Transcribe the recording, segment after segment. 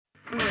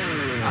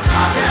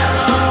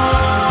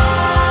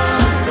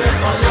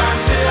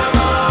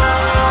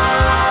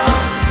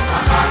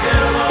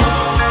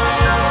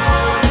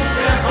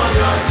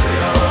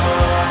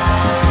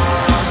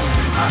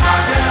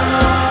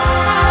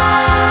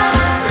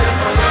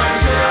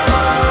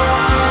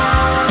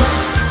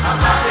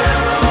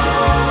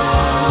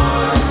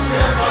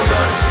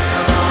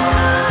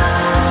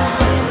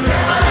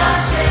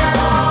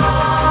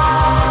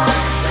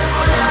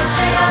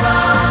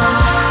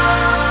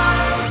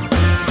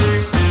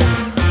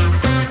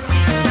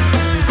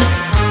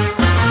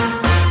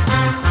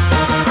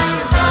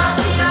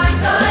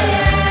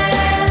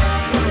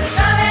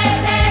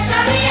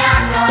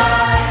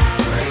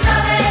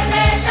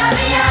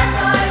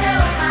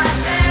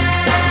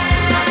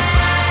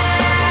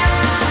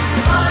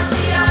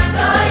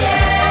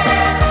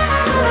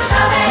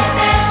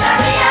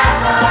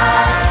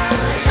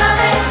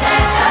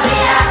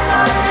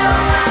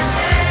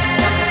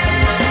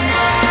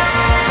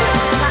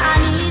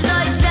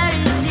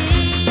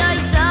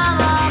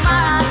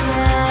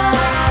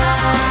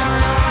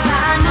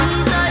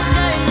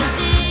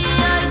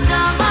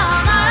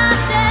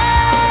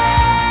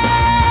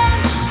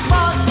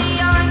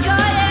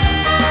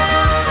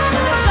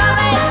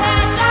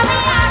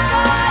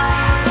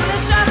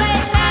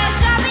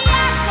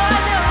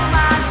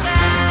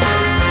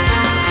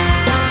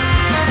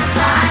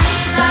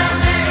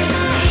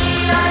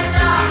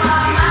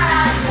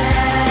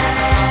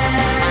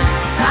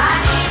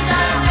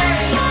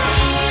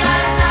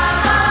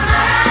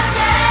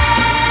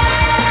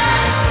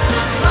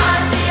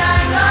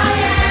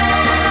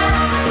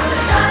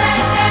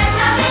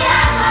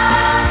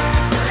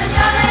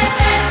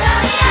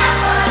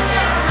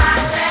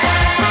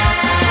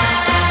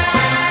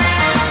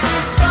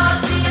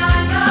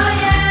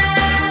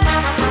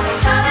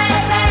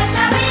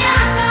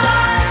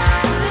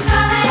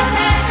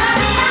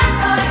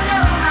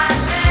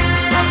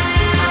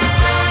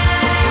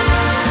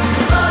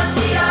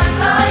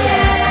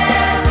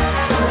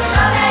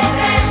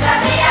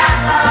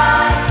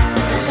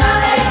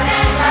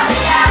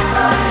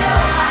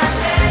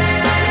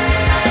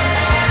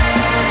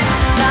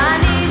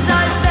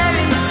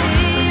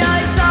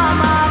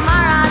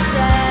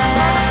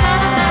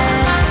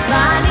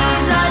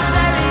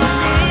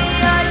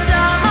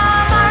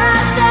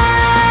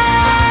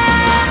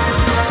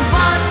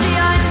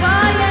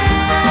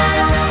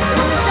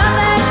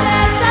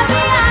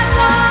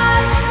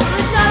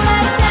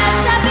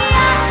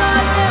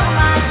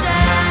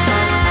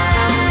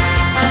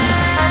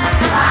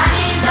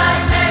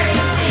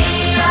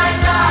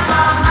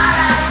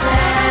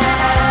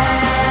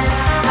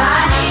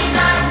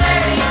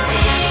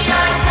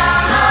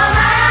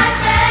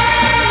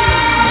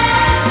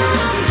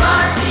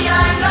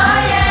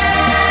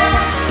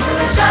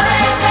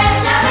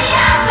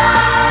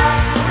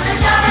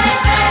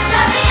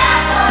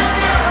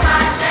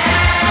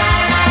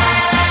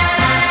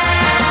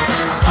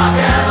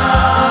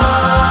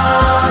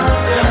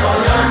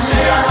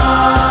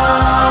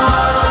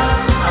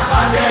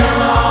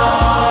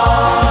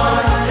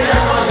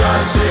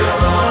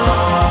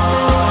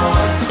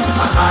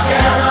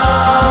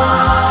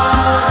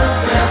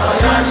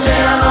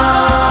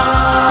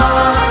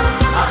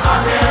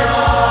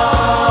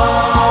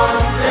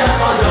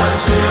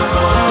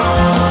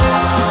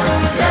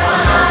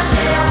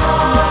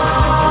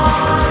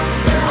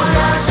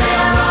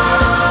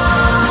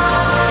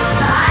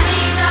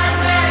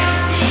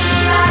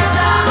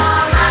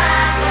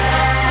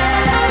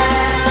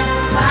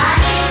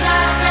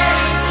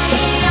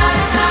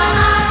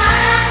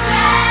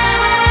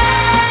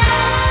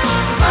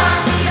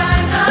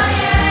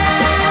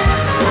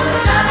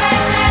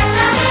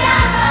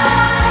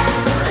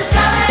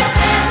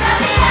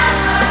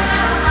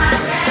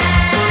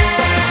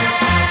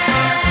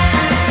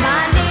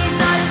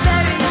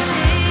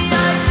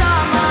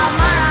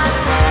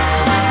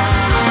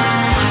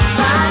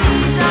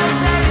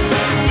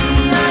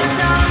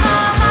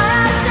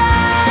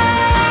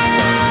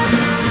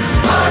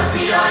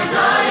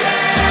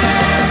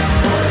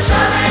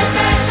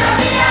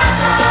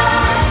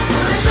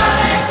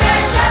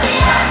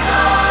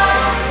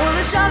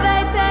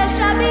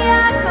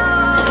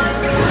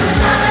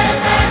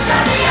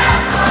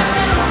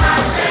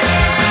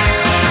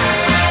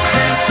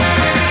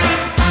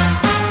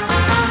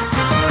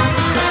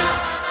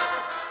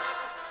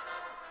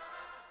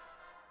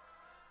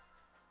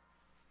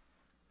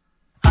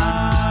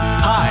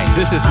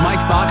This is Mike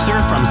Boxer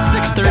from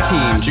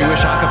 613 Jewish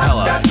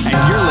Acapella,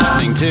 and you're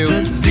listening to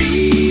The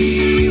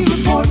Z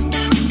Report.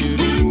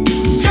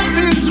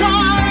 Jesse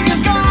Strong is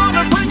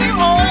gonna bring you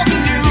all the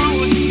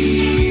news.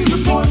 Z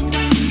Report.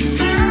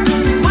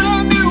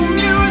 Brand new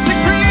music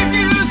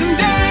previews and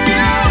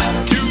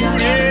debuts.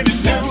 Tune in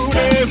at noon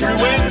every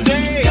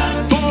Wednesday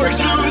for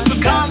exclusive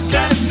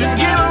contests and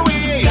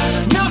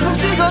giveaways.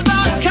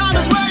 NachumSegal.com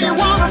is where you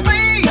wanna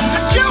be.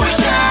 The Jewish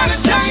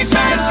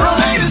entertainment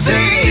from A to Z.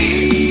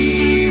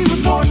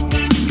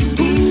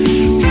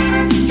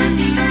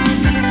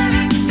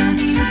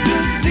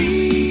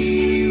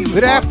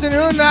 Good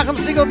afternoon,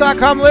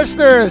 NachumSegal.com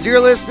listeners. You're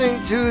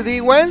listening to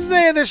the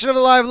Wednesday edition of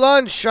the Live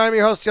Lunch. I'm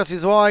your host, Yossi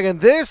Zweig, and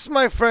this,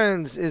 my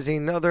friends, is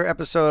another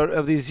episode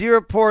of the Z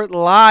Report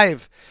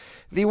Live,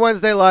 the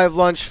Wednesday Live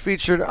Lunch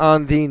featured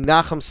on the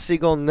Nachum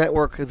Segal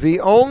Network,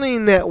 the only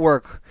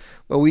network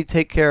where we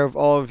take care of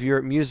all of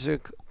your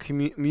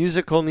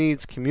musical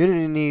needs,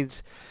 community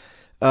needs,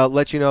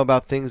 let you know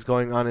about things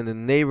going on in the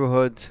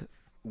neighborhood,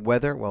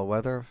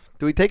 weather.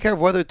 Do we take care of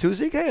weather too,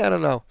 ZK? I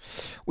don't know.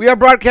 We are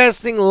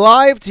broadcasting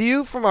live to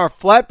you from our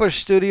Flatbush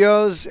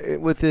studios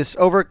with this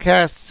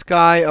overcast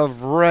sky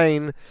of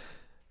rain.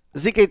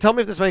 ZK, tell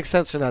me if this makes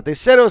sense or not. They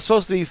said it was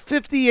supposed to be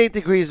 58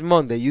 degrees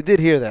Monday. You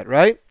did hear that,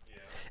 right? Yeah.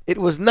 It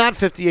was not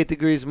 58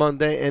 degrees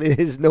Monday, and it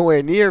is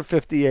nowhere near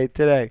 58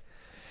 today.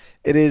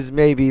 It is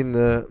maybe in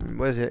the,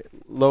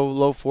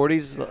 low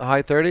 40s,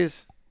 high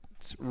 30s.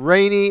 It's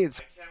rainy, it's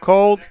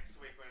cold.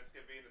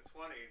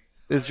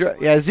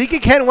 Yeah,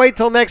 Zeke can't wait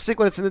till next week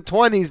when it's in the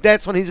 20s.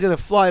 That's when he's going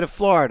to fly to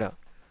Florida.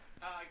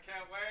 I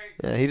can't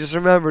wait. Yeah, he just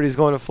remembered he's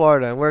going to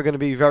Florida, and we're going to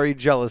be very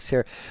jealous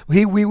here.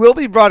 We will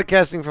be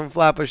broadcasting from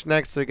Flatbush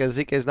next week, as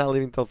Zeke is not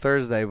leaving till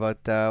Thursday, but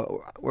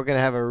we're going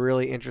to have a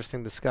really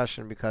interesting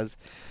discussion because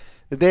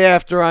the day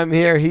after I'm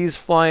here, he's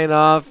flying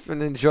off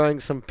and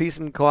enjoying some peace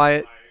and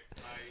quiet.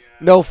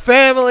 No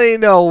family,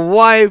 no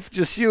wife,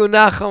 just you and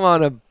Nachum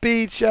on a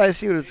beach. I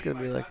see what it's going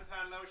to be like.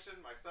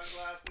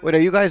 Wait, are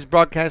you guys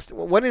broadcasting?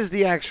 When is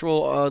the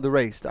actual the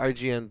race, the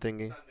RGN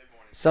thingy?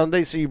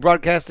 Sunday. So you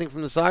broadcasting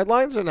from the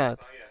sidelines or not?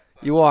 Oh, yeah.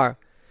 You are.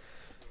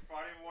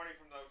 Friday morning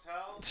from the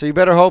hotel. So you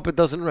better hope it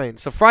doesn't rain.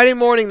 So Friday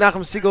morning,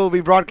 Nachum Segal will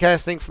be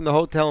broadcasting from the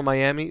hotel in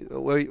Miami.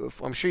 Where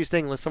I'm sure you're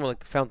staying somewhere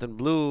like the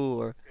Fontainebleau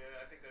or. I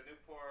think the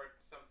Newport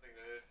something.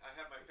 I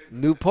have my papers.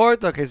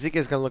 Newport? Okay, Zeke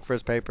is going to look for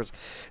his papers.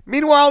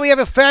 Meanwhile, we have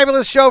a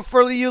fabulous show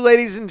for you,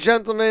 ladies and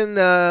gentlemen.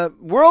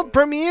 World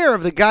premiere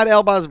of the Gad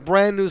Elbaz's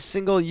brand new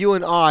single, You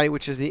and I,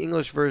 which is the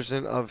English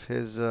version of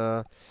his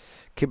Kibat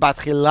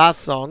Chila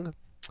song.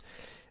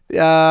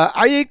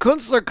 Aryeh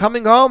Kunstler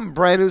coming home,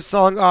 brand new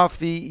song off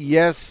the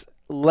Yes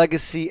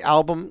Legacy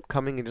album,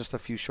 coming in just a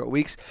few short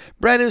weeks.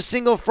 Brand new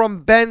single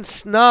from Ben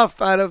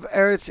Snuff out of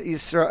Eretz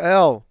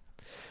Israel.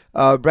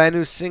 Brand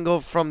new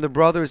single from the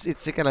brothers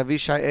Itzik and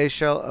Avishai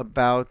Eshel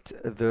about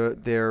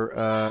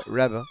their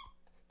Rebbe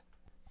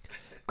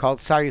called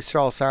Sar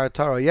Yisrael, Sar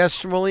Torah.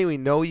 Yes, Shmuley, we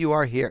know you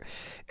are here.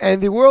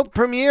 And the world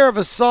premiere of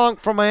a song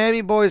from Miami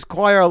Boys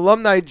Choir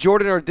alumni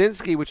Jordan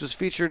Ordinsky, which was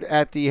featured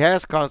at the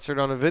Haas concert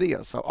on a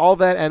video. So all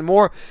that and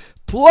more.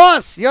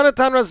 Plus,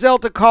 Yonatan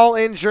Razel to call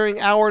in during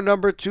hour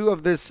number 2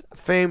 of this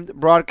famed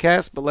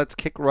broadcast. But let's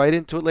kick right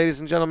into it, ladies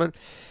and gentlemen.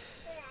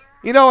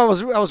 You know, I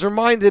was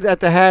reminded at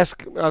the Haas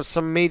of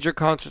some major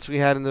concerts we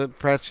had in the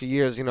past few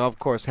years. You know, of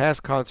course, Haas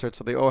concerts,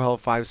 so the OHEL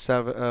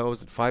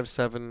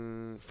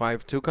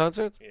 5752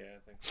 concert? Yeah, I think.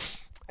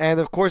 And,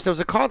 of course, there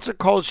was a concert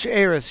called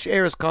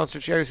She'eris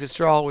concert, She'eris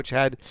Yisrael, which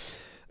had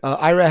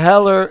Ira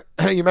Heller.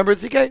 You remember it,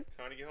 ZK?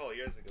 Carnegie Hall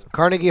years ago.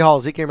 Carnegie Hall,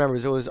 ZK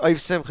remembers. It was Oif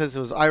Simchas, it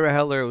was Ira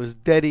Heller, it was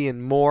Dedi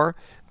and more,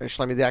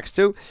 Shlomi Dax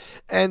too.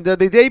 And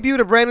they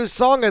debuted a brand new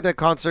song at that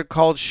concert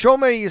called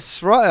Shomer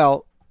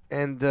Yisrael.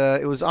 And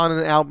it was on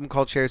an album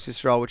called She'eris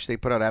Yisrael, which they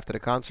put out after the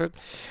concert.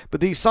 But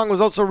the song was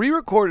also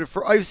re-recorded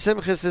for Oif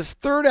Simchas'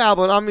 third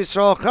album, Am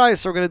Yisrael Chai.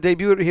 So we're going to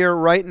debut it here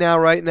right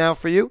now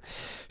for you.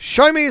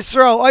 Shomer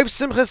Yisrael, Oif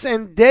Simchas,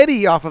 and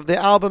Dedi off of the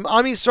album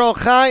Am Yisrael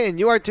Chai. And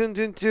you are tuned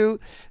into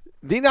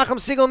the Nachum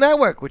Segal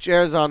Network, which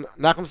airs on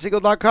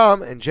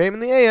NachumSegal.com and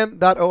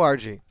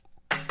jmintheam.org.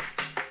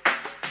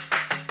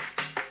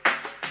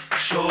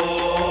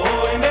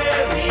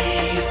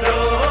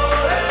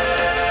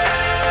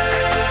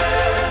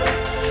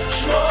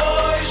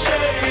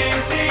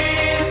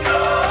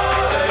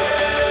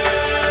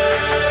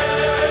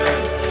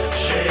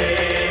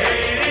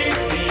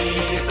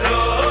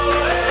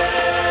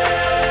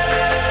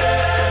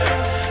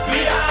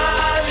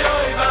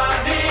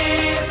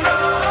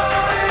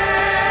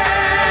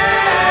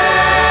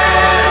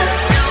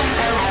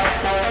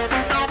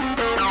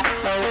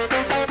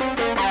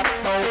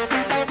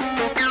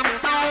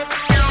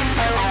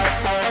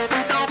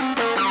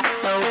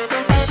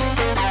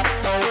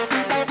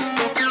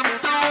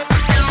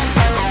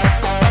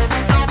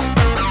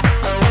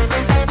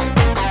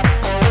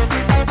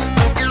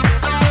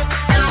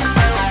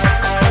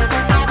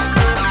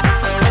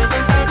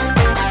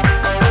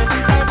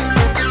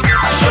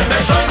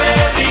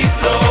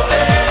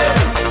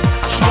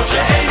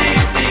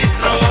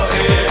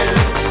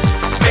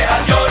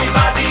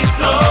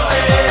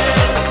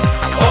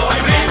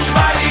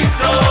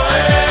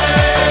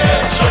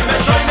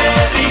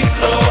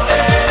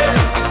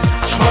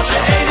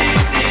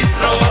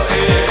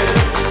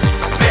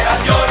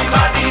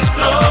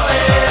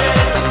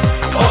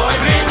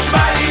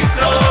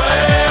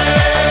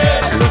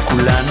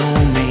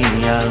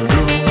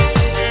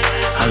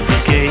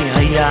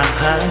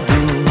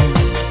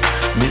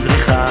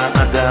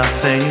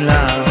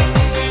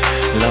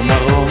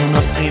 למרום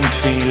נושאים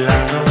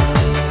תפילה,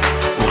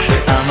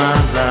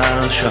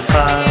 וכשהמזל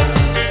שפר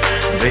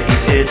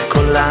והדהד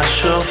קול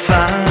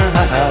השופר,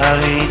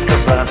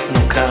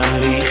 התקבצנו כאן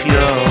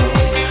לחיות,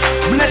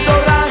 בני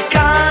תורה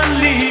כאן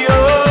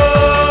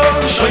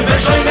להיות. שוי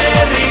ושוי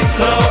מר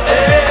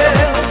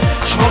ישראל,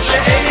 שמו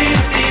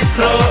שאיס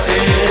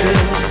ישראל,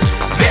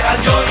 ועד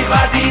יוי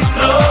ועד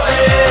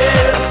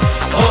ישראל,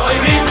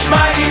 אומרים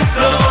שמע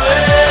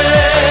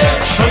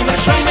ישראל.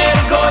 שוי מר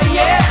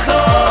גוייך,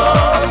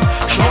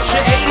 שמו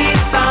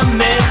שאיס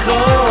עמך,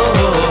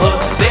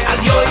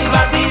 ועד יוי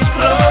ועד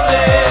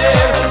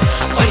ישראל,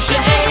 אוי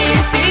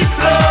שאיס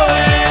ישראל.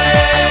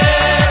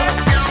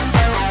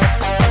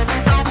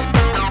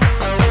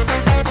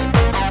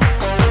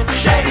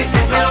 שאיס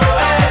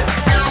ישראל,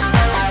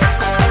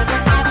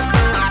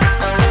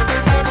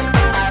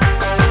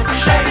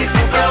 שאיס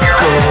ישראל.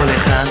 כל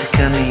אחד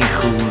כאן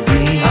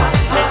ייחודי,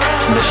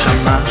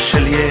 נשמה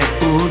של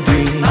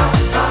יהודי,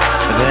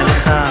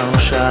 ולך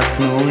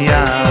הושטנו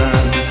יד,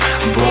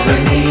 בוא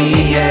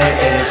ונהיה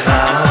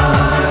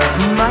אחד.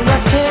 מה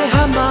יפה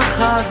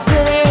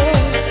המחזה,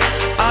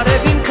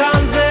 ערבים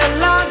כאן זה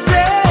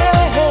לזה,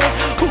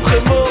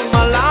 וכמו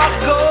מלאך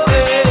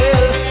גואל,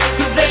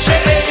 זה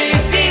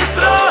שאיס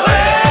ישראל.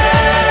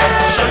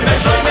 שוי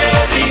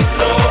מר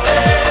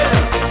ישראל,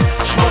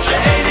 שמו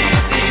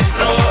שאיס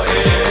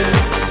ישראל,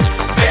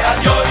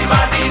 ועד יוי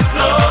ועד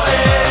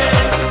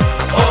ישראל,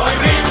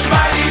 אומרים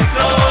שמע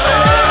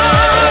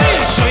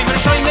ישראל.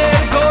 שוי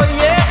מר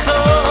גוייך,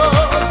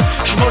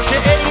 שמו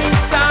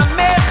שאיס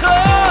עמך,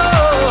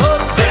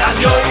 ועד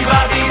יוי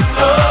ועד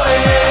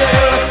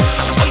ישראל,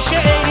 אוי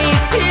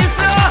שאיס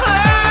ישראל.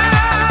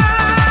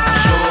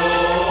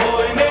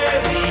 שוי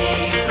מר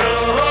ישראל,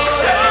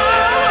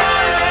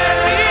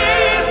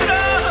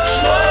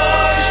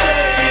 שוי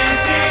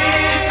שאיס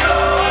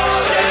ישראל,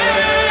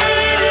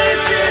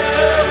 שאיס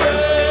ישראל,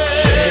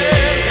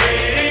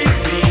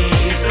 שאיס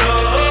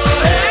ישראל,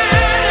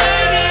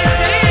 שאיס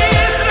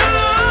ישראל,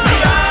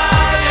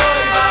 ועד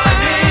יוי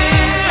ועד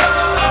ישראל,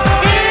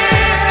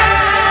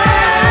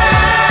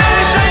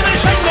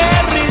 שוי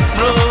מר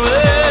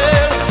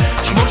ישראל,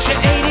 שמו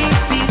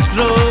שאיס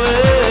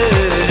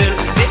ישראל,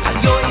 ועד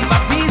יוי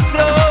ועד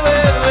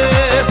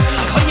ישראל,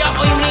 היה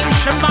אומרים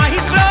שמע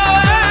ישראל.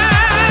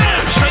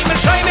 שוי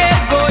מר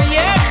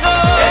גוייך,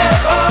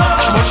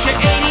 שמו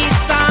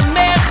שאיס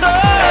עמך,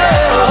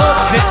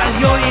 ועד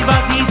יוי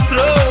ועד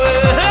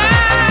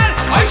ישראל,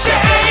 אוי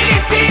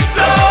שאיס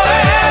ישראל.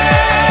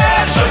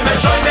 שוי מר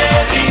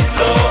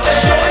ישראל,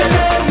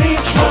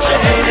 שמו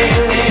שאיס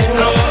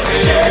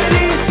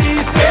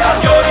ישראל,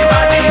 ועד יוי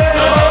ועד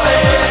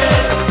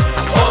ישראל,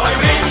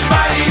 אומרים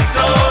שמע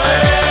ישראל.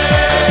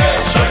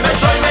 שוי מר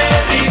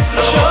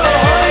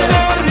ישראל,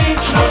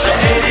 שמו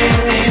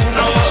שאיס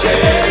ישראל,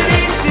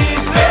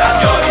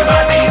 ועד יוי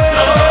ועד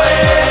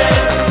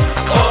ישראל,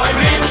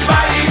 אומרים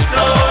שמע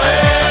ישראל.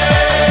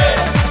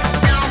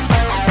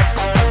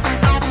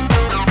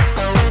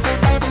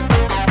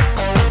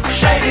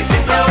 שאיס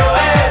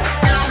ישראל.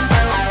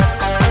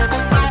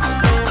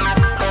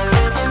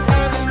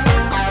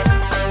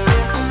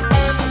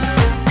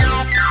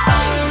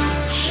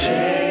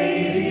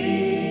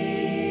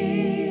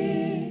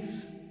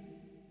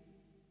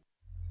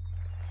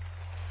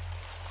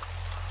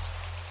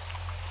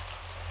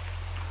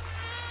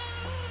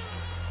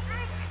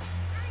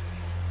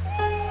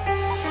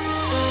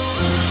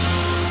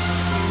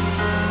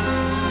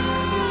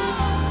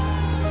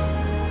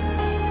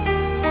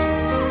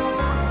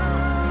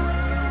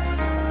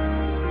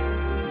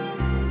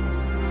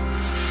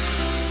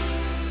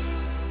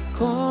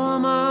 כה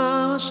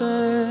אמר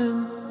השם,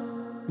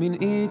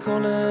 מנעי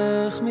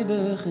קולך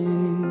מבכי,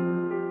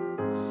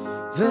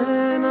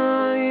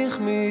 ועינייך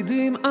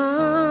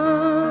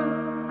מדמעה,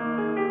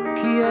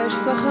 כי יש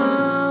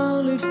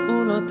שכר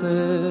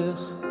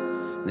לפעולתך,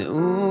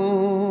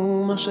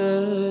 נאום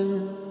השם,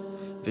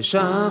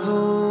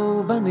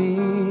 ושבו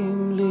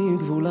בנים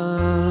לגבולה.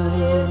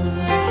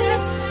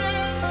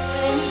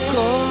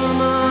 כה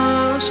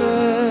אמר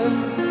השם,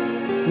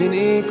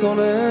 מנעי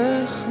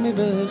קולך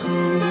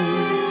מבכי,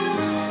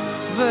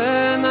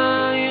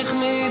 ועינייך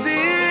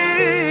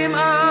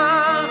מדמעה,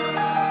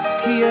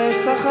 כי יש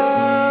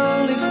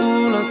שכר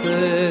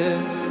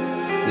לפעולתך,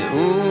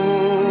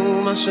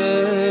 נאום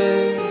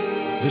השם,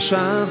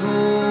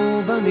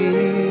 ושבו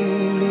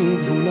בנים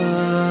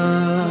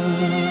לגבולה.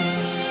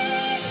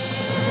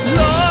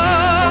 לא,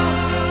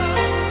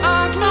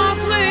 את לא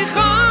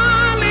צריכה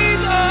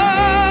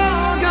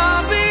לדאוג,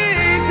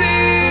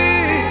 הביטי,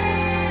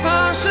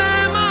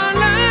 השם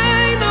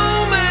עלינו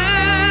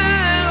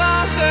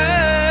מרחם,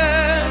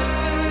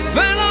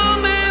 ולא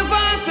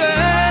מוותר.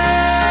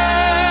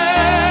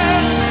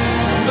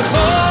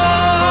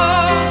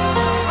 בכל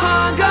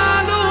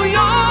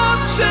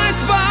הגלויות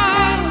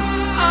שכבר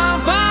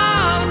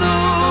עברנו,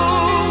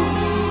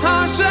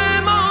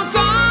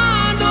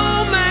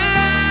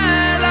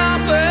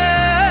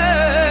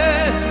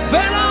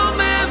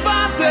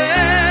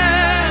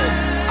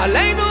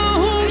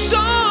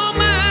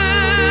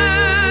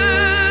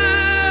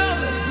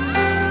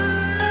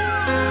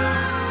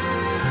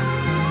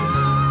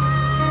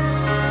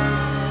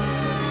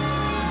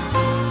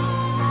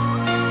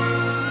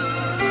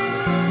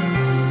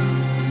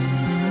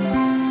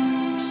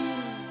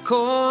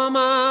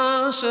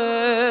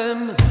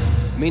 השם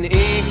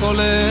מנעי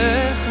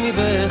קולך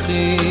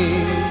מבכי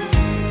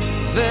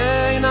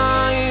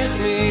ועינייך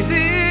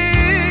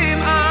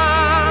מדמעה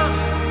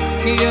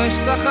כי יש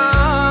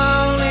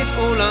שכר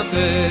לפעולתך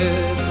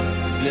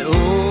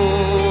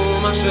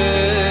נאום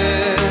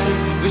השם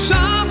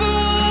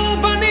ושבו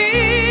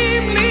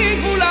בנים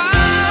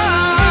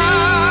לגבולם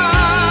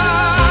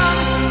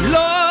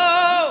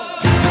לא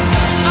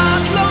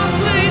את לא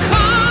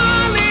צריכה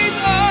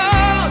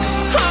לדאוג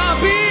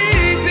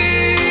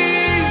הביטי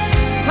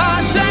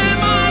השם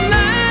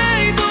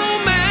עלינו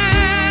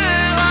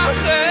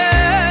מרחם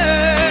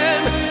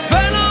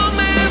ולא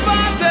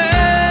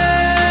מוותר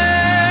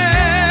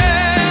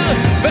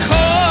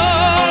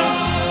בכל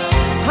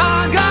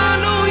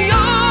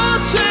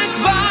הגלויות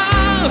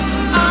שכבר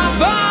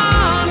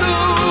עברנו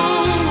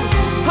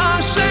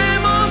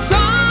השם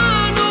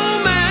אותנו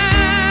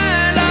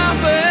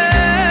מלווה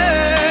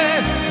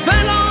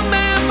ולא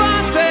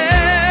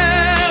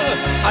מוותר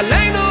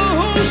עלינו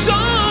הוא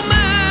שומר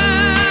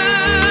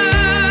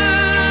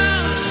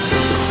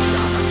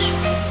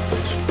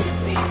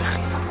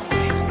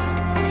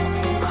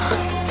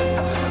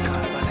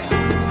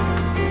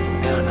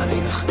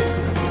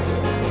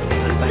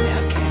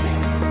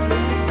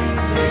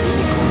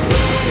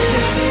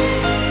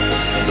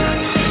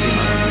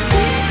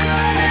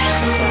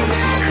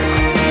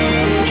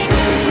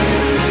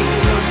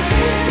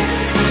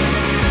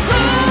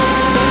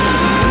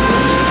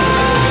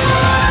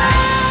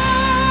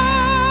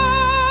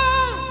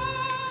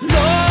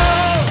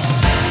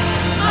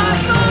את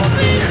לא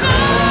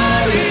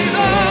צריכה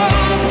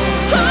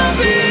לדאוג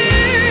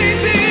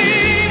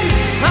הביטי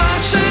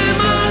השם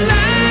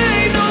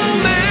עלינו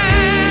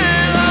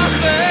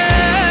מרחם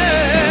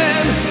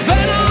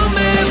ולא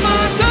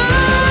מוותר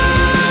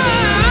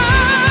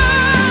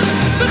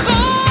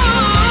בכל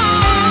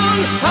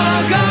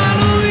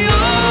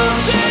הגלויות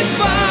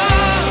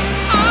שכבר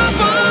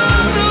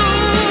עברנו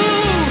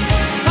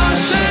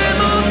השם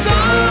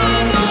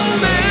אותנו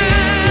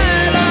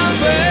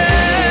מלווה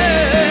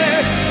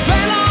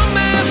ולא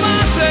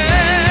מוותר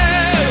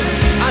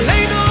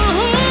עלינו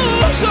הוא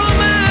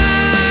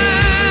שומר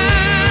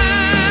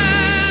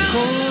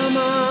כל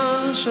מה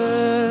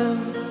השם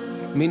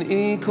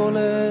מנעי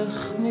קולך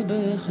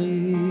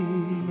מבכי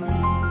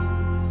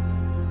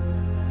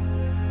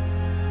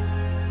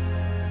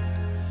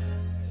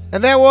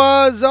And that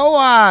was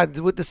Oad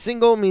with the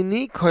single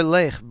Mini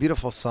Kolech.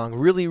 Beautiful song.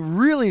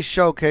 Really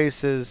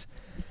showcases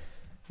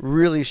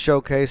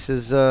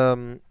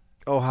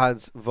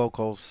Ohad's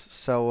vocals.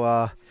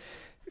 So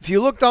if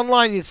you looked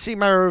online, you'd see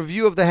my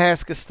review of the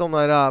Hask is still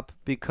not up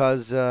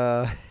because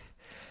Dave's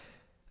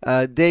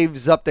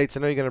updates. I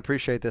know you're going to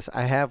appreciate this.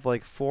 I have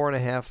like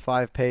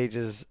 4.5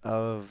 pages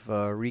of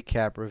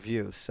recap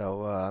review.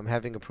 So I'm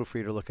having a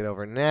proofreader look it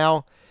over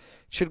now.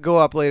 Should go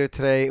up later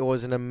today. It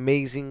was an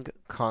amazing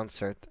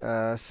concert.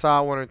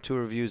 Saw 1 or 2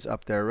 reviews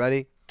up there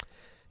already.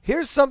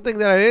 Here's something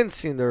that I didn't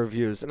see in the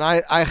reviews, and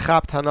I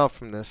chapped Hana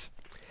from this.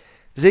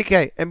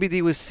 ZK,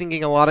 MBD was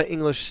singing a lot of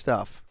English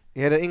stuff.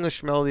 He had an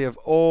English melody of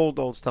old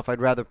stuff. I'd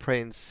rather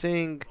pray and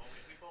sing.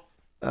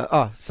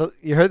 So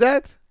you heard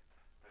that? I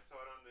saw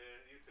it on the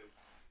YouTube.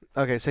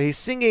 Okay, so he's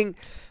singing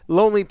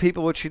Lonely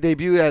People, which he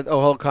debuted at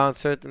Ohel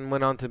concert and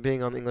went on to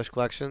being on the English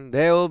collection.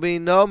 There will be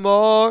no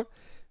more.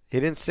 He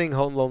didn't sing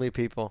Home Lonely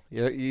People.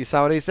 You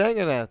saw what he sang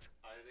or not?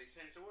 They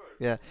changed the words.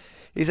 Yeah.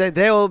 He said,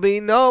 there will be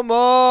no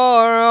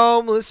more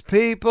homeless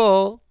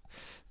people,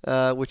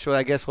 which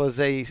I guess was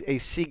a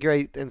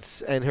Seagate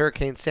and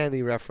Hurricane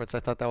Sandy reference.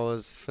 I thought that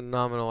was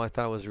phenomenal. I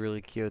thought it was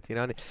really cute, you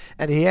know.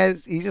 And he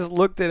just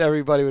looked at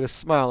everybody with a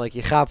smile, like,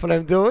 you chop what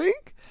I'm doing?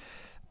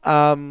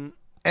 And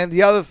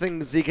the other thing,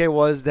 ZK,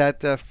 was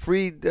that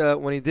Fried,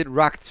 when he did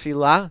Rak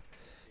Tfilah,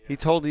 he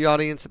told the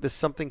audience that there's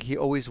something he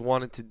always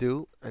wanted to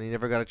do, and he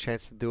never got a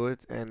chance to do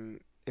it. And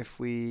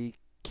if we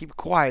keep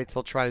quiet,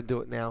 he'll try to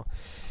do it now.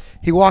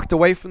 He walked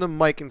away from the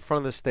mic in front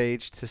of the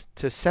stage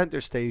to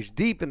center stage,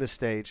 deep in the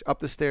stage,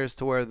 up the stairs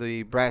to where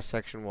the brass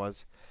section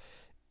was,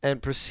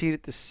 and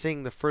proceeded to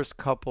sing the first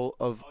couple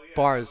of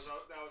bars.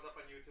 That was up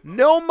on YouTube.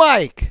 No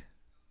mic.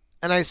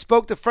 And I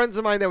spoke to friends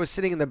of mine that were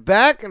sitting in the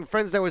back and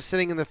friends that were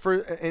sitting in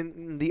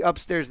the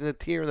upstairs in the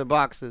tier in the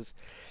boxes.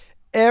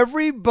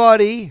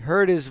 Everybody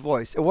heard his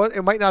voice.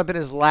 It might not have been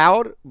as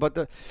loud, but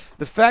the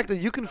fact that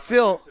you can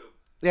feel.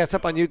 Yeah, it's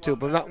up on YouTube.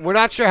 We're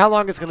not sure how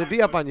long it's going to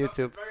be up on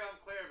YouTube. It's very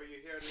unclear, but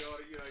you hear the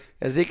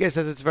audio. ZK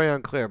says it's very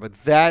unclear, but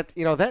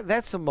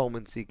that's a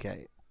moment,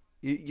 ZK.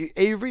 You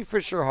Avery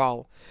Fisher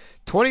Hall,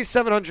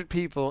 2,700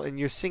 people, and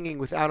you're singing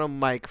without a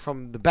mic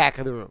from the back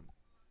of the room.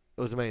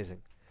 It was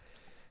amazing.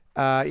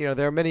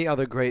 There are many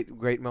other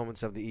great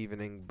moments of the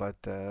evening, but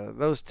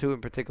those two in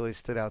particular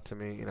stood out to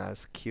me,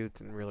 as cute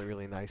and really,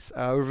 really nice.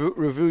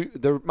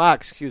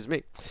 Excuse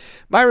me.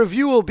 My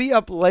review will be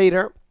up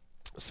later,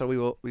 so we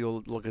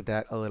will look at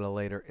that a little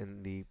later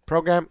in the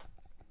program.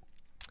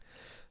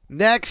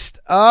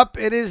 Next up,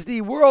 it is the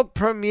world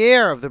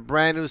premiere of the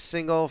brand new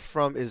single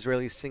from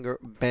Israeli singer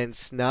Ben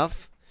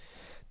Snuff.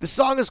 The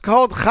song is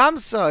called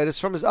Chamsa. It is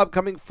from his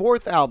upcoming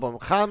 4th album.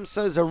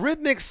 Chamsa is a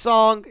rhythmic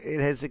song. It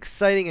is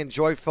exciting and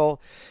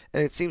joyful,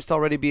 and it seems to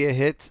already be a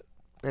hit.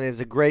 And it is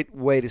a great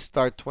way to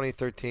start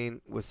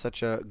 2013 with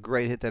such a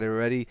great hit that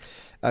already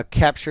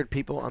captured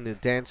people on the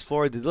dance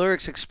floor. The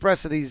lyrics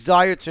express a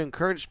desire to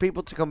encourage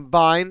people to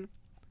combine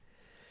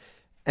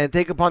and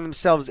take upon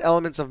themselves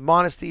elements of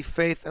modesty,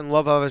 faith, and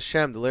love of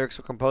Hashem. The lyrics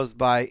were composed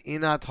by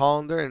Inat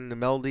Hollander and the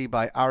melody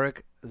by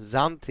Arik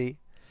Zanti,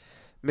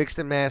 mixed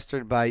and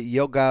mastered by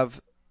Yogav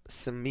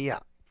Samia.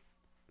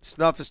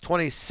 Snuff is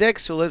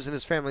 26, who lives in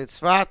his family in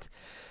Tzfat.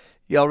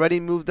 He already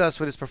moved us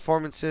with his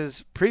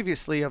performances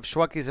previously of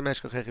Shwaki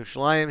Zemesh Kochech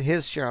Yerushalayim,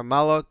 his Shir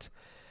HaMalot,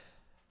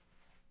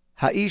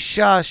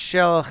 Ha'isha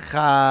Shel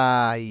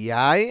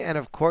Chayai, and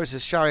of course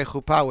his Shari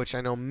Chuppah, which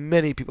I know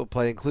many people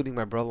play, including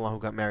my brother-in-law who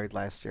got married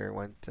last year,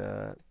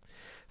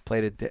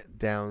 played it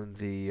down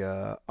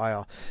the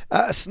aisle.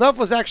 Snuff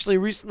was actually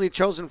recently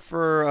chosen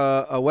for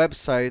a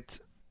website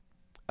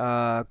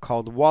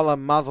called Walla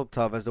Mazel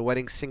Tov as the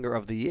wedding singer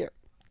of the year.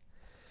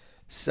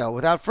 So,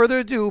 without further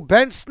ado,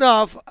 Ben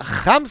Snuff,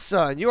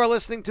 Chamsa, and you are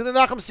listening to the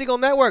Nachum Segal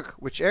Network,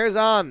 which airs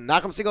on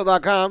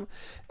NachumSegal.com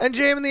and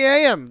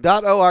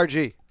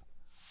jmintheam.org.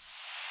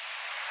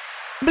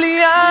 בלי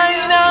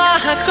עין הרע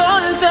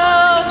הכל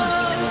טוב,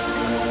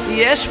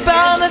 יש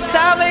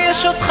פרנסה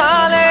ויש אותך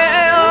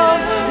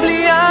לאהוב.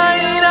 בלי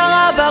עין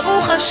הרע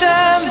ברוך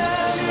השם,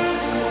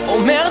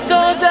 אומר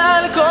תודה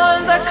על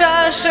כל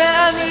דקה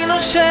שאני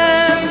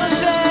נושם.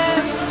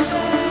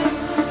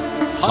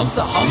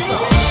 חמסה חמסה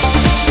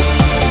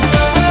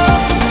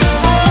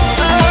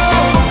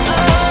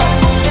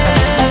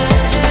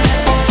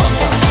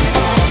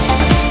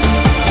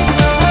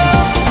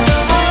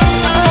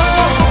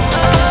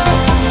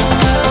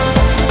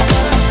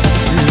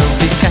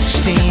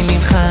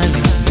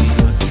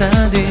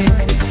צדיק,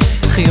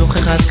 חיוך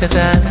אחד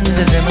קטן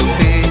וזה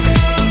מספיק.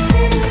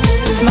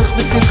 שמח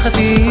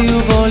בשמחתי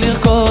ובוא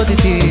לרקוד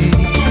איתי,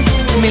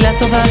 מילה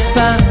טובה אף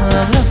פעם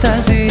לא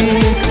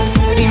תזיק.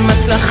 עם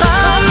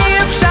הצלחה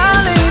אי אפשר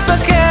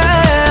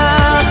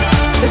להתווכח,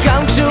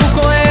 וגם כשהוא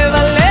כואב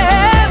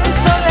הלב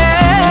סולח.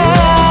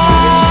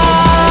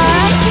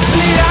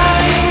 בלי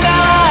עין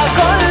הרע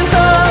הכל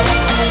טוב,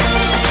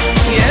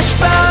 יש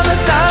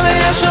פרנסה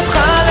ויש אותך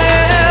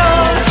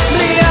לאהוב.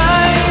 בלי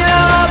עין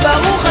הרע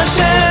ברוך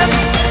השם,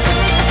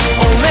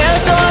 אומר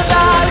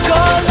תודה על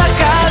כל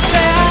דקה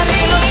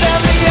שאני נושם.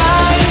 בלי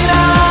עין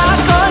הרע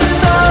הכל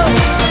טוב,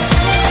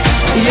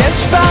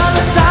 יש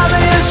פרנסה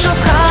ויש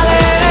אותך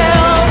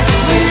לאהוב.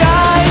 בלי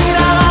עין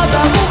הרע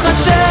ברוך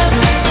השם,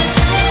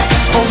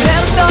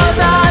 אומר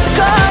תודה על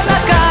כל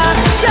דקה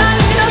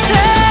שאני נושם.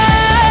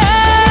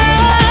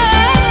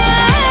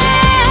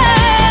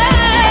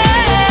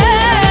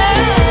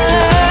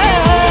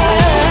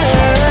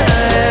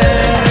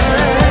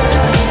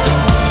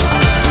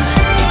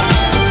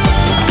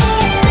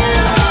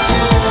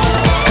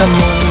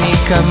 כמוני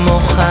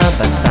כמוך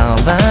בשר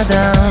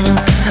ודם,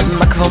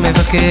 מה כבר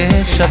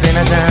מבקש הבן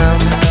אדם?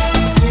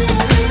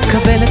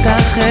 קבל את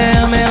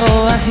האחר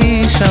מרוע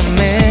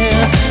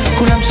הישמר,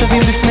 כולם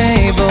שווים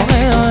בפני בורא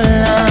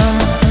עולם.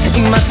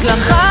 עם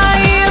הצלחה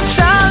אי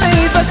אפשר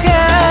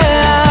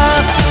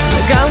להתווכח,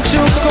 וגם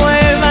כשהוא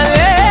כואב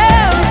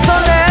הלב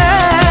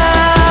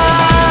סולח.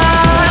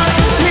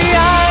 בלי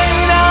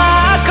עין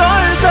הרע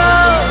הכל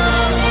טוב,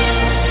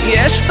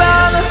 יש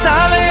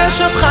פרנסה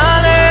ויש אותך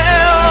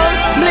לאהוב.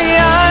 בלי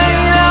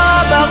עין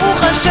הרע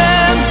ברוך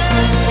השם,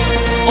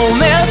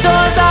 אומר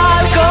תודה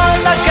על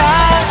כל דקה.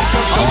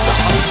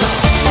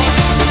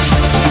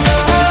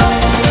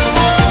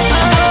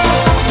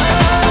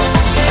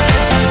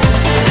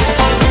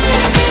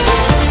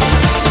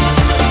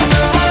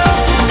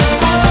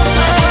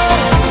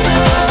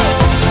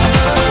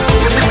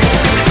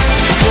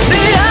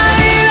 בלי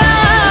עין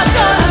הרע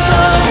הכל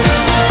טוב,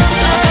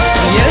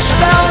 יש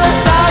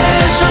פרנסה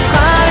ויש אותך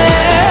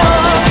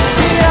לאהוב.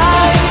 בלי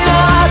עין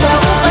הרע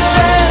ברוך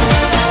השם,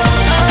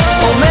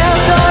 אומר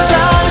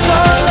תודה על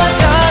כל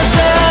דקה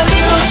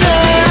שאני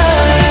נושם.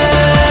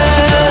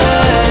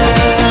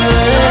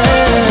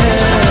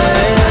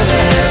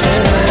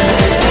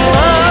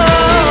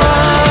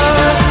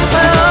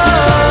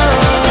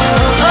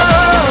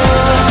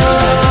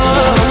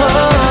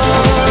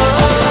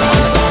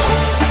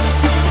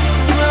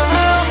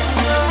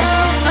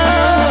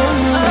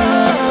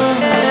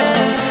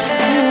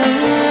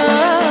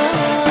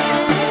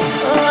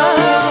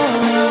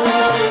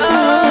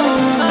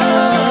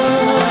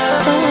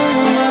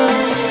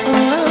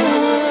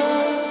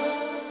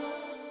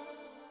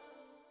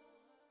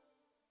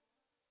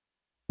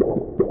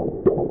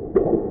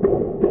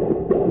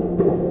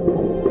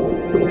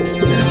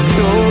 This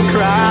cold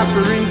cry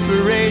for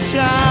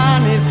inspiration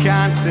is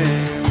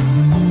constant.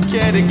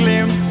 Get a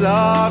glimpse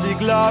of your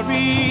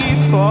glory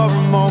for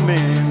a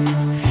moment.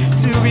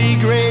 To be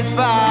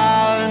grateful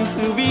and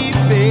to be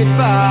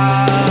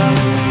faithful.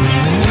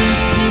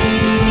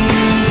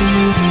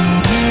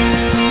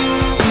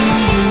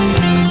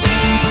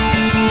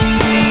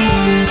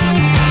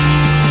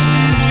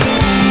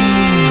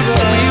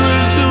 We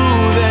will do,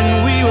 then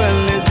we will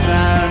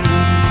listen.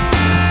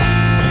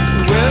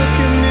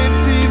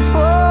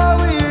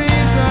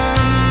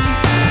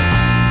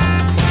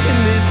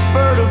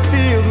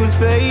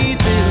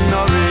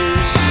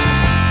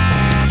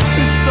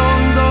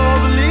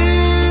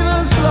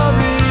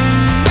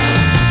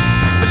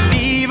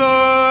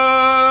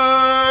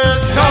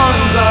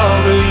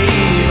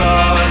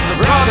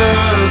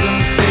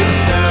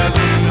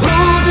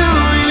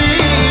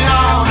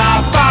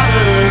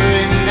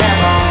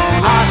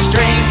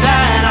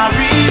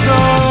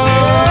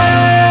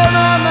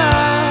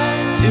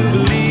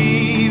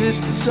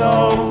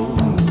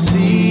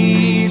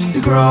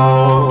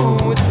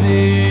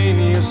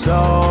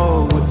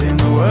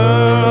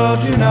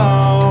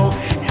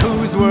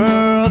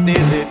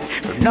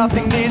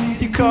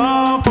 nothingness, you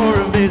come for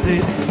a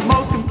visit.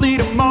 Most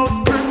complete and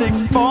most perfect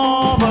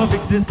form of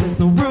existence.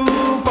 No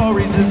room for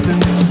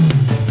resistance.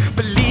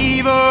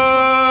 Believers,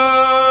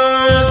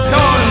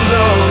 sons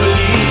of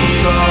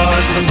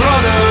believers, some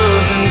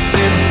brothers and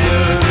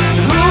sisters.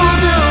 Who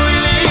do we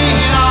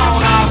lean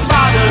on? Our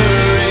Father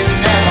in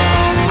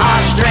heaven,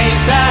 our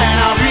strength and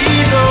our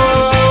reason.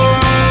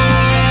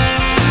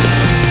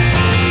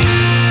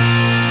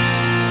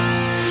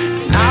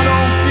 And I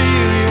don't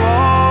feel you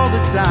all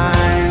the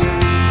time.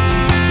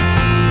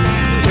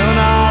 You're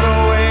not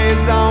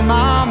always on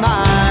my mind.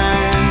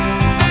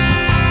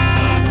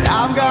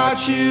 I've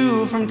got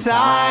you from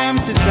time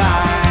to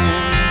time.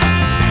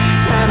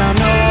 And I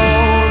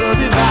know the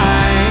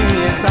divine,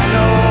 yes I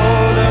know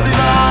the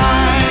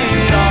divine.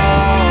 It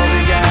all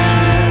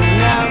began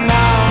at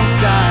Mount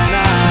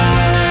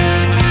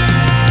Sinai.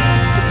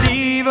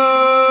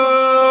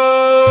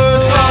 Believers,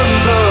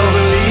 sons of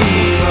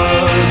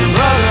believers,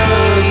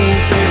 brothers and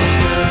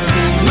sisters.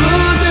 Who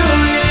do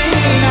we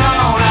lean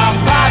on? Our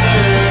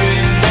Father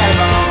in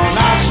heaven,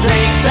 our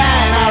strength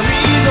and our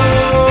reason.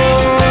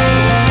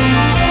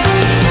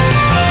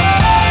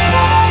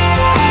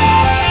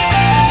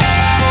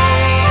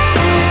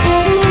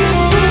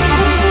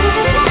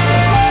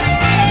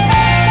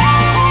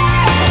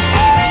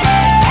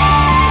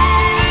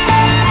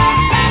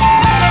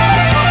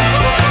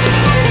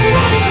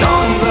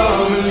 Sons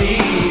of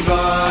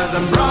believers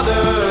and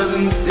brothers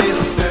and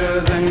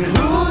sisters. And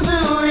who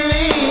do we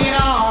lean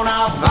on?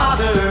 Our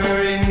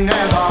Father in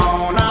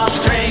heaven, our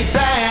strength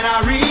and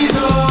our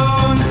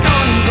reason.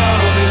 Sons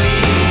of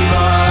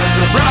believers,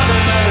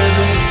 brothers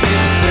and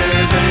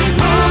sisters. And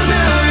who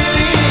do we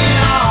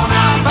lean on?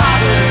 Our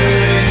Father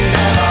in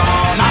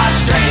heaven, our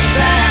strength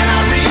and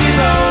our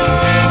reason.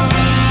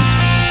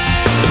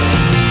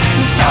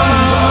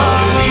 Sons of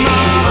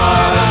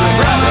believers,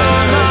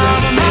 brothers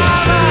and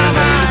sisters.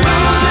 And who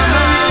do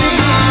we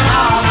lean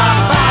on? Our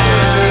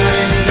Father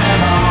in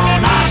heaven,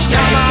 our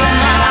strength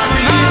and our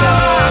reason.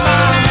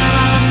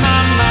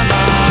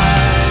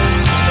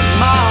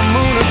 My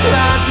moon is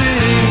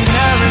planted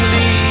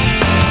inherently,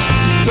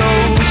 so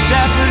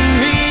shepherd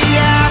me,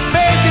 have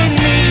faith in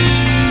me,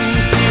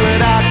 see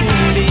what I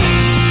can be.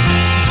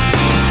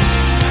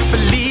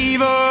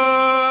 Believers.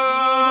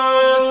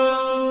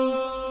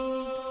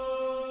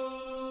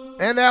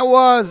 And that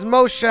was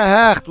Moshe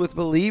Hecht with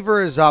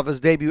Believers off his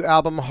debut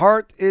album,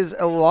 Heart is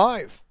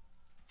Alive.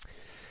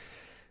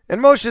 And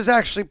Moshe is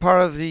actually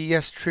part of the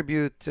Yes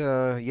Tribute,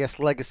 Yes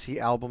Legacy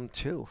album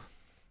too,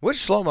 with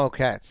Shlomo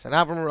Katz and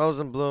Avram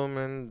Rosenblum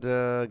and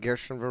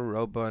Gershon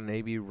Veroba and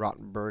A.B.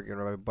 Rottenberg and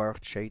Rabbi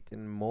Baruch Chait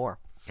and more.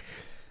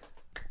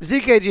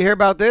 ZK, did you hear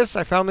about this?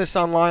 I found this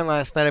online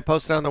last night. I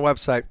posted it on the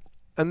website.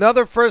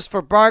 Another first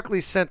for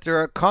Barclays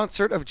Center, a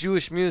concert of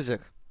Jewish music.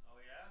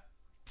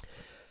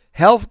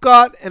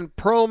 Helfgott and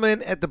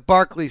Perlman at the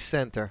Barclays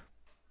Center.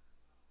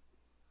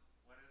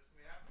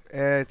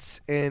 It's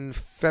in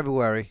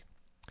February.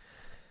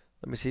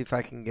 Let me see if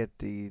I can get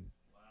the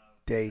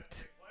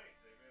date.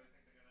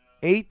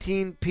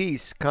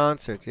 18-piece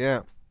concert,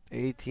 yeah.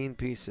 18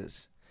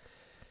 pieces.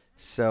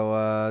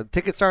 So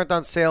tickets aren't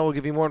on sale. We'll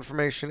give you more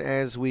information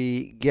as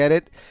we get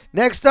it.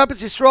 Next up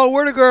is Yisrael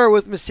Werdiger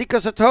with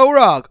Mesikas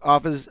HaTorah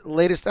off his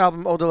latest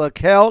album, Odel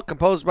Akel,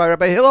 composed by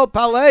Rabbi Hillel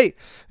Palei.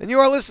 And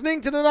you are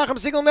listening to the Nachum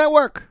Segal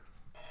Network.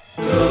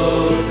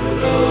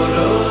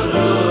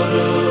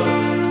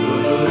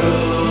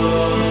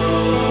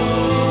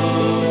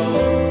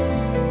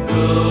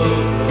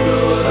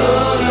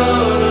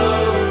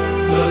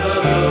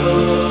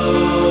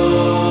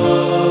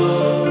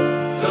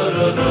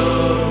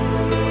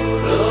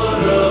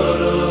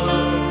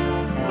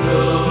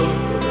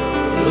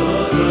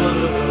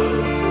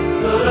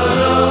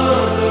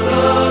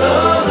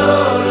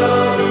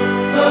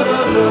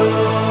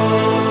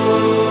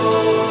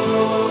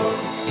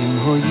 Im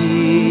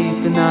hoyi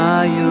bna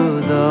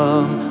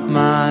yudom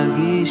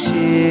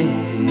margishe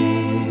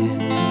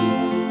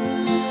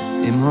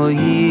Im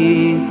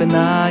hoyi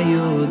bna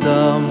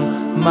yudom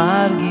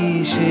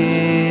margishe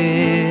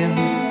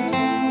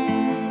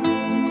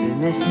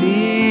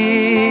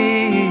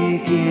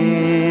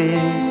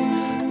Bemesikis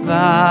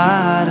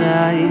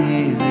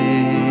varaives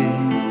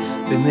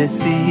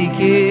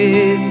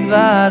Bemesikis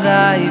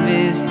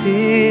varaives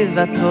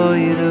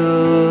tivatoiro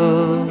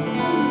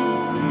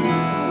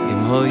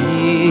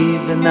Hoyi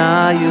bna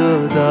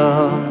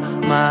yudom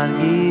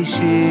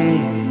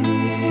margishim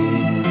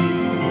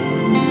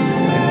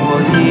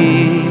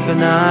Hoyi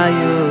bna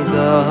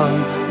yudom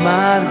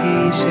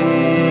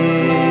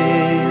margishim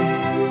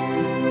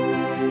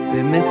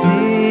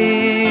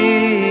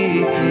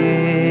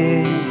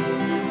B'mesikis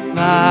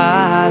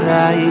varaives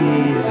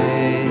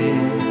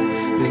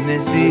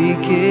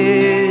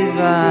B'mesikis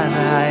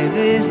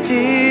varaives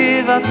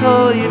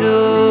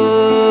tivatoiru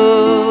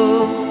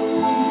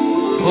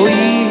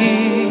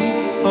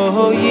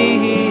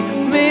Hoyi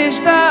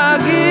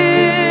mishtagim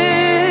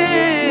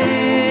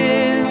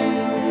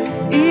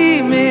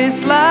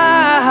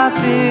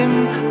Imislahatim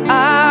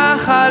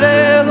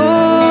acharehu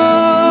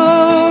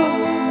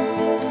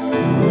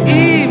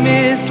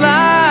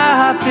Imislahatim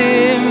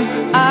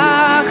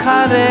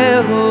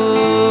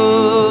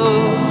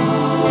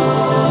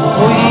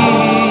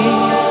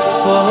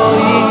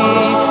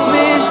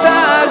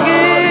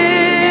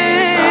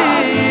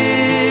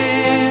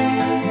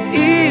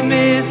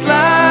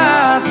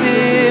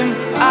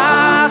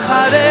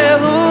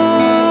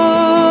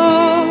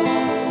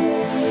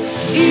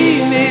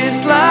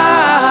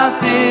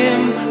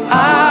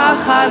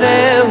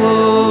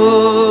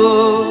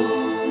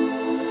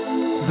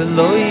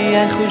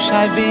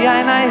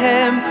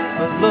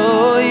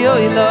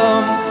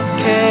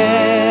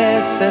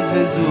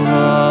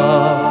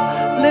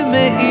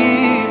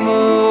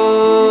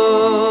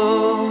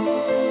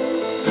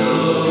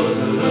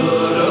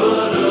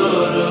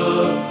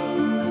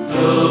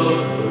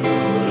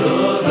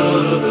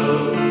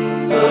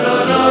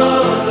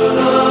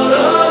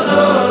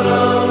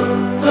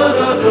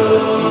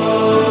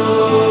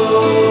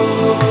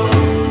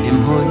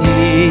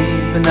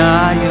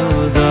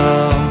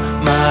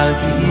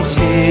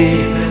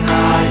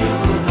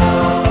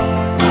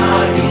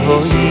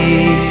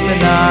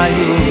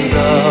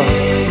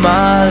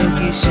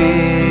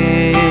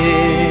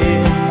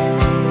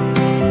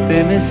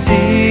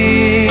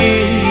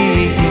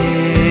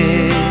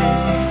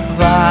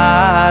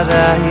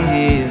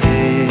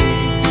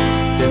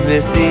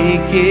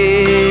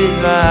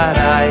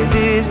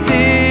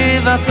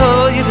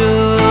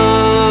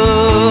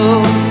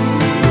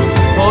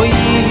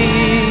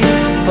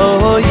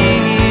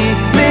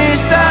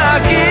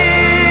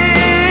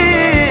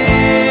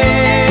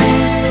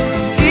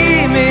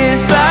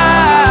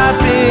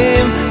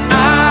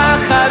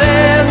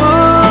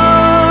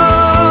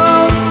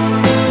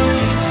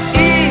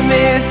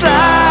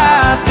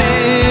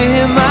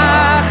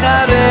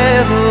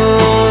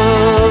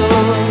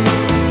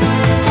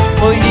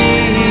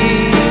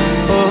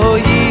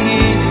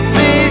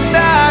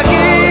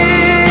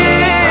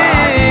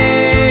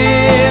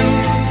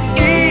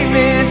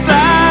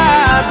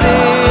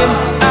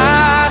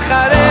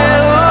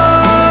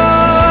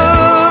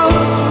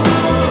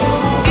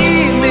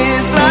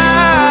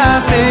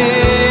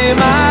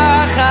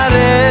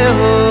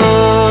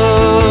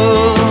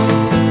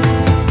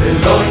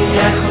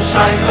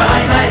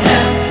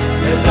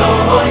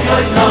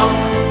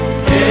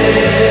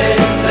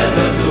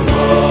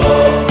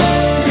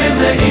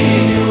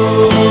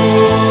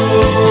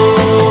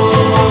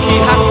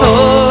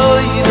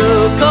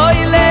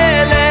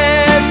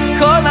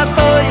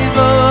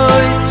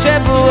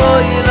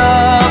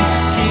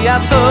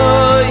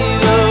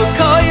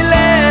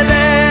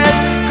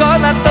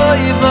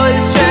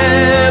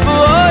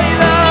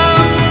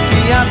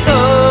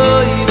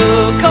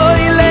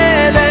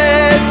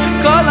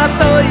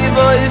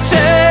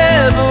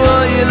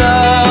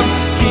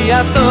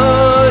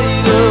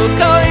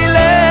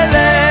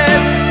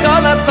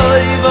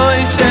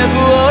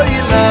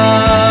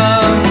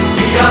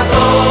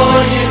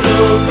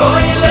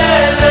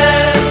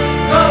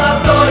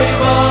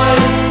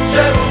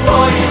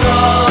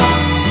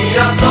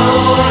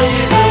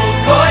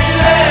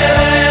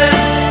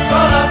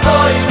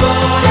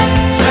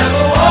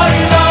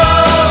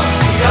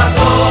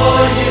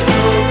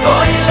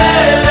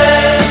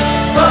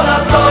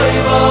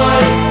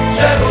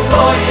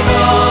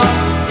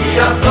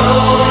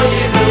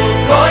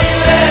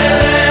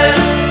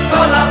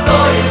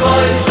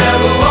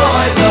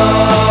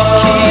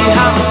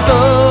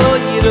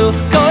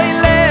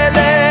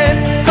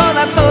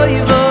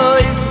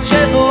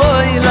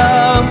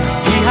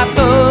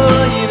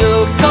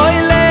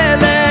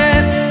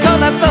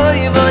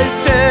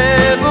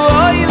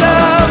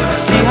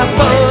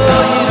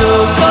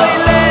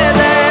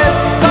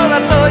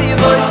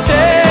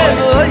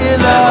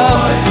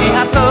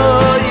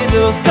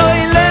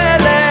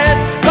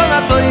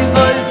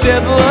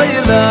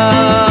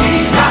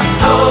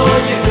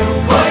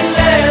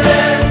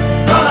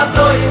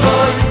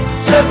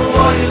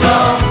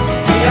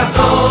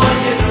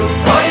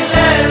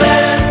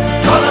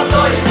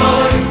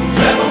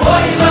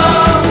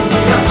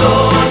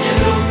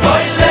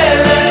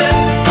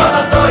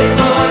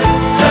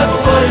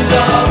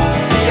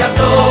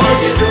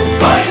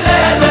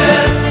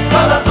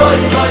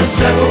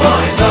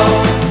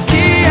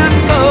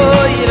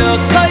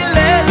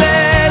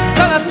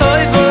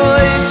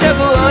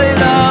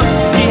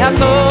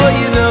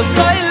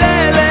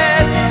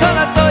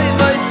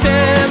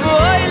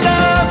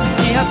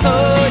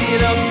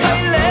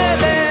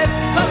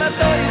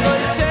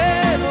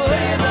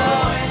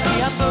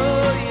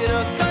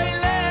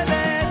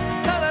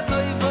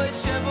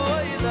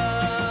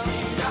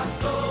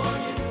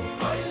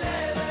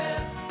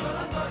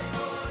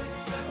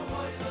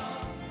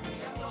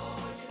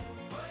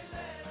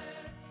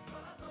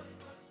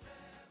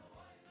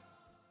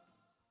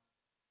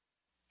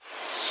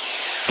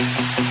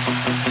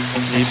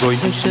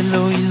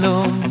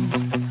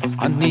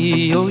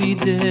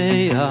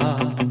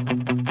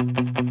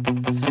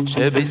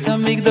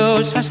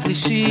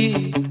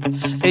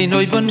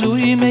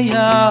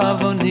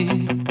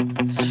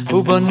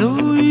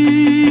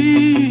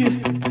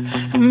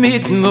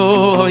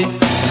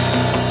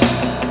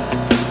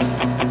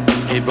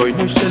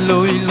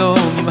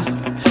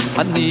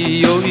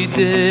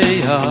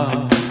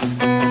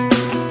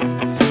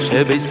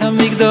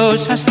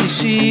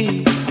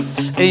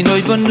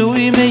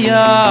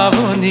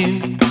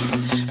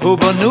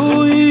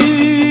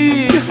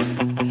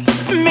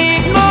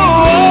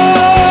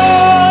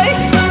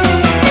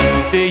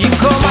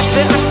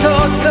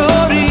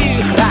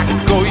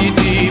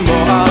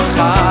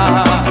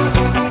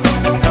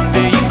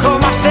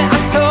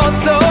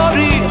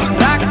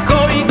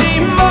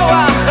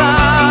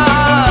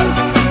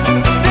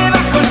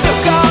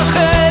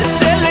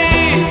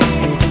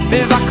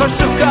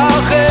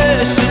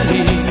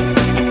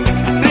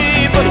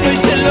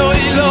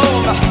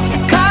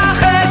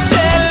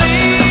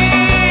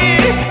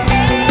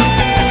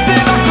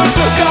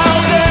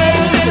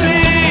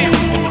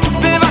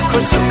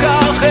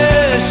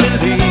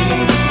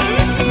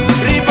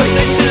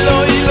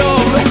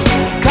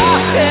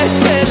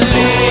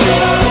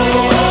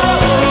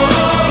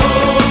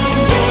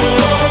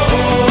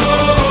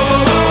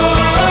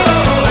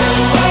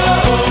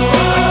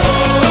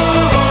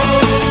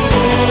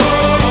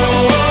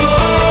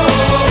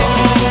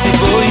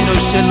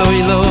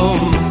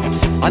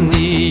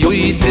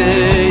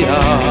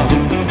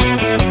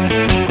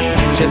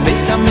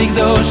שבייס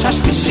המקדוש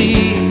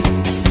השלישי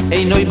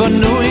אינו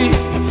בנוי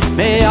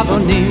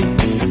מאבנים,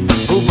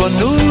 הוא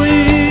בנוי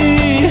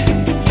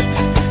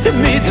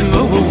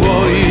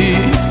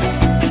מדמויס.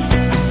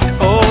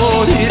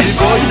 אוי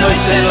ריבונו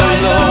של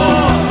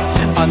עולם,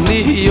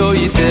 אני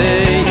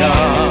יודע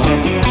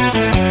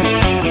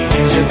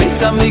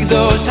שבייס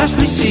המקדוש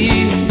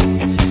השלישי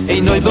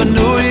אינו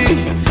בנוי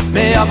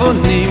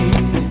מאבנים,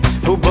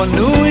 הוא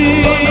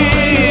בנוי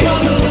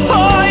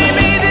אוי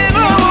מדמויס.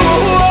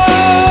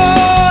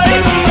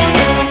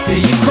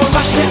 וכל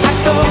מה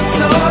שאתה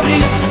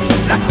צריך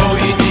רק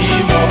אוי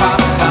דימו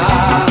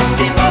אחת,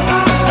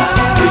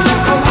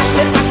 וכל מה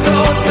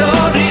שאתה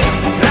צריך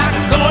רק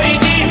אוי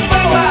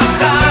דימו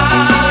אחת.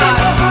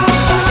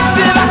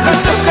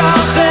 בבקשה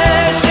ככה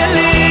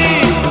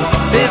שלי,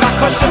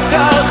 בבקשה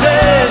ככה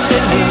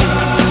שלי,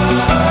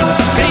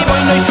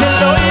 ריבונו של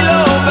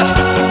עולם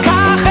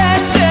ככה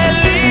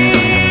שלי.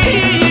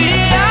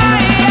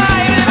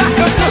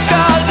 בבקשה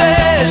ככה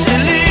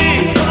שלי,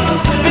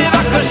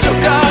 בבקשה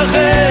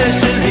ככה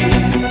שלי,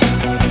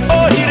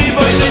 אוי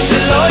ריבונו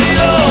של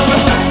עולם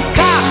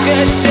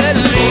ככה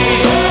שלי.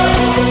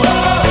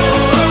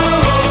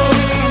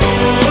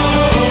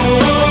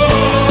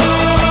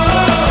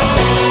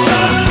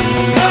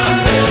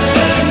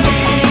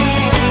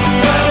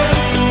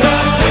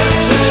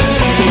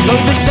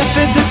 Noch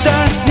beschäftigt, du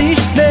darfst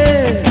nicht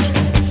mehr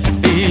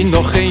wie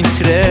noch ein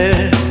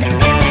Tränen.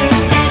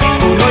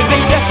 Und noch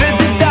beschäftigt,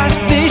 du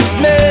darfst nicht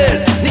mehr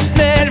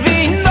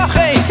wie noch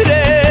ein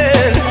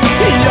Tränen.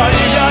 Ja,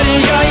 ja,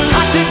 ja, ich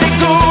hatte die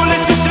Gule,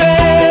 es ist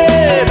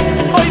schwer.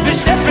 Oi,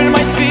 beschäftigt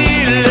mein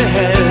viel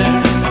hell.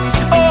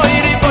 Oi,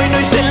 Ribono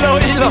של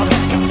עולם,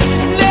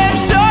 nimm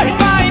schon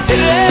mein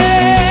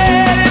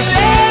Tränen.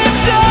 Nimm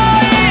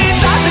schon,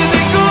 ich hatte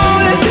die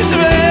Gule, es ist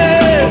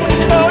schwer.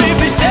 Oi,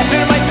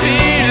 beschäftigt mein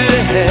viel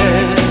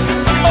hell.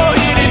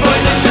 Oi,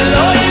 Ribono של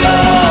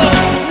עולם,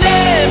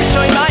 nimm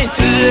schon mein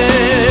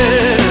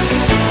Tränen.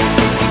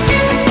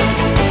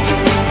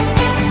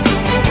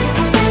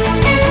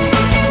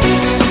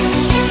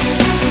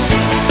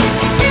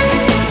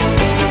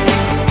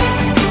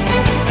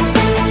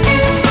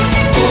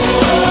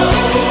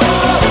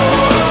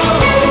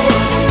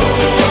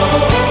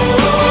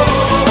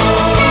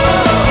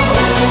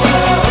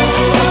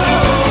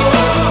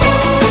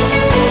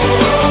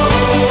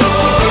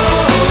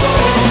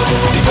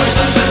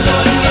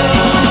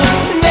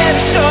 Nimm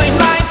schon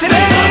mein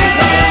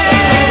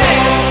Tränen.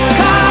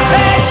 Kach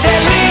et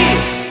sheli.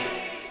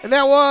 And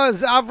that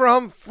was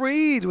Avraham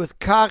Fried with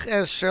Kach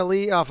Es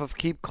Shali off of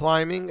Keep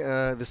Climbing.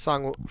 The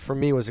song, for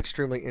me, was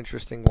extremely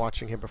interesting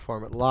watching him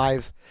perform it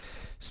live,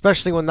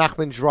 especially when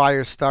Nachman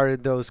Dreyer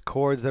started those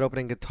chords, that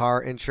opening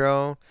guitar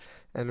intro.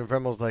 And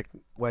Vremel's like,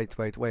 wait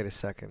a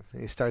second.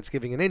 And he starts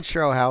giving an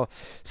intro how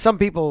some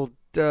people,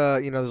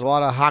 there's a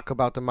lot of hack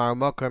about the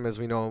Maramokam, as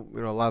we know,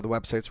 a lot of the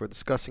websites were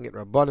discussing it.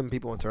 Rabbanim,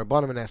 people went to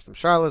Rabbanim and asked them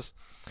Charles.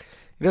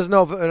 He doesn't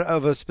know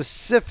of a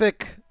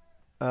specific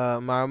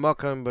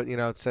Maramokam, but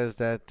it says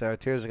that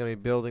Tears are going to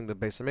be building the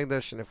Beis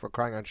Hamikdash, and if we're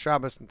crying on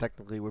Shabbos, then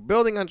technically we're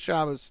building on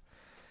Shabbos.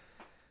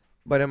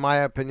 But in my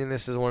opinion,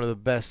 this is one of the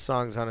best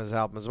songs on his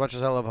album. As much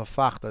as I love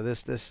Hafachta,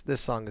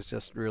 this song is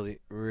just really,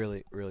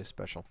 really, really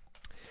special.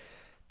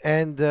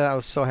 And I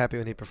was so happy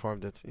when he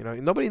performed it.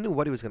 Nobody knew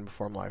what he was going to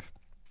perform live.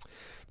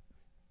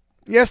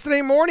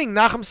 Yesterday morning,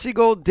 Nachum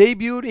Segal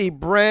debuted a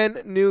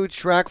brand new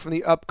track from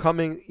the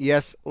upcoming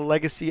Yes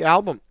Legacy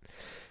album.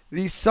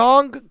 The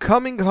song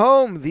Coming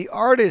Home, the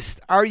artist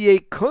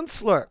Aryeh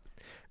Kunstler,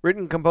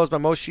 written and composed by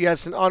Moshe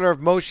Yes in honor of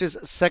Moshe's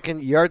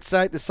second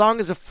yahrzeit. The song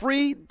is a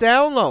free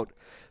download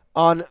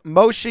on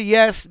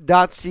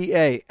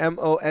mosheyes.ca,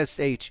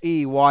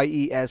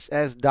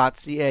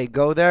 mosheyess.ca.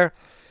 Go there,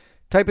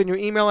 type in your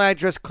email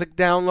address, click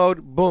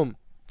download, boom.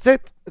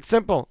 That's it. It's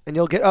simple. And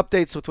you'll get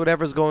updates with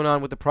whatever's going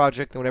on with the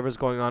project and whatever's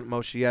going on at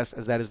Moshe Yes,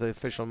 as that is the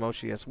official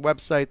Moshe Yes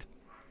website.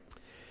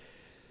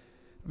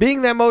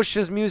 Being that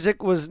Moshe's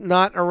music was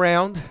not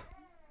around,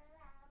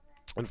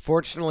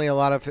 unfortunately, a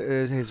lot of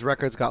his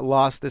records got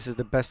lost. This is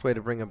the best way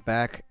to bring him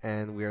back,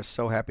 and we are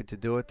so happy to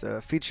do it.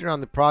 Featured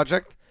on the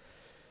project,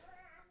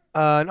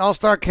 an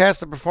all-star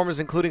cast of performers,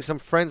 including some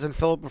friends and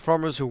fellow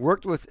performers who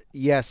worked with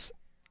Yes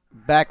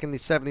back in the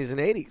 70s and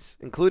 80s,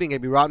 including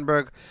Abi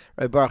Rottenberg,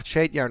 Rabbi Baruch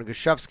Chait, Yaron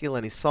Gushevsky,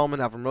 Lenny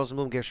Solomon, Avram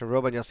Rosenblum, Gershon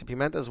Roba, and Yossi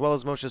Pimenta, as well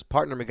as Moshe's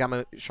partner,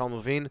 Megama Shalom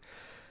Levine,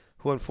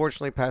 who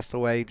unfortunately passed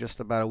away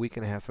just about a week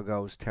and a half ago.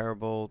 It was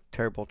terrible,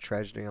 terrible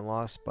tragedy and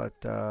loss, but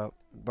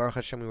Baruch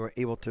Hashem, we were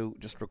able to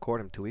just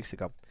record him 2 weeks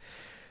ago.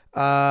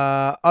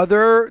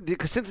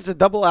 Since it's a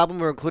double album,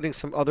 we're including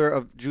some other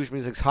of Jewish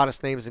music's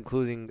hottest names,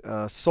 including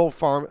Soul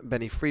Farm,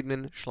 Benny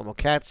Friedman, Shlomo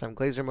Katz, Sam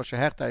Glazer, Moshe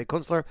Hecht, Ari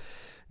Kunstler,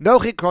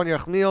 Nochi Kron,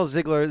 Yochniel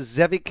Ziegler,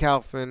 Zevi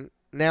Kaufman,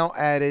 now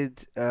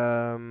added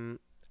Aaron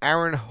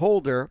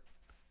Holder,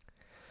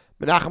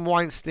 Menachem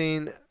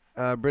Weinstein,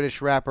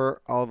 British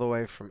rapper all the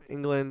way from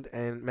England,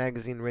 and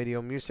magazine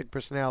radio music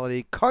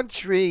personality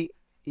Country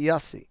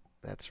Yossi.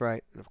 That's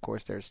right. And of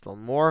course, there's still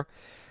more.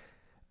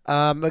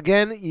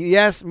 Again,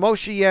 yes,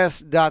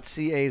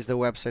 mosheyes.ca is the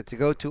website to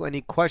go to.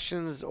 Any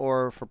questions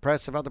or for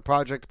press about the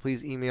project,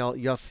 please email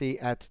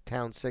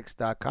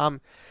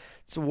yossi@town6.com.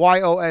 It's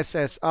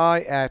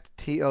YOSSI at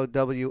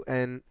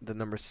TOWN, the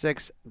number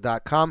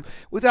 6.com.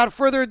 Without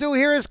further ado,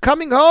 here is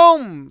Coming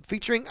Home,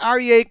 featuring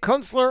Aryeh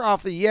Kunstler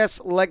off the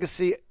Yes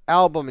Legacy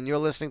album. And you're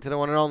listening to the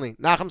one and only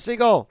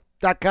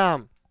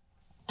NachumSegal.com.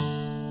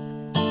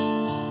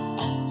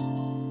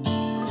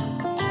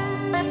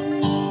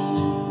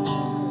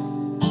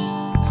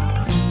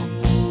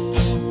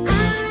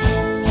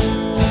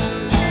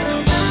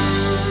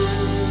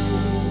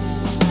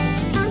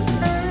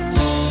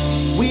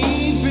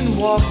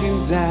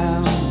 Walking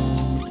down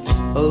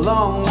a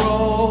long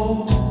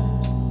road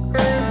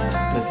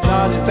that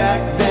started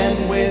back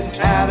then with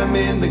Adam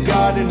in the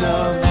Garden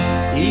of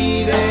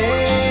Eden.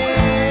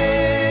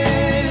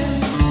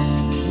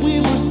 We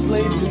were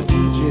slaves in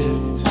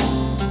Egypt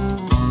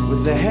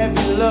with a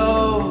heavy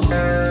load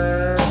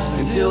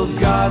until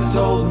God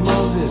told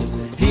Moses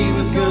he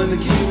was gonna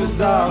give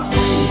us our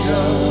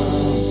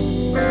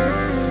freedom.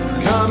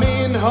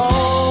 Coming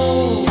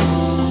home,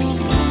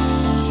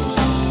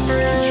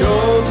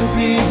 chosen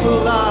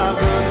people are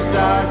gonna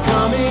start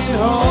coming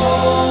home.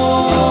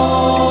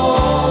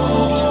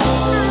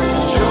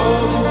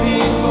 Chosen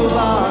people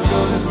are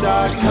gonna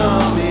start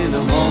coming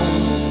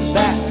home.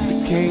 Back to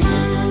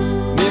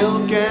Canaan,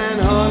 milk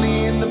and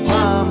honey in the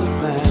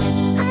promised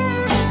land.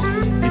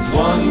 It's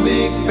one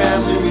big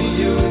family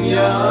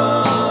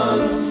reunion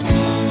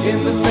in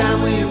the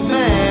family of man.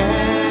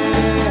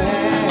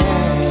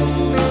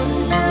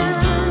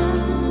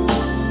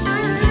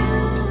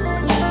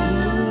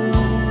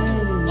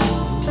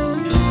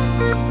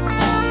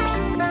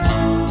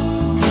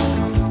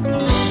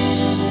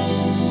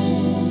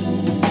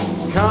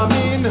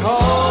 Coming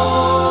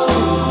home,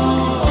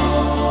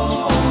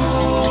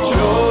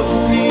 chosen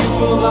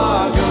people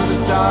are gonna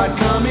start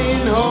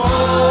coming home.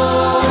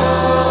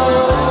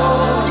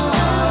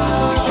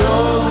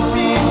 Chosen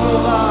people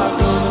are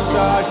gonna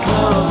start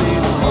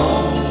coming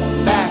home.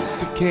 Back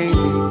to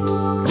Canaan,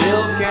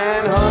 milk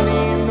and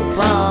honey in the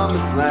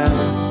promised land.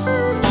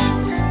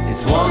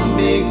 It's one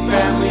big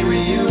family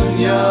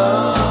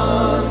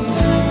reunion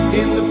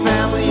in the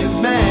family of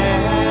man.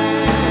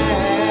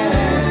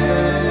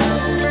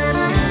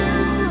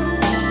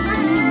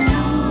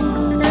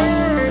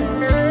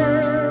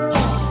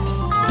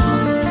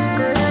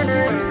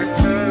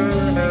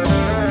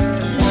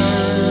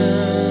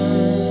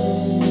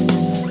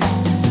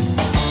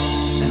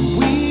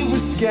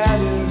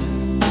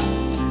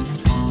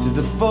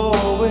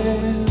 Four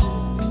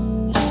winds.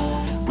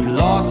 We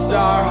lost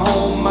our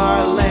home,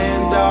 our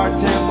land, our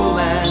temple,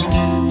 and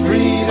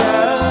freedom.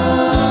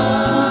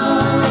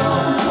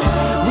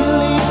 We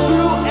lived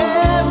through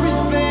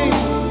everything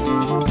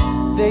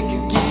they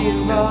could give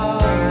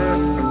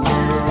us.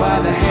 By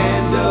the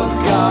hand of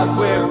God,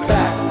 we're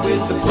back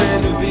with a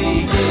brand new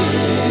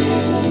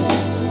beginning.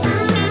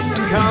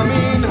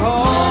 Coming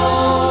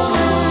home,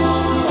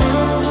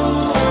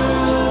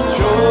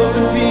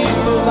 chosen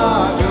people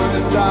are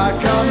gonna start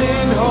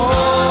coming home.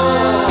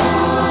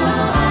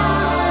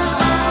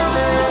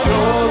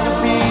 Chosen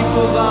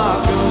people are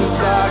gonna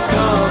start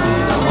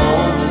coming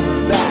home.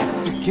 Back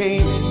to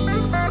Canaan,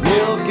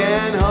 milk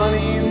and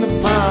honey in the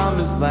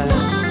promised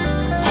land.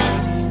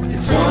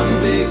 It's one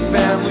big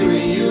family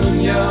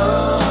reunion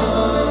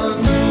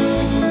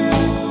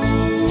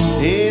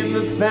in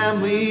the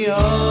family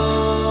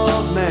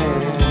of man.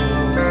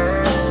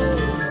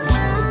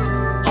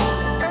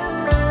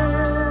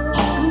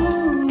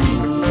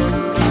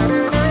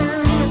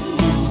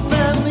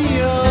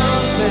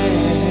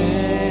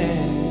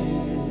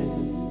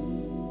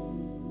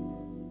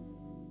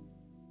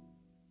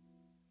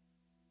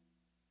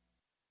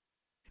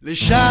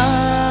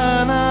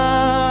 לשנה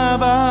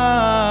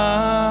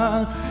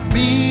הבאה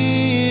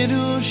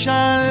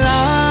בירושלים,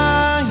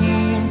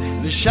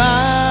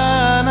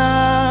 לשנה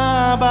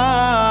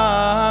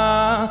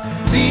הבאה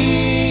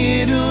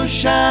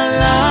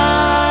בירושלים.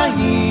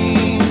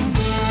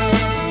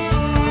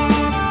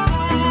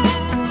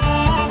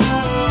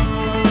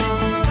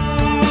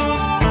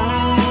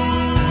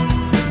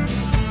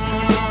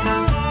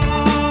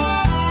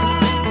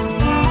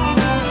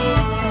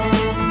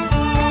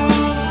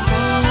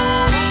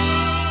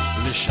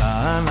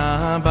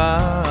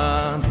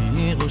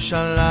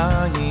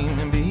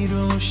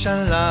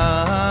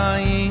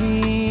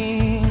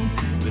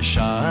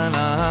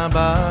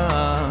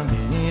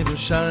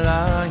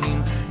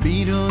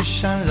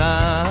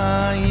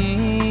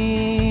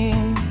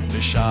 בירושלים,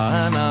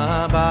 לשנה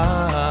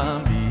הבאה בירושלים, בירושלים, לשנה הבאה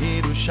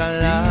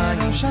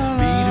בירושלים,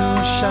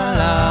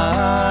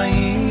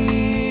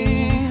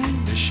 בירושלים,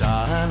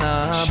 לשנה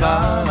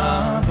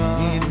הבאה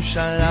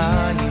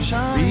בירושלים,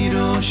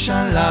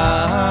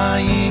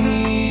 בירושלים,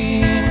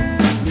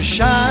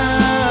 לשנה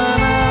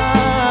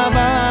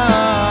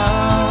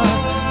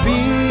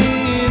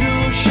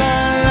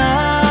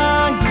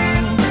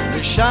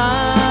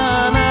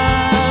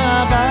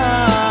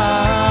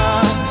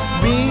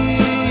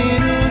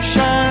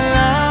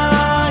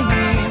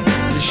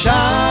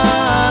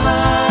לשנה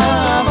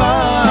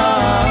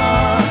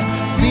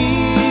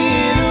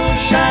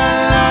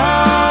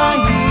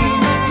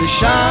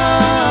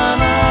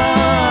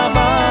לשנה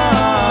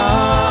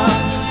הבאה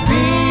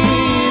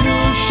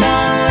בירושלים,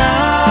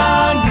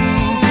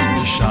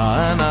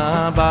 לשנה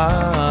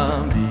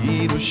הבאה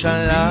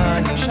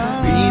בירושלים,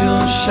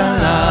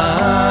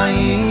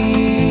 בירושלים,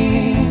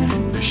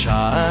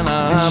 לשנה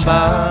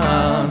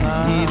הבאה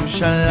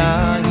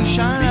בירושלים,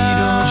 בירושלים,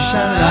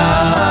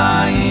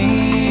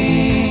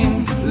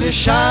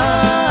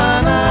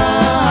 לשנה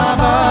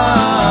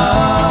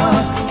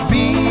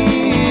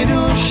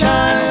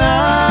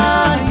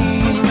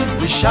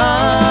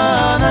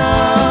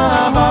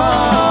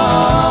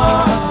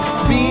הבאה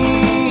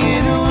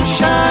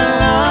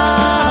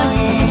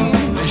בירושלים,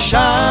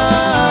 לשנה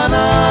הבאה בירושלים,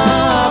 לשנה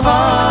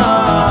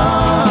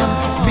הבאה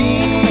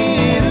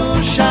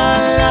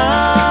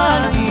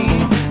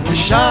בירושלים,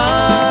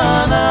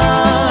 לשנה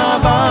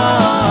הבאה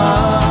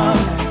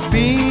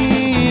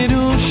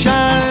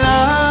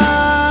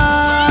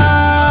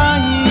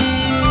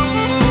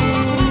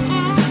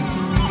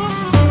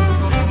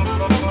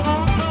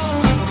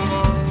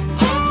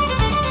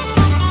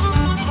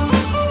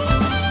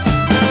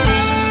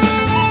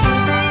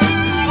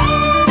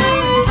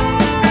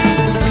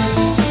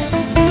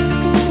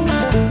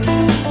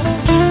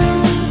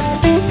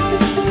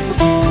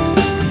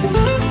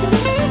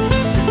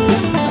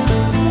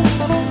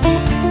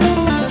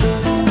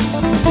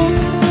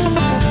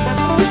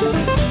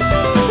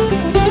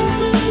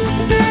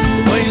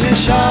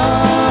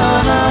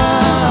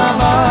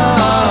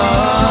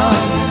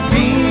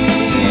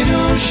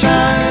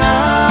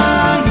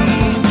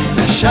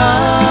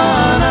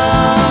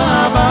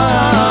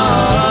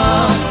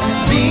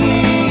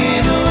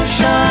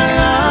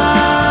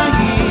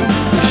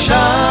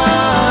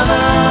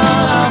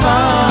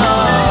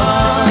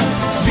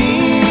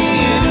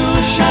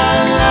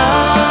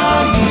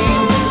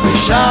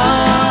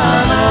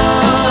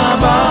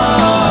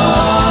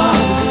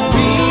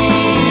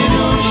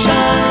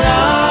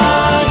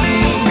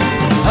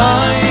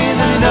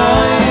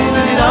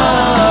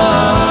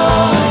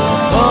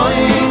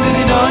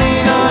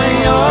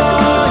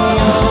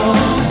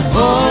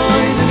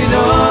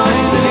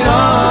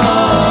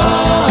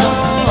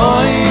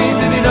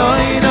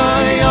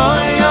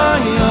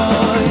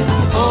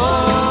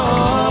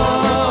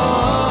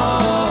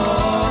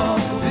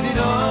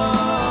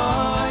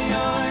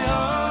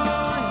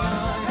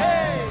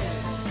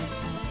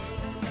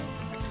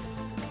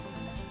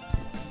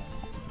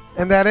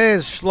And that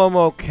is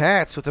Shlomo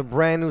Katz with a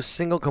brand new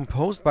single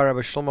composed by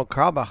Rabbi Shlomo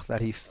Carlebach that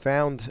he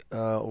found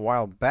a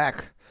while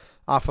back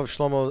off of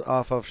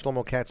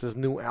Shlomo Katz's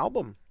new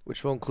album,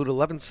 which will include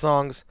 11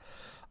 songs,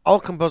 all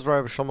composed by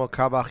Rabbi Shlomo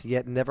Carlebach,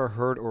 yet never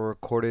heard or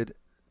recorded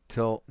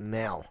till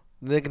now.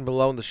 The link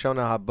below in the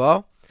Shona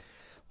Haba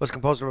was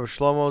composed by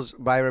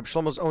Rabbi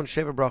Shlomo's own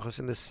Sheva Brachos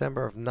in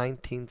December of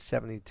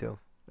 1972.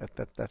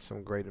 That's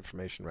some great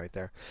information right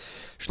there.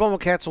 Shlomo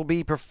Katz will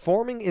be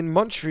performing in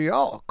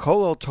Montreal.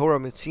 Kol Torah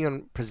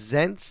Mitzion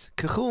presents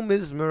Kechul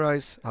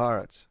Mizmorais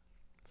Haaretz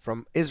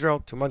from Israel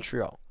to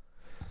Montreal.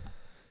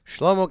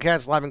 Shlomo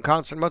Katz live in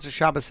concert, Motzei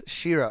Shabbos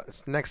Shira.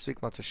 It's next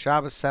week, Motzei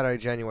Shabbos, Saturday,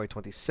 January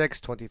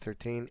 26,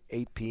 2013,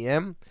 8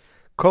 p.m.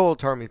 Kol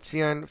Torah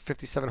Mitzion,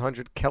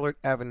 5700 Kellert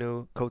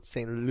Avenue, Côte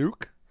St.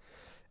 Luc.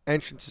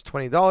 Entrance is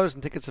 $20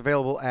 and tickets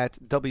available at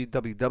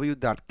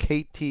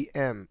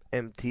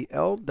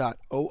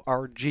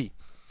www.ktmmtl.org.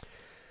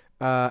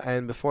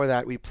 And before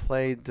that, we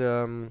played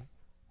Ari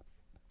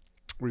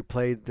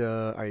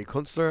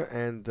Kunstler,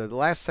 and the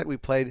last set we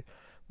played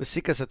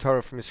Masika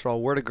Satorah from Yisrael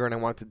Werdiger, and I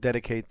want to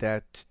dedicate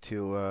that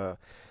to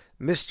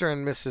Mr.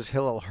 and Mrs.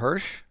 Hillel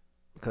Hirsch,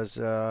 because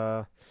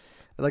I'd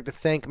like to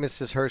thank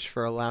Mrs. Hirsch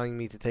for allowing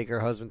me to take her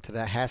husband to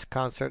the Haas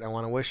concert. I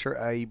want to wish her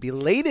a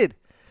belated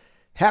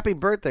happy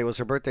birthday. It was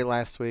her birthday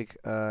last week,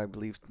 I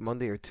believe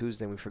Monday or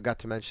Tuesday, and we forgot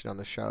to mention it on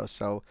the show.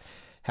 So,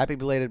 happy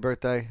belated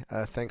birthday.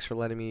 Thanks for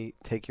letting me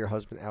take your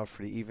husband out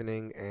for the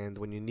evening. And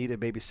when you need a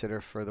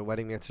babysitter for the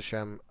wedding, Yetz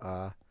Hashem,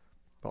 well,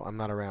 I'm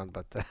not around,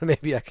 but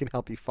maybe I can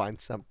help you find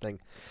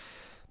something.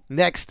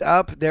 Next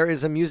up, there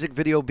is a music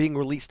video being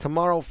released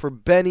tomorrow for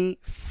Benny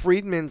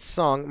Friedman's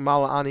song,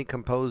 Mala'ani,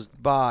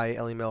 composed by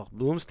Elimelech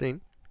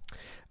Bloomstein.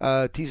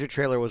 Teaser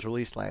trailer was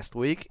released last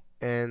week,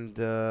 and,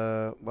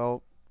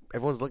 well,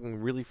 everyone's looking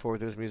really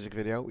forward to this music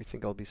video. We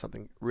think it'll be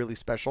something really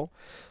special.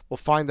 We'll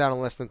find out in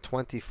less than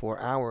 24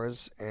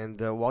 hours. And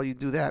while you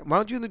do that, why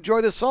don't you enjoy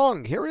the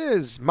song? Here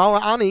is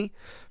Mala'ani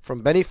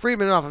from Benny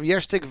Friedman off of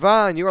Yesh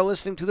Tikva. And you are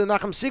listening to the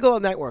Nachum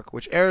Segal Network,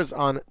 which airs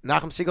on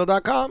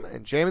NachumSegal.com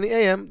and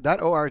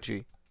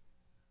jmintheam.org.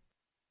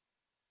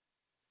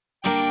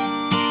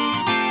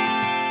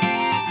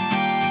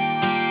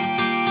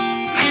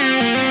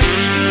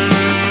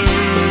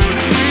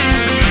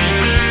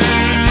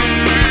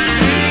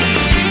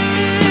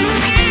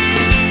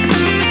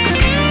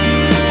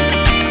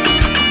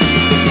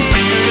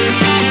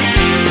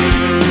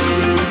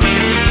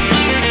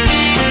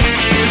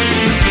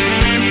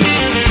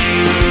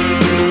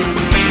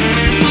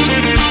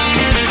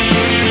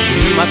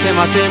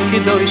 אתם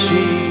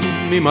קדושים,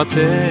 אם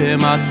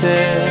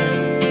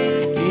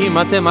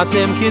אתם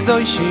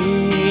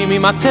קדושים,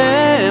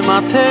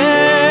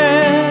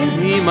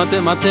 אם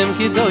אתם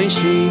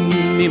קדושים,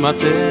 אם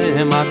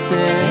אתם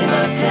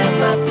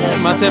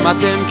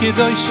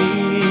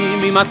קדושים,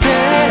 אם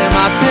אתם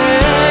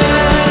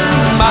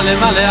מלא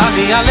מלא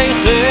אני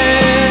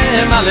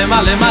עליכם, מלא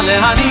מלא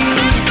מלא אני,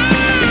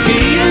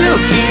 כאילו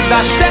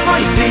קידשתם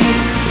עושים,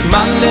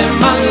 מלא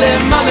מלא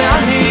מלא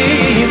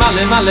אני,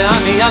 מלא מלא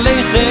אני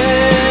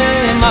עליכם,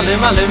 מלא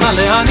מלא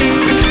מלא אני,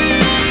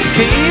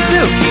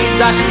 כאילו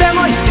קידשתם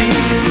עושים,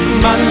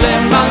 מלא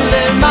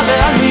מלא מלא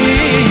אני.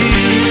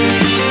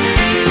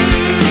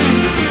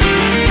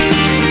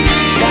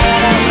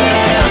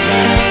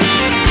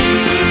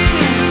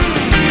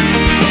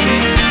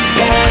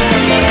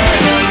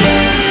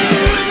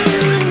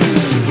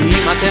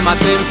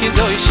 אתם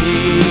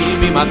קדושים,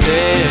 אם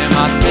אתם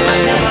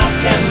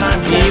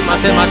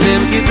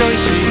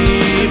קדושים,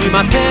 אם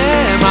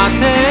אתם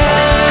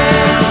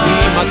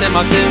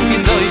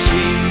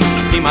קדושים,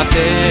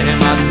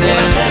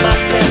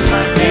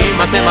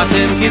 אם אתם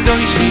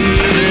קדושים,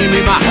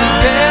 אם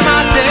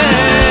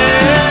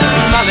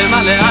מלא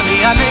מלא אני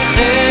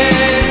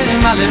עליכם,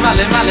 מלא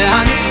מלא מלא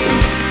אני,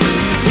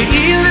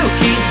 כאילו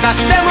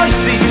קידשתם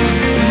עושים,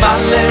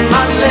 מלא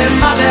מלא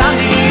מלא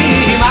אני,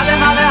 מלא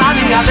מלא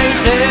אני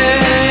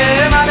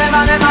עליכם, מלא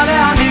מלא מלא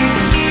אני,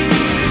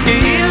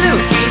 כאילו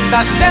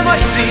קידשתם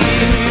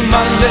עושים,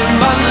 מלא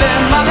מלא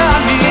מלא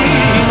אני,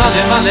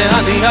 מלא מלא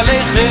אני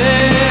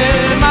עליכם,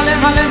 מלא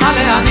מלא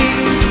מלא אני,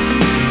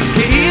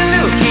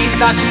 כאילו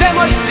קידשתם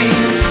עושים,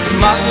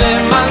 מלא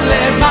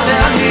מלא מלא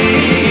אני,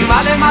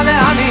 מלא מלא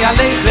אני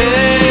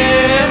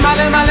עליכם,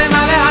 מלא מלא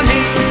מלא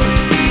אני,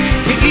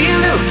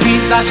 כאילו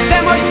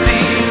קידשתם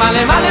עושים,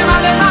 מלא מלא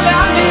מלא מלא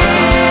אני.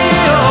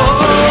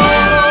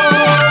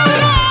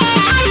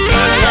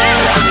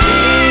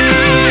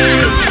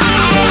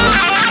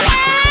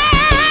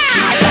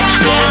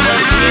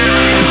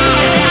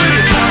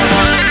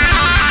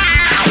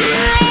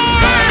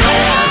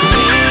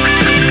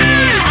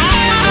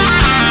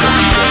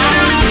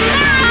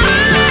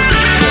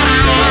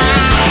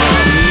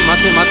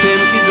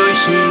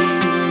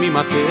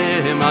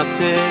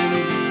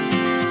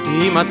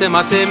 אם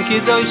אתם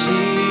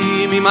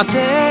קדושים, אם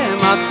אתם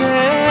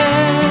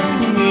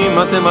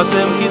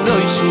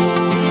קדושים,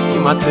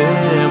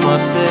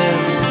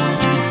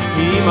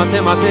 אם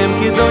אתם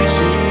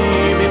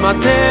קדושים, אם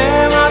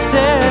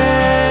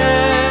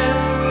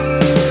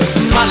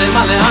מלא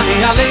מלא אני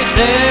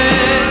עליכם,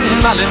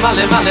 מלא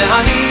מלא מלא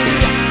אני,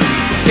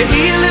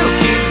 כאילו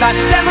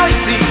קידשתם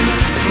עושים,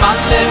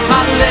 מלא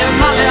מלא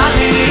מלא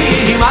אני,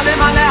 מלא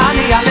מלא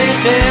אני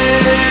עליכם,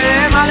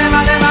 מלא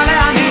מלא מלא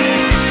אני,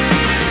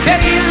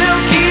 כאילו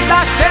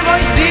קידשתם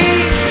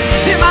עושים,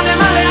 מלא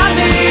מלא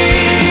אני,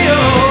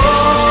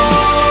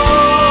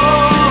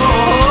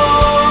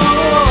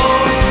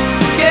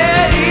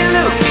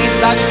 כאילו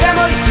קידשתם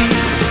עושים,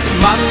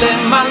 מלא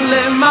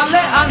מלא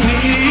מלא אני,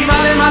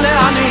 מלא מלא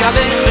אני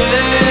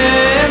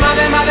עליכם,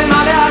 מלא מלא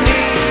מלא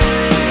אני,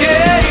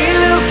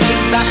 כאילו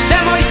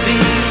קידשתם עושים,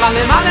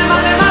 מלא מלא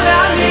מלא מלא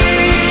אני.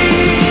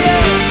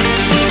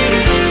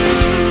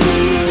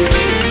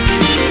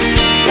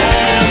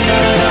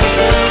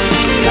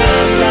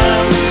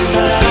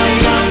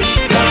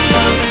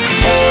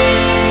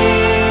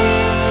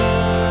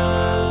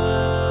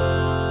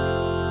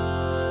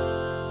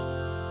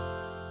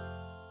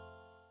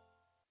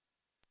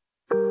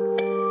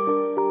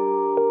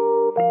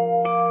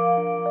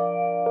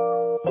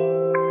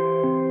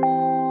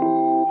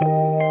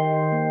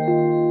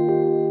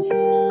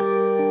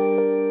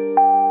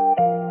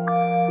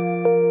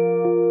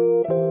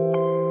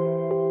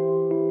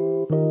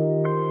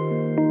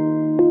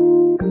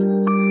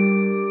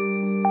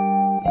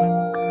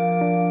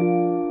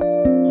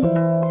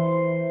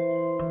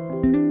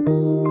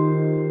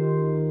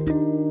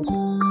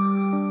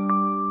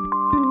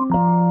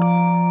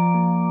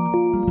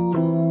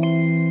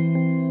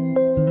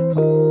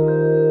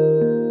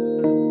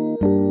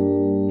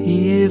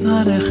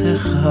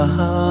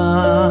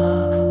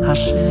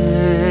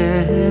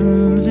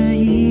 השם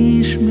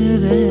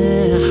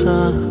וישמרך,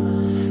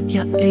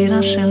 יאיר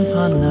השם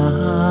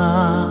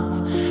פניו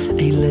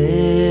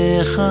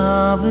אליך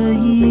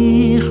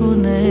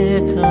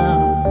ויחונך,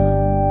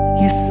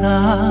 יישא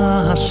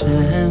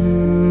השם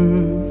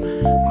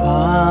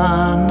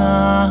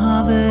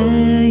פניו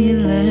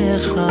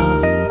אליך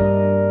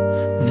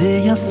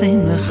וישם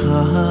לך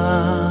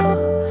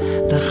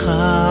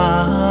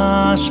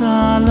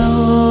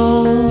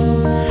שלום.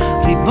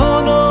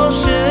 ריבונו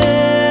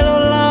של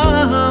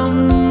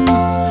עולם,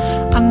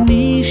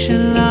 אני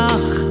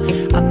שלך,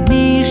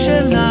 אני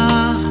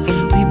שלך,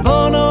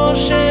 ריבונו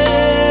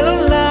של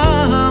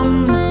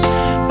עולם,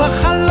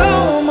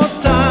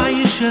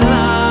 בחלומותיי שלך.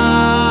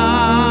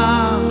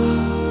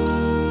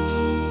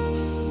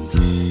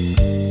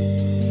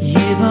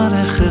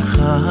 יברכך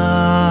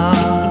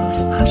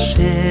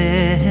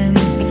השם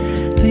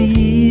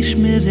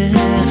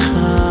וישמרך,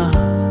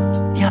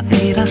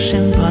 יאיר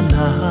השם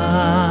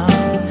פניו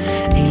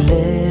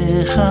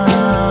אליך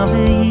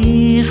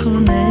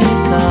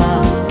ויחונך,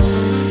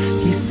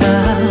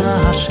 יישא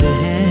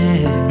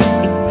השם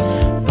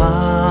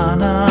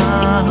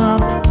פניו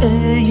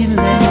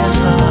אליך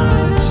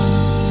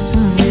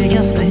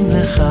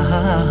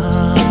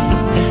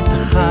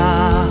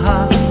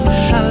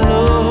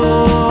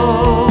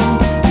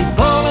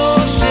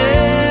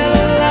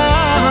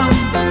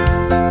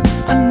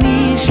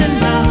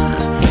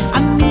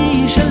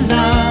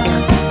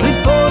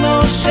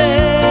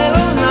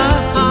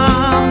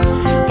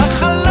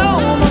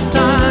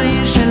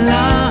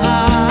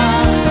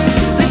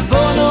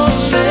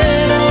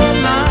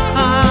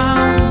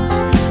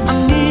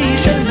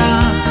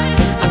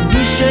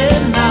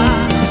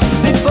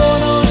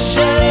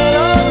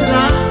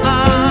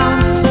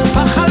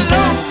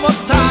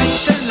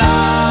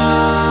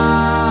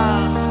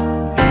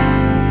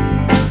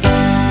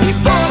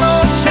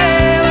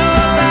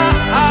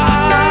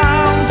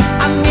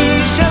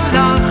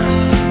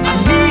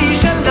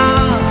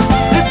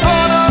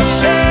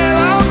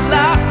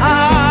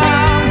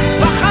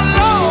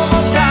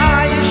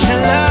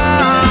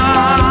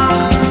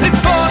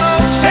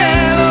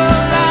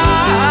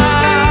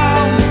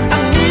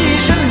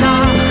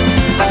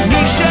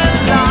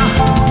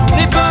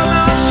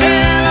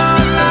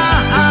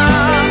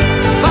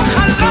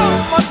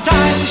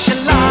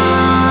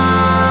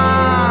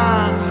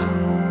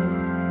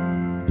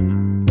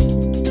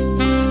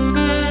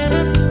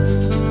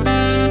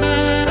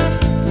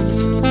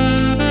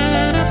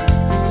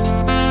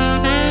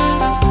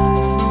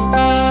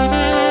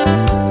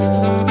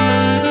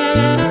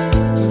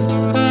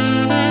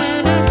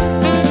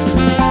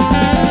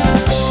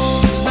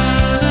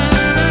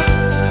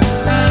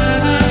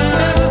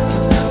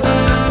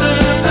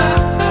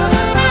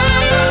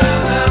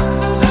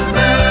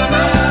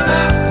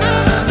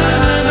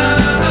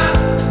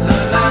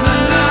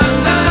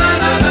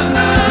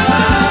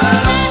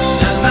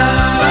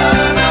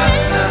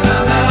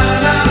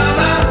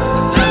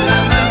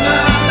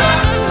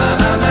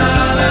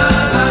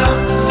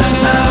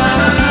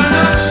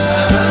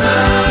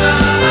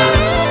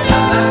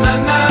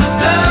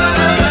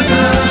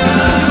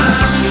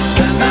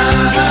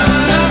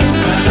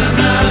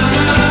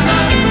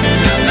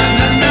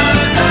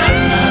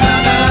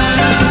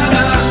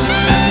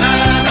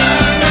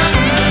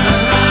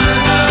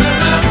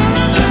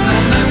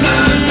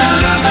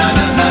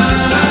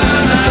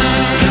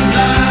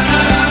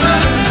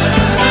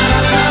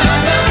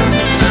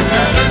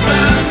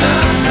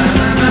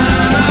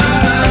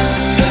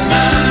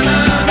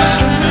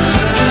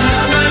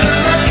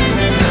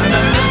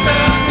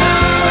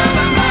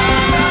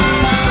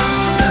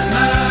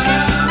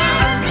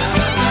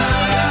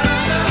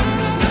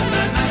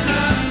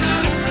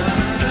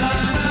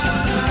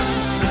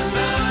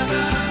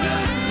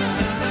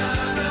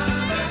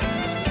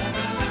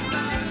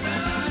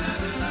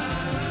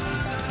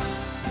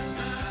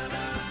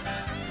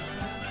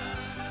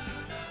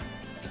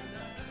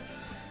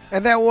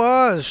And that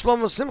was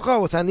Shlomo Simcha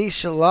with Ani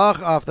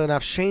Shalach off the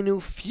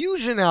Nafshenu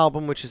Fusion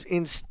album, which is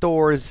in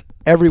stores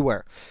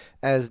everywhere.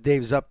 As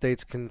Dave's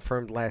updates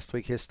confirmed last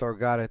week, his store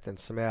got it, and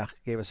Sameach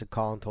gave us a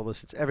call and told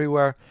us it's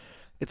everywhere.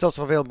 It's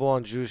also available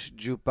on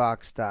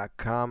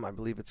JewishJukebox.com. I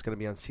believe it's going to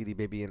be on CD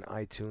Baby and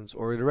iTunes,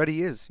 or it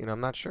already is. I'm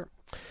not sure.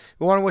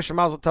 We want to wish a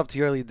mazel tov to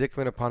Yerli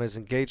Dickman upon his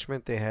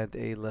engagement. They had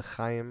a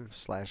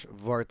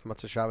Lechaim/Vort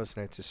Matzah Shabbos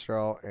in Eretz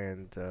Yisrael,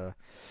 and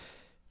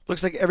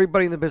looks like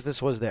everybody in the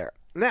business was there.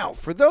 Now,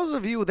 for those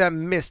of you that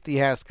missed the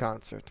Has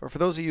concert, or for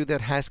those of you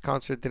that Has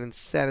concert didn't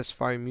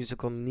satisfy your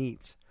musical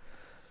needs,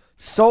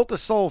 Soul to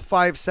Soul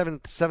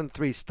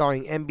 5773,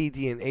 starring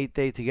MBD and 8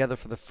 Day together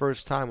for the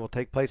first time, will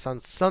take place on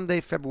Sunday,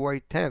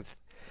 February 10th.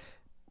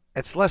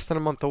 It's less than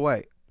a month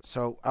away.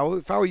 So,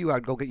 if I were you,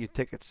 I'd go get your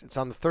tickets. It's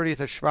on the 30th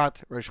of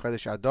Shvat, Rosh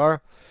Chodesh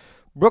Adar,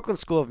 Brooklyn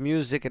School of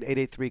Music at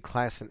 883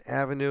 Classen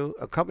Avenue,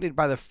 accompanied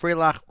by the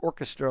Freilach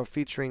Orchestra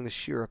featuring the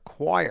Shira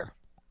Choir.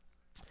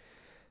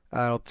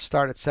 It'll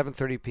start at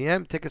 7:30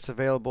 p.m. Tickets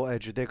available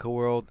at Judaica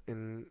World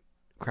in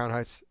Crown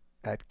Heights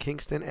at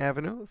Kingston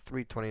Avenue,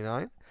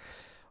 329.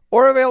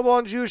 Or available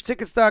on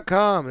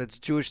JewishTickets.com. It's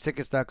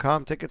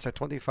JewishTickets.com. Tickets are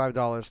 $25,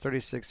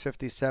 $36,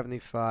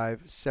 $50,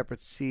 $75. Separate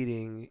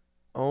seating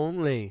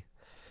only.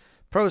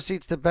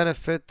 Proceeds to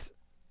benefit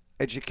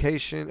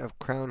education of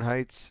Crown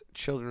Heights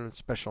children with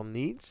special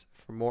needs.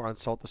 For more on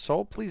Soul to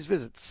Soul, please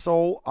visit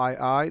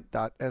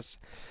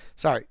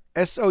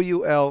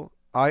soulii.org.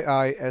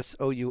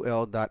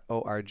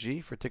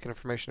 For ticket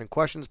information and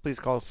questions, please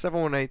call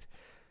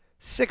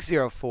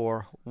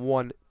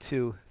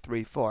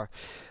 718-604-1234.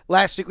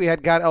 Last week we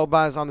had Gad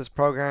Elbaz on this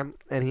program,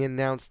 and he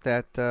announced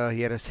that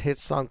he had a hit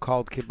song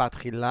called Kibat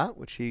Chila,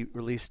 which he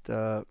released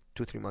 2-3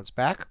 months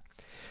back.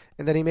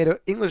 And then he made an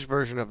English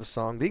version of the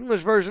song. The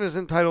English version is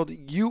entitled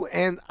You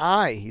and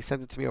I. He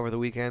sent it to me over the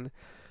weekend.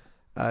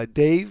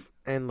 Dave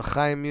and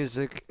L'chaim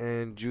Music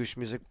and Jewish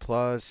Music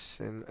Plus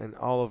and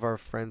all of our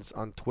friends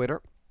on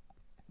Twitter.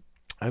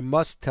 I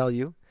must tell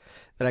you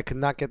that I could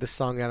not get the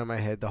song out of my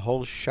head. The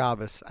whole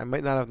Shabbos. I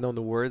might not have known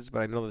the words,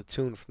 but I know the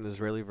tune from the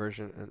Israeli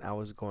version, and I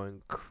was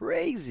going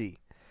crazy.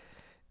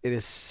 It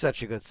is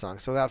such a good song.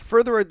 So without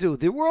further ado,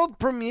 the world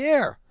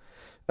premiere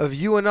of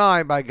You and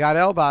I by Gad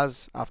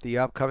Elbaz off the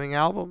upcoming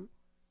album.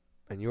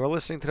 And you're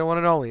listening to the one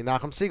and only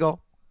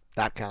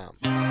NachumSiegel.com.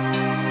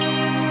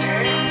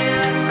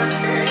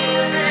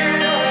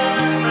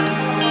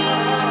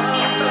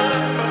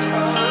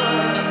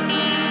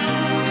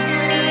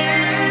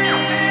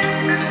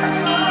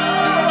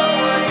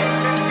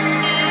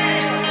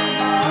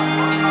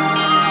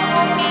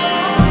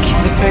 Keep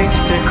the faith,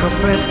 take our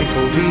breath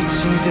before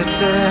reaching the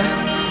depth.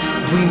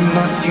 We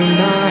must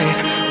unite,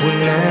 we'll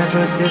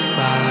never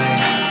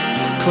divide.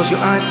 Close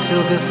your eyes,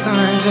 feel the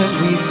signs as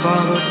we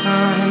follow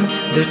time.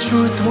 The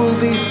truth will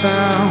be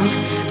found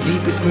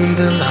deep between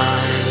the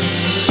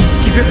lines.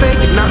 Keep your faith,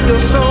 ignite your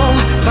soul.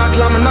 Start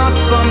climbing up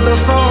from the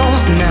fall.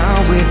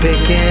 Now we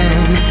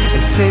begin and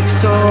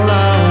fix all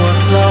our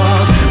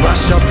flaws.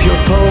 Rush up your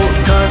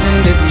poles, cause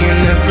in this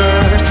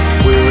universe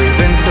we're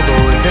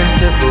invincible,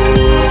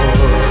 invincible.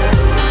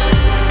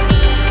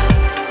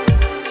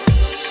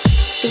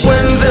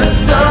 When the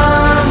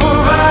sun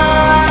will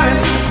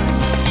rise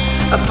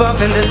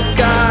above in the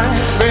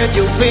sky, spread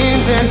your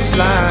wings and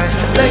fly.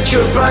 Let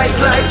your bright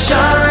light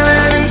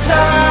shine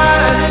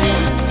inside.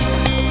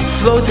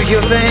 Flow through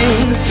your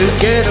veins,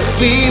 together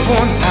we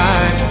won't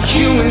hide.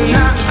 You and I.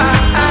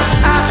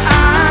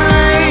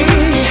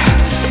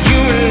 You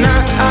and I.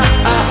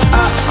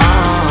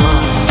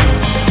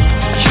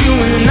 You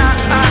and I.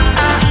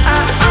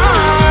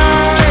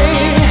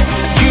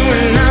 You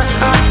and I.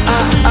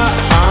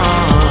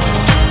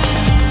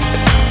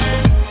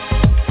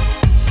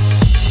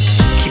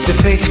 Keep the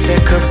faith,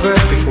 take a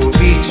breath before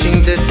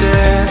reaching the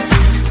depth.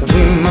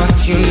 We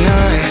must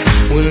unite,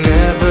 we'll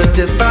never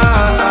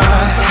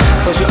divide.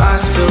 Close your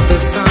eyes, feel the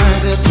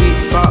signs as we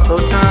follow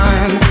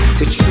time.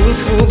 The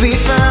truth will be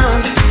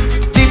found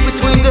deep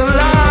between the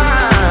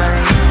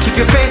lines. Keep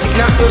your faith,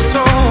 ignite your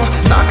soul.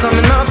 Start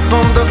climbing up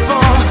from the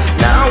fall.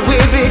 Now we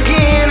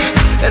begin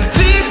and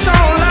fix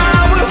all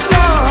our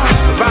flaws.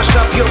 Rush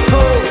up your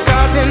poles,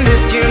 cause in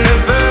this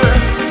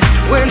universe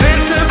we're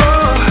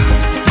invincible,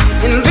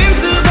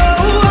 invincible.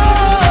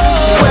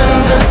 When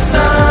the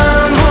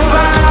sun will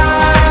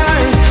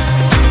rise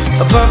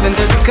above in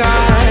the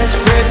sky,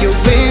 spread your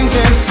wings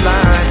and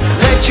fly.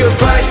 Let your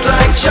bright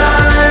light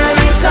shine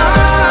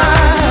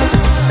inside.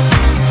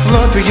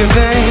 Flow through your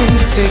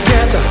veins,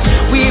 together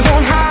we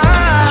won't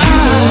hide. You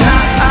and I.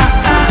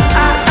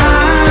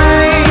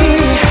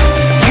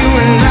 You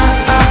and I.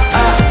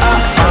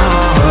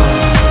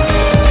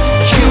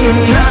 You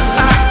and I.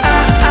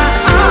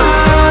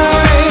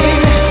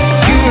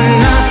 You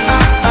and I.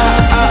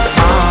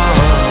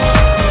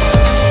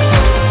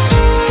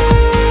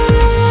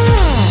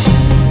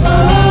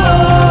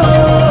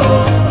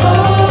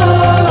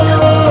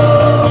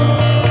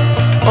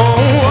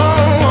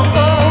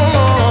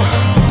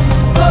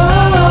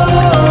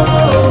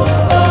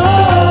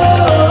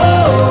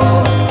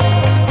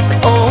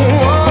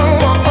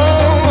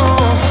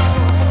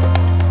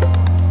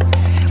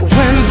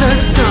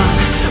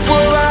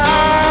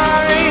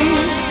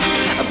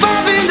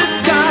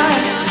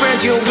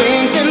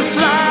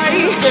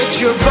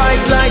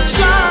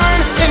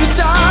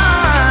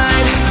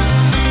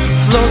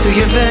 through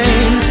your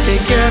veins.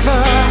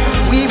 Together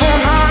we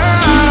won't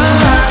hide. You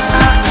and I.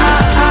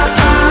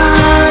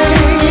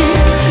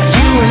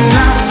 You and I.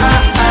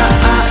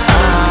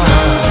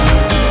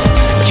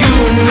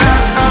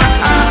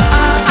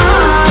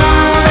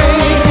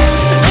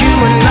 You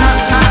and I.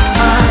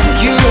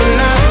 You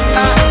and I.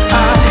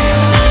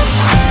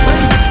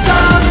 When the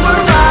sun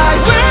will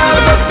rise, when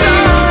the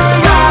sun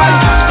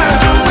rise, spread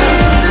your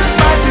wings and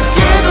fly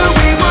together.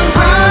 We will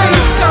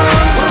rise,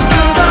 sun. When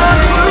the sun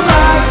will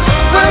rise,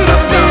 when the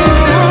sun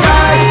will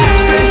rise,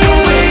 spread your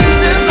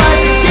wings and fly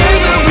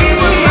together. We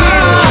will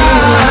rise.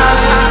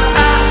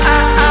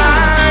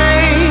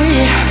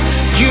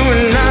 You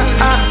and I.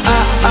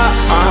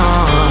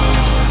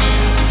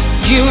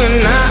 You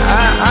and I.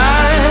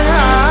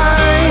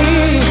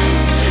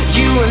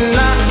 You and I.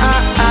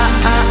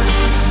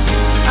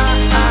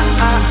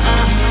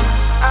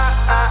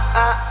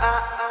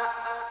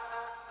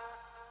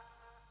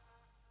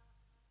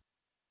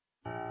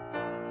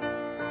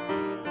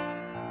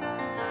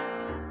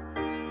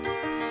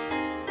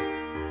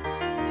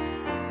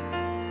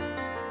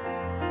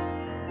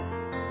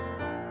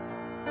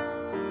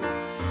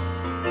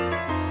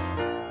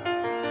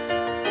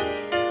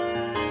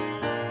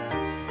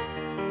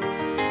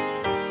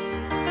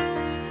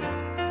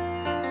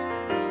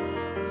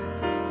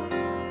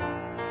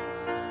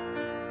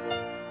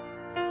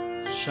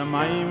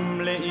 שמיים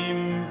מלאים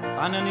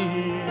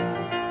עננים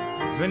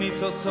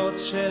וניצוצות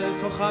של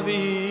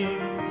כוכבים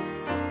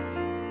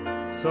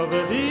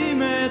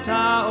סובבים את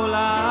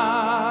העולם,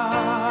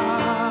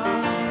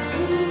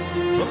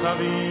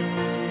 כוכבים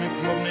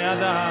כמו בני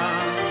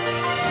אדם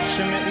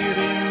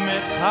שמאירים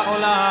את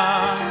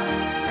העולם,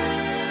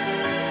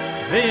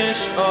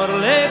 ויש אור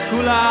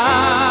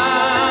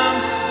לכולם.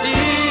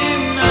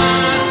 אם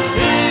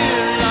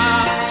נתחיל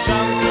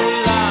עכשיו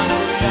כולנו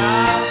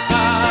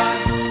יחד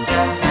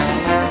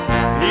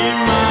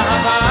עם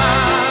אהבה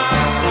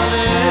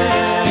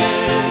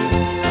בלב,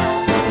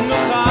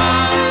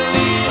 נוכל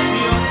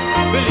לחיות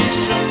בלי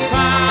שום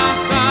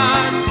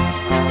פחד,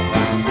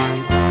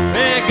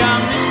 וגם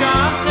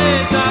נשכח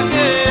את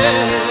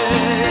הכאב.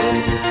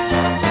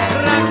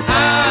 רק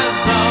אז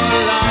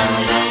העולם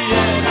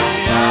יהיה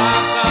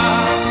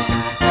ביחד,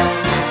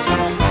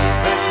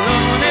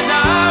 ולא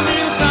נדע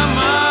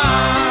מלחמה.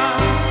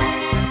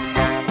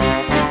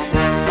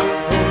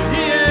 הכל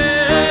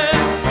יהיה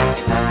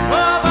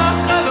כמו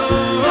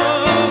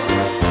בחלום,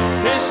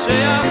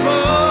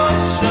 כשיבוא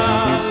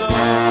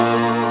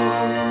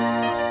שלום.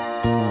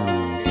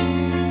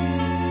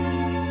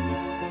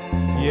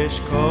 יש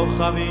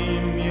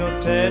כוכבים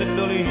יותר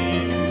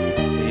גדולים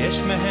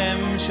ויש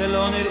מהם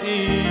שלא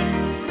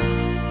נראים,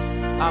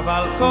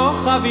 אבל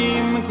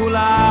כוכבים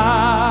כולם.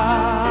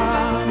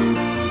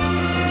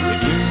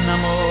 ואם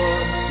נמור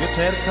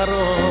יותר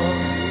קרוב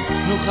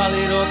נוכל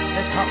לראות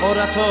את האור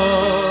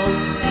הטוב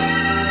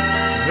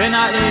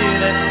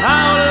ונאיר את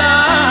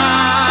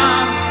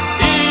העולם.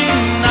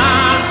 אם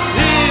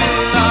נתחיל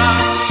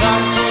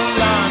עכשיו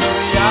כולנו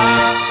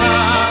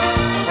יחד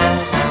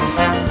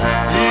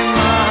עם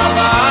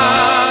אהבה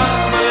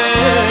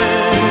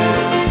בלב,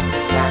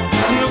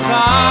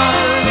 נוכל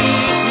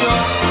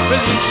לחיות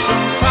בלי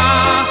שום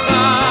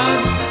פחד,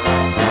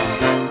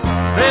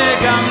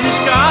 וגם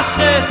נשכח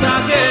את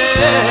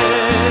הכאב.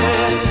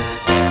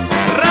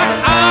 רק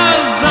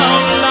אז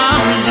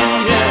העולם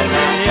יהיה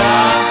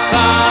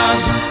ביחד,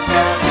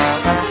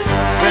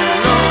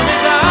 ולא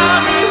נדע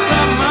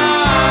מלחמה.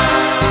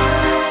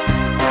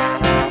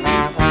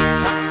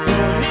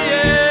 הכל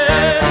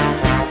יהיה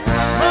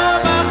כמו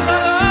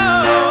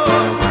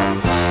בחלום,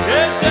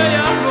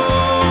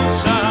 כשיבוא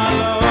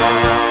שלום. רק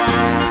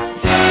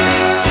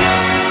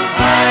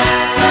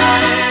אז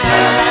העולם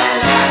יהיה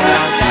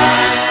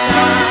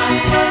ביחד,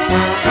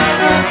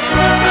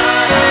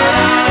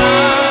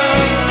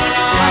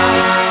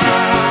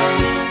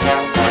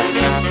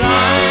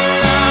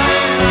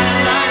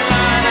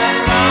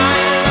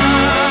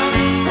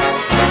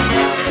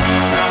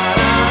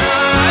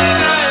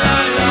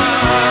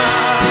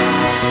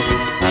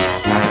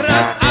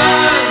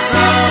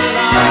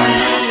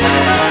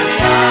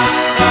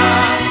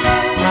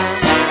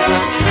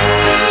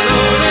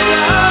 ולא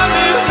נדע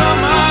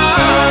מלחמה.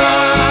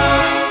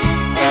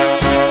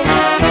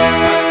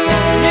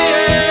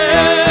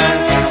 יהיה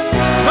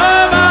כמו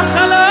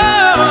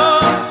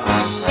בחלום,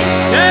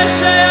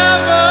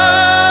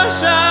 כשיבוא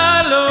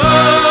שלום.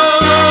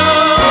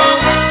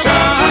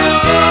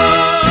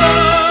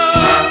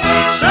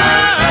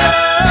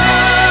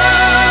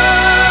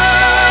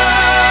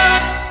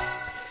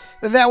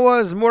 And that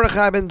was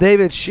Mordechai Ben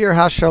David Shir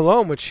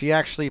HaShalom, which he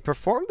actually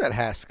performed at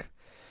HASC,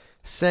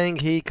 saying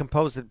he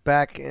composed it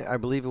back, I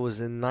believe it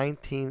was in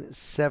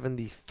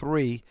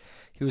 1973.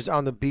 He was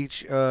on the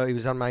beach, he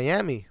was on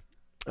Miami.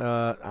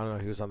 I don't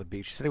know, he was on the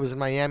beach. He said he was in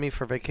Miami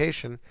for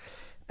vacation,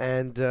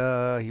 and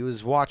he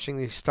was watching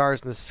the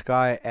stars in the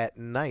sky at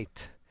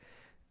night,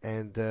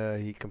 and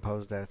he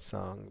composed that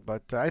song.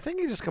 But I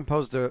think he just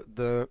composed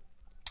the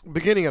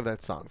beginning of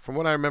that song. From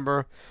what I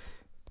remember,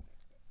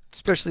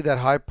 especially that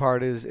high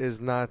part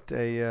is not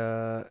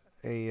a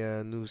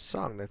a new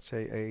song. That's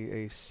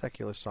a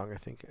secular song. I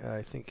think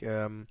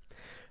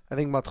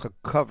Matcha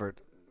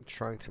covered. I'm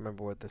trying to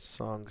remember what the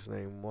song's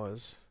name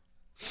was.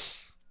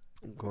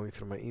 I'm going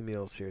through my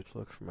emails here to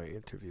look for my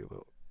interview,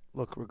 but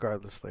look,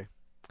 regardlessly,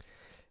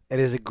 it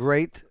is a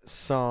great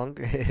song.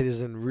 It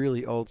is a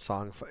really old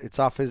song. It's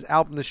off his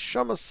album, The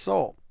Neshama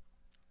Soul.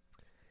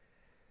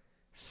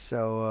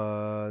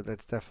 So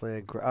that's definitely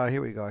a great.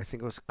 Here we go. I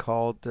think it was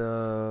called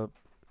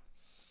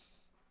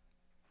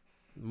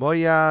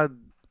Moya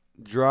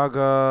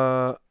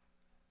Draga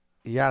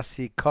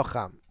Yasi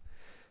Kocham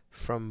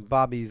from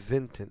Bobby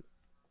Vinton.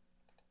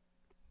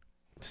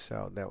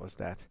 So that was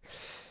that.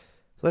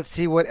 Let's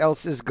see what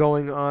else is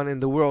going on in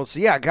the world.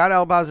 So yeah, Gad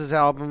Elbaz's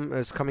album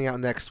is coming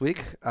out next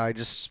week. I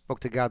just spoke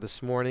to Gad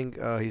this morning.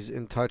 He's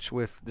in touch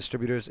with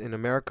distributors in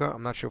America.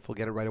 I'm not sure if we'll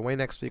get it right away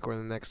next week or in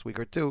the next week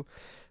or two,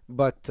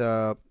 but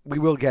we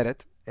will get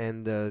it.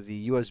 And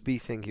the USB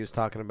thing he was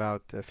talking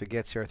about, if it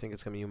gets here, I think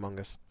it's going to be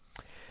humongous.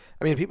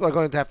 I mean, people are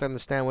going to have to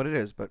understand what it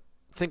is, but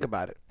think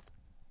about it.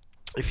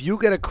 If you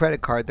get a credit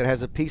card that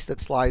has a piece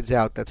that slides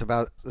out that's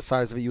about the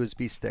size of a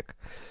USB stick,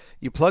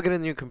 you plug it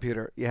in your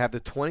computer, you have the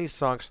 20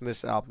 songs from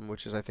this album,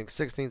 which is, I think,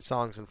 16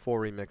 songs and 4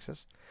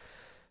 remixes.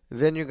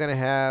 Then you're going to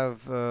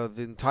have the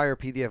entire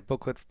PDF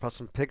booklet plus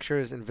some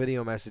pictures and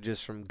video messages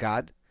from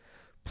Gad,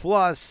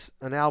 plus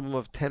an album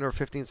of 10 or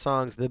 15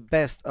 songs, the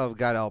best of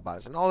Gad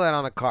Elbaz, and all that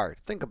on a card.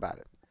 Think about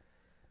it.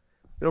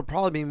 It'll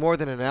probably be more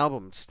than an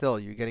album. Still,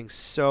 you're getting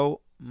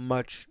so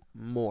much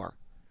more.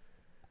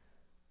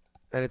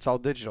 And it's all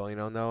digital,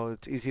 No,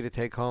 it's easy to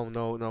take home.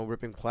 No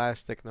ripping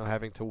plastic. No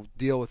having to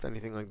deal with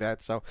anything like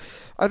that. So,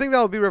 I think that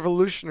will be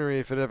revolutionary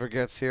if it ever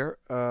gets here.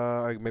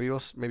 Maybe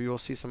we'll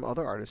see some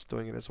other artists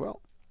doing it as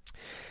well.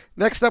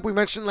 Next up, we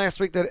mentioned last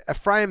week that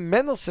Ephraim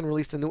Mendelssohn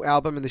released a new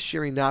album in the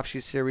Shiri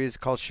Nafshi series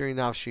called Shiri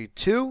Nafshi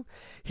 2.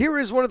 Here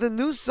is one of the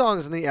new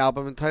songs in the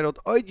album entitled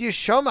Oid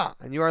Yeshoma,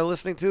 and you are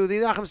listening to the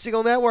Nachum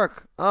Segal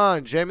Network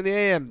on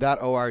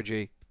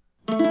jammintheam.org.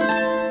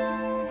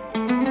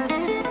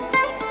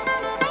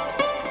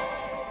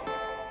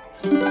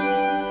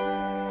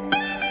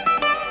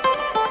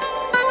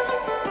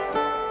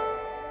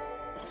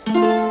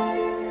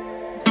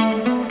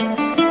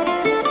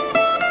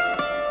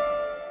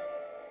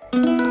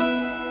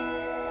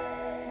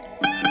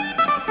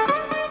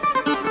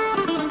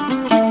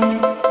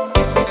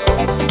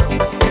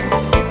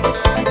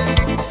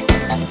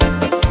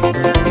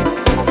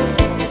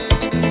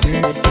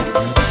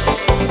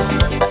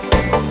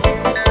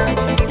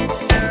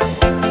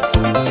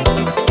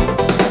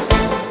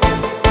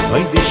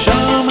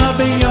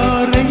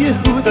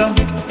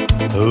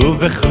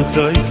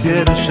 בחוצות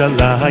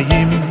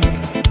ירושלים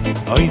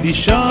אוידי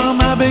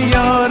שמה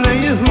ביער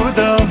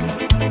יהודה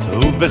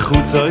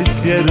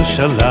ובחוצות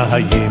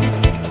ירושלים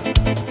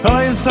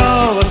כל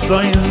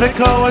סוסין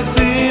וכל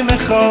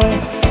שמחה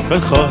כל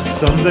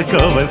חוסן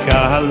וכל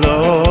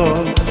קהלו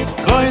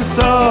כל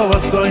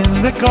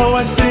סוסין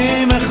וכל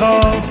שמחה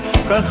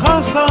כל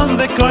חוסן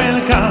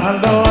וכל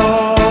קהלו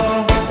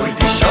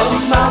אוידי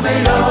שמה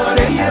ביער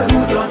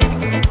יהודה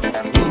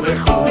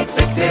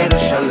ובחוצות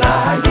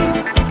ירושלים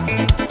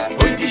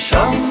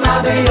Shoma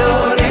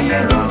beyore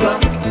Yehuda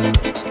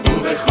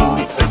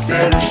ubechutz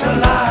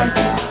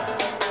Yerushalayim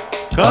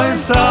Kol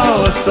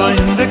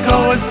so'osoin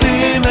v'kol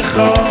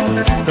simcha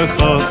Kol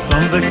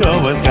choson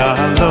v'kol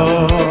kahalo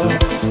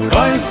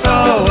Kol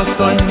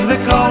so'osoin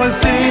v'kol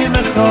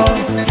simcha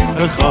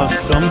Kol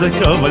choson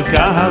v'kol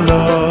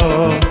kahalo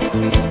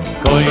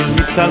Kol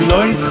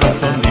mitzalois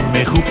chosonim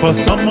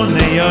mechuposom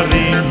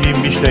uneyarim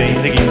Mishtei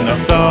negim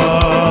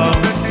nosom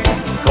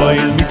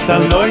Koil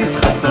mitzalois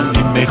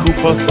chasonim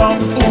mechuposom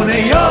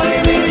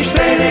uneyorim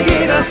mishtei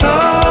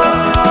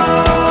neginasom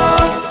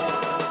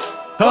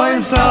Koil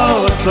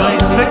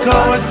so'osoin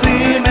v'kol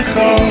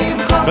simcha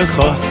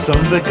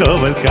v'chosom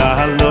v'kol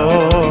kahalo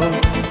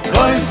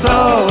Koil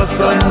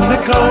so'osoin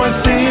v'kol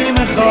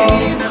simcha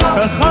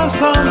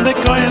v'chosom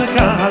v'kol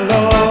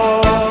kahalo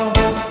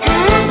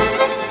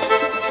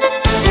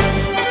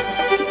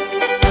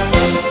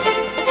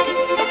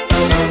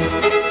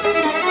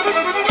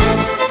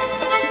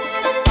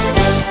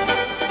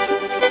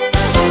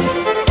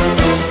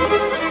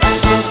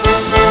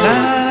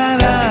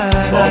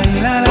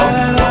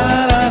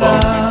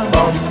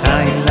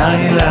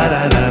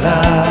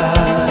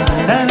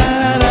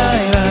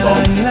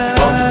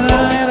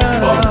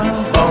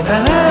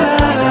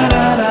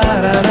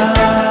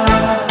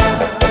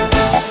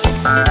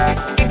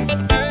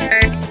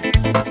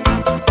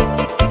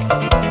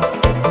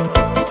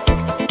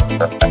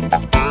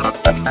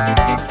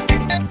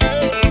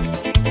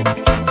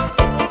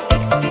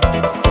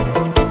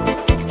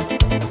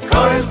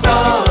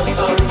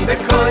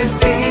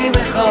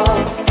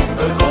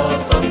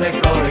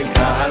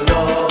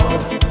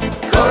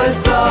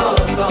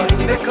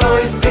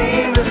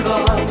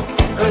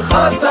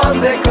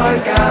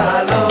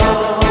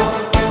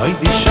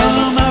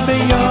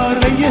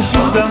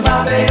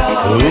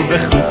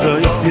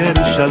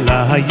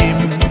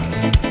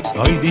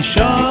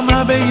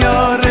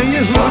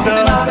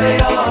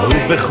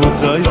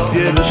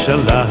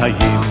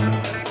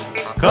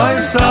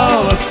Koi so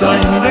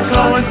soin de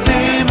koen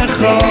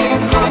simcho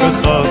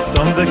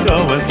Bechosom de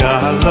koen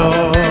galo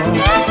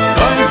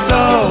Koi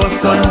so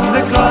soin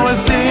de koen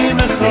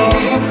simcho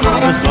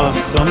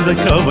Bechosom de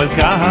koen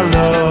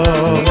galo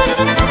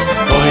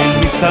Koi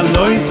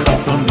mitzalois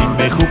chasonim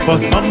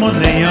Bechuposom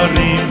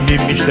moneyorim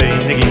Mimishtei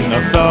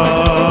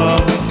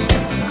neginosom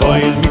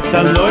Koi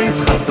mitzalois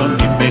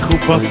chasonim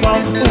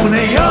Bechuposom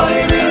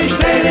uneyorim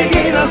Mimishtei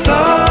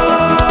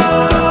neginosom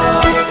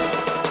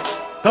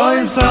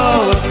Koin so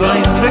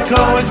soin de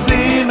koen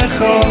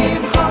simcho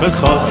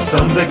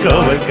Bechosom de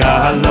koen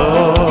galo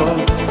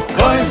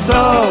Koin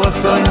so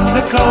soin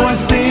de koen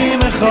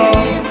simcho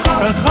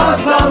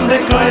Bechosom de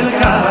koen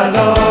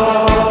galo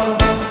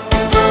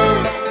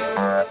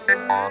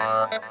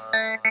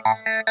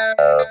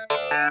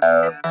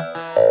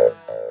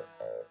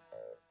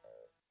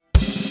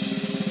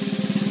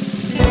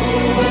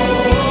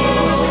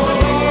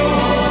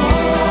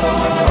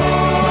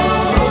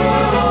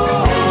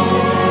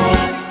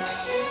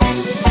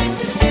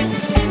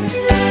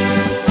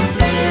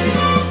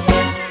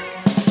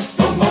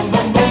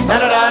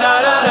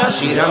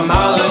Shir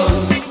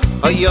HaMalos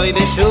Oy oy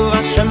beshuv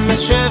Hashem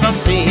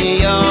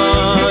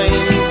Shevasiyoy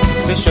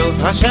Beshuv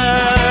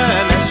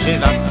Hashem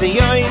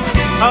Shevasiyoy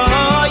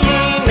Oy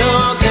no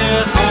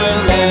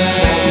kecholem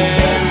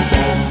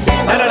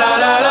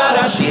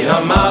Da-da-da-da-da Shir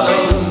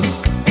HaMalos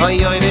Oy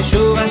oy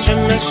beshuv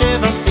Hashem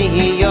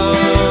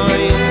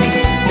Shevasiyoy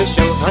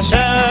Beshuv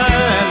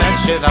Hashem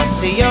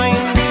Shevasiyoy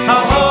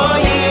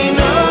Oy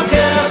no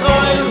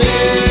kecholem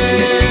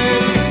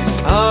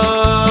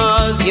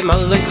Az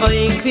Yimalos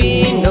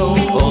Choykvino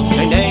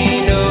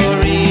Shenenu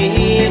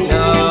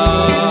Rina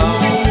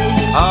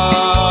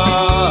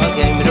Az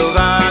Yemru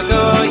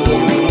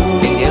Vagoyim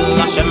Bigil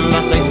Hashem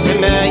Vasoy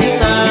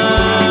Semeina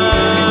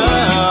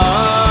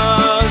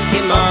Az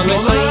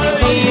Yimalos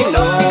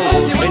Choykvino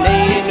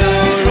Shenenu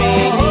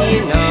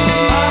Rina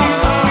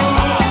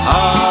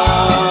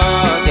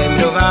Az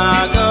Yemru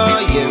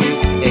Vagoyim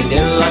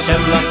Bigil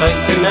Hashem Vasoy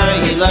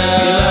Semeina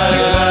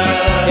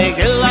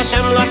Bigil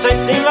Hashem Vasoy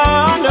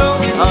Semeina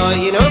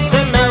You know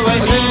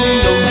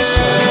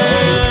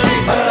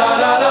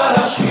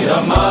Shir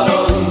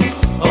HaMalos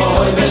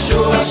Oy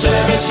beshuv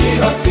Hashem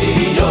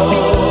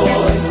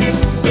Shivasiyoy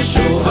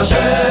Beshuv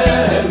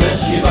Hashem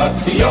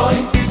Shivasiyoy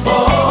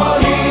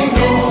Oy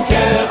nu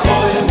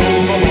kecholem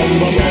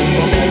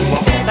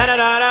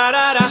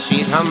Da-da-da-da-da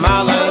Shir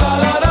HaMalos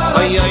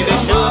Oy oy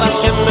beshuv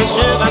Hashem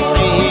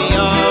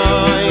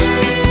Shivasiyoy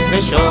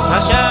Beshuv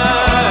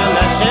Hashem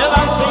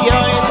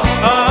Shivasiyoy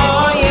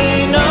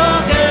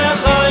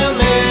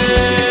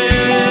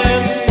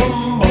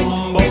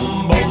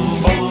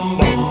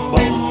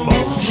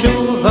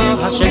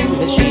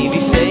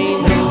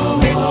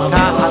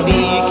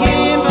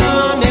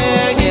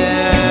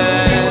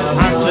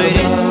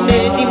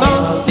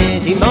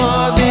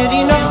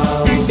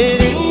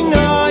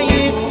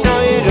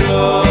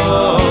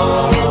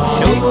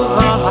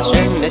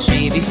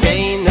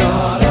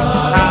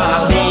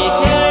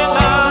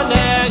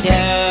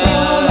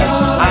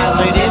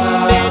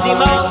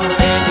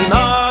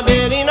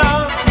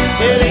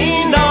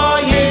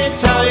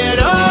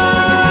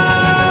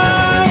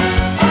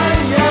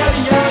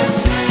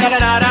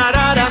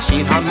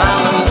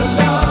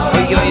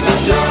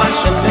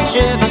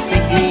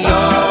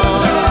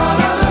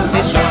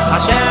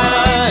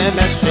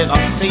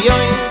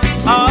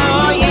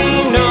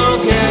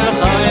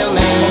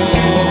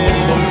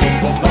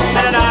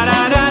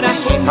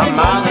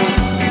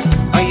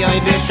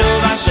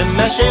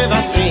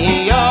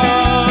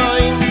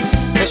Shivasiyoy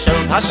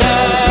Beshuv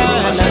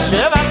Hashem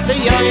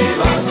Shivasiyoy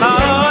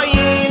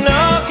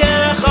Hayino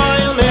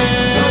kecholem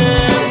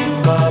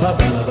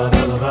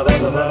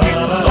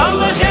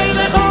Allah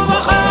Kelechu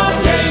V'chol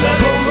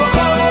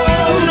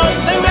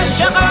Noitze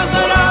Meshech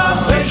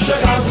HaZorah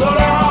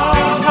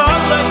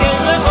Allah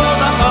Kelechu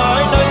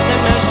V'chol Noitze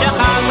Meshech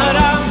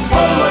HaZorah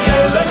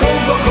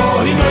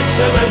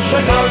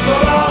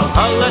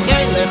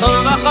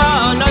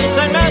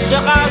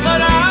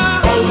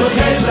Allah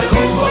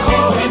Kelechu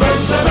V'chol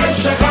Noitze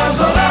Meshech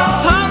HaZorah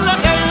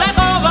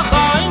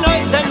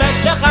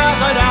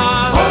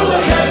Allah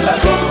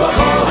Kelechu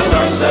V'chol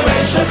Noitze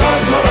Meshech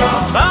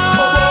HaZorah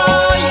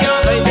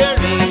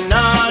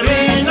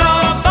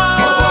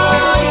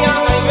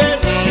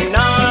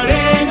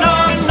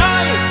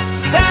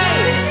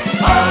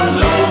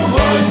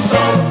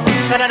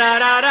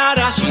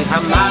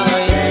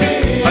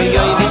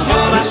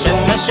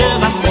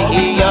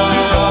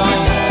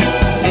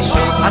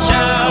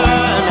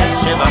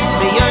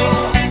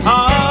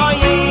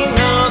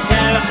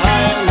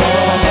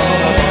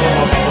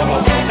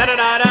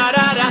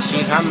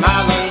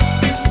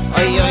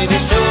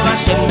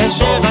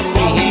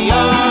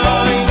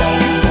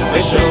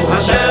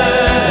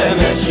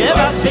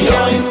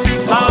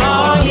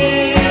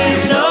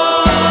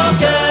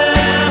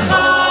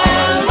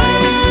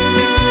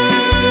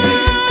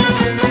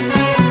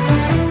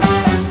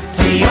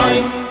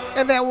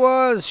And that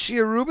was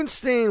Shir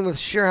Rubinstein with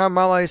Shir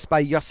HaMalos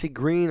by Yossi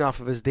Green off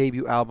of his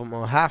debut album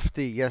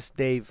Ohafti. Yes,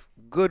 Dave,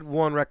 good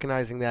one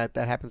recognizing that.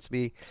 That happens to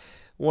be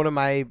one of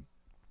my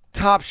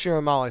top Shir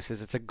Amalis.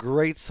 It's a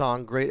great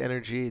song, great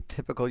energy,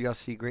 typical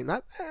Yossi Green.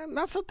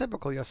 Not so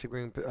typical Yossi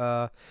Green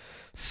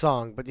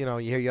song, but you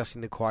hear Yossi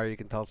in the choir, you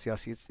can tell it's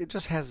Yossi. It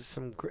just has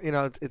some,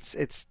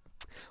 it's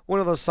one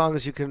of those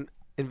songs you can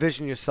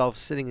envision yourself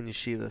sitting in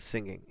yeshiva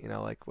singing,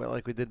 like we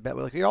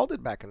all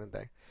did back in the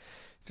day.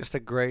 Just a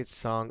great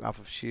song off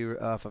of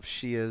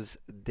Shia's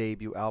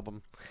debut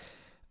album.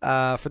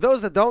 For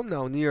those that don't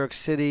know, New York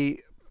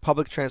City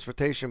public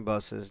transportation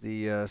buses,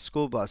 the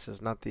school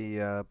buses, not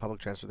the public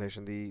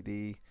transportation,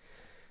 the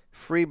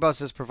free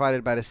buses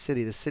provided by the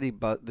city,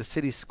 the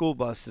city school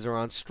buses are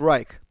on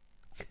strike.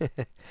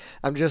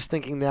 I'm just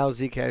thinking now,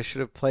 ZK, I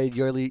should have played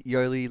Yorli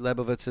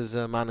Lebovitz's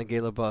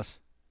Monongahela bus.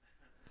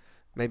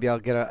 Maybe I'll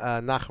get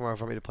a Nachmar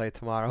for me to play it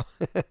tomorrow.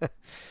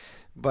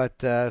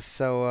 But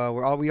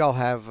we all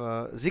have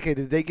ZK.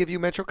 Did they give you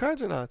Metro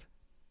cards or not?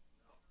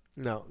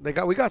 No,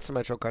 we got some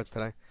Metro cards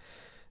today.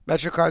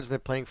 Metro cards, they're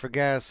playing for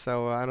gas,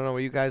 so I don't know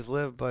where you guys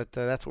live, but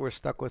that's what we're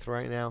stuck with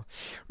right now.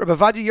 Rabbi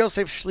Vadia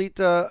Yosef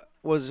Shlita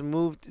was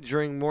moved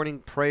during morning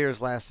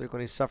prayers last week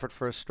when he suffered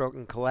for a stroke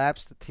and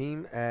collapsed. The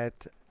team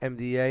at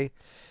MDA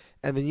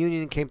and the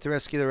union came to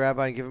rescue the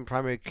rabbi and give him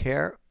primary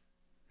care,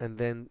 and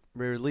then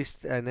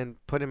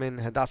put him in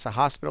Hadassah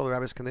Hospital. The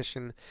rabbi's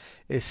condition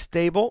is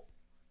stable,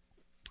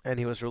 and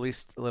he was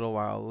released a little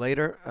while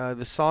later.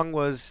 The song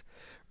was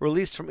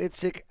released from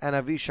Itzik and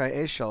Avishai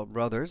Eshel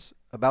brothers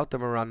about the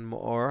Moran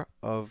Meor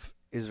of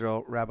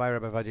Israel, Rabbi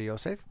Vadia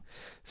Yosef.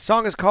 The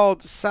song is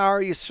called Sar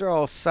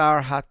Yisrael,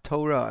 Sar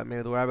HaTorah. And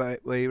may the Rabbi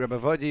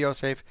Vadia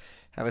Yosef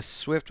have a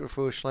swift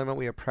refuah shlema.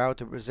 We are proud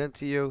to present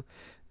to you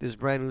this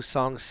brand new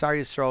song, Sar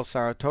Yisrael,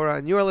 Sar HaTorah.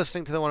 And you are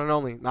listening to the one and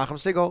only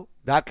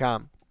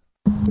NachumSegal.com.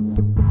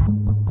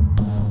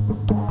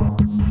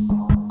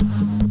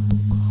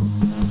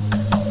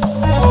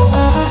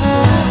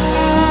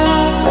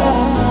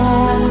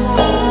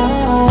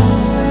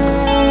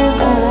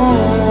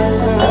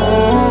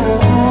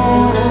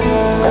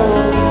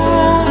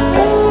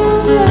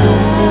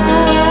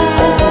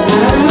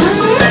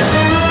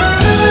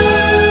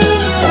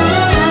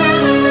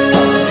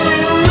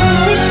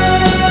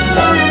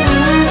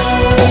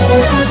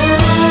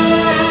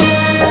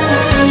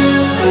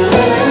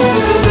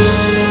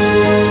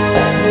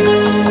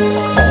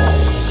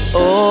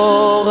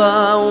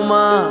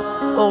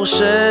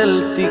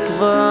 של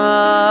תקווה,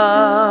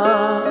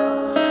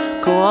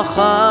 כוח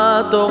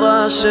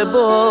התורה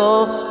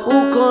שבו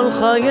הוא כל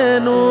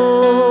חיינו,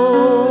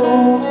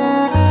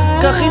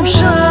 כך עם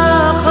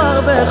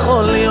שחר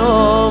בכל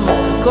יום,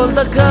 כל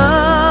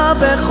דקה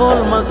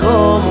בכל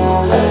מקום,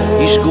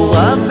 היא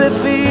שגורה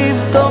בפיו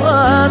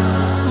תורת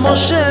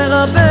משה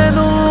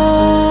רבנו,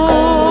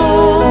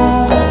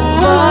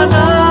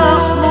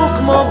 ואנחנו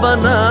כמו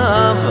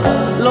בניו,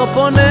 לא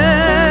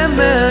פונה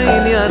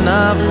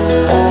מענייניו,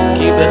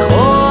 כי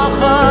בכוח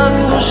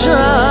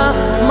הקדושה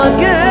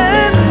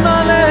מגן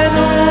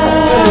עלינו.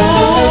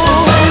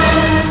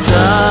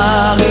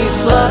 שר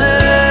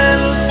ישראל,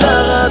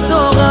 שר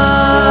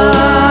התורה,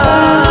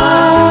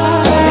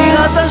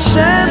 יראת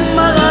השם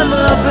מרן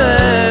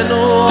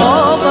רבנו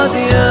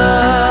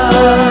עובדיה,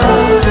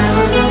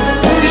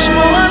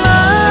 תשמור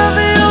עליו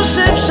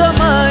יושב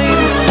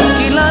שמיים,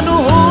 כי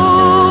לנו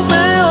הוא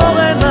מאור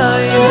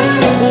עיניים,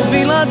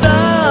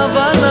 ובלעדיו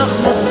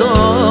אנחנו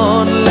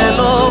צאן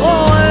ללא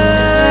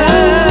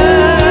רועה,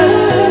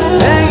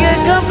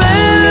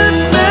 ויקבל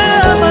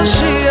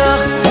מהמשיח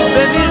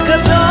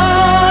בברכתו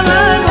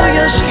לנו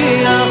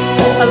ישגיח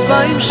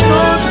 2000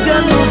 שנות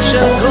גלות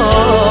של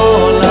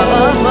כל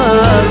העם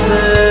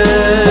הזה.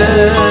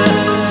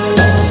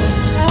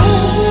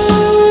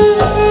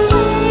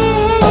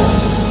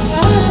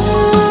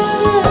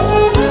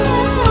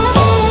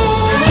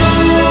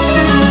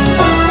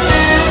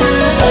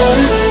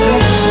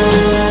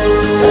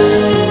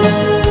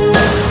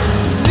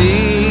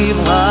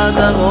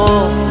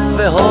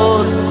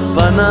 והוד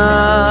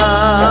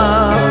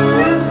פניו,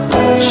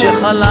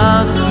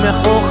 שחלק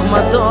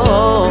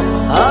מחוכמתו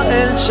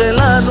האל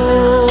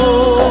שלנו,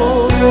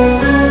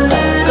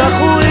 כך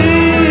הוא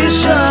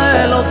איש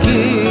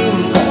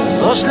האלוקים,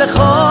 ראש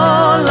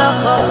לכל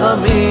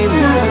החכמים,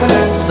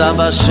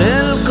 סבא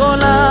של כל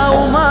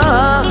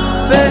האומה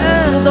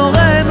באר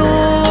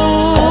דורנו,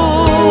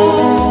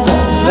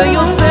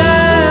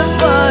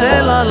 ויוסף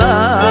האל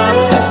עליו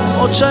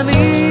עוד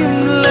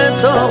שנים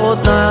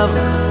לדורותיו,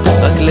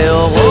 רק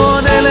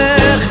לאורו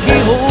נלך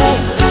כי הוא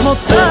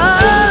מוצא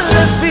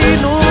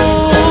לפינו.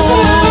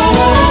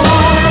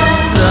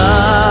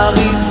 שר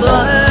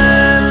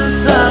ישראל,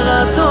 שר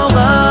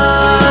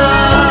התורה,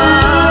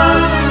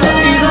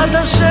 יראת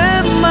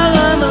השם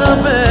מרן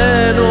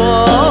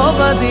רבנו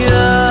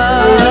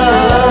עובדיה,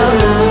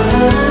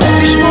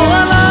 תשמור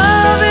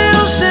עליו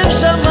יושב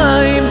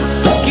שמיים,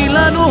 כי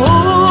לנו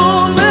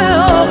הוא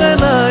מאור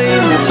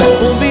עיניים,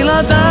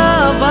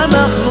 ובלעדיו אנחנו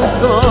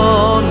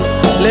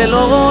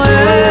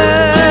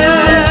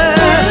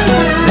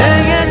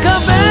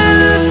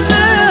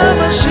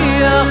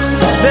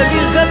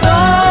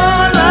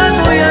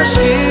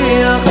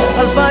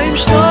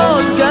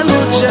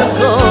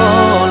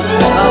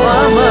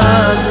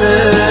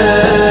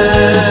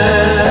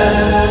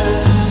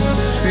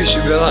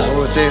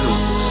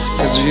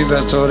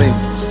והתורים,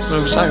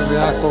 רב יצחק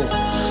ויעקב.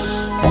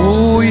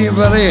 הוא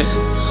יברך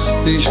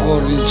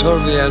וישמור ויצור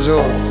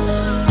ויעזור.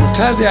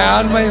 וקדי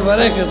העלמא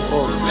יברך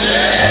אתכם,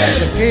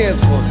 יזכה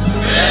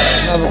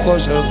אתכם, וכל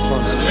שלומכם.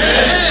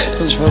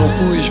 הקדוש ברוך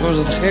הוא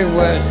ישמור אתכם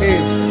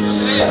ויחיד,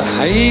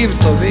 בחיים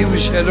טובים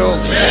ושלום,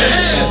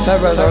 מעתה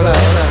ועד עולם.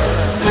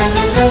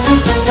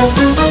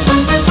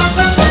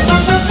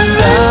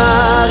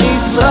 שר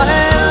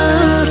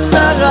ישראל,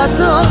 שר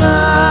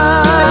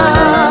התורה,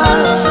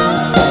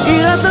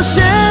 יראת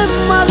השם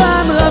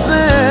מרן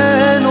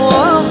רבנו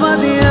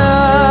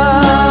עובדיה,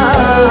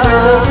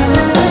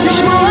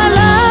 לשמור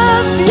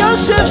עליו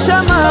יושב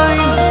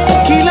שמיים,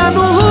 כי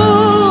לנו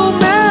הוא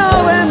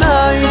מאור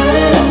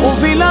עיניים,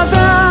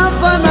 ובלעדיו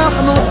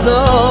אנחנו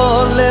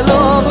צאן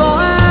ללא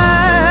רועה,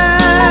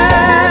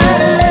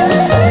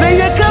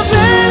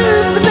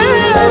 ויקבל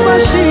בני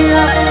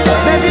המשיח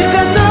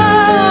בברכתו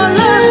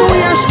לנו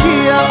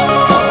ישקיע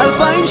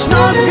 2000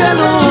 שנות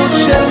גלות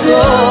של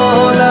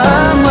כל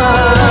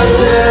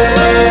המעשה.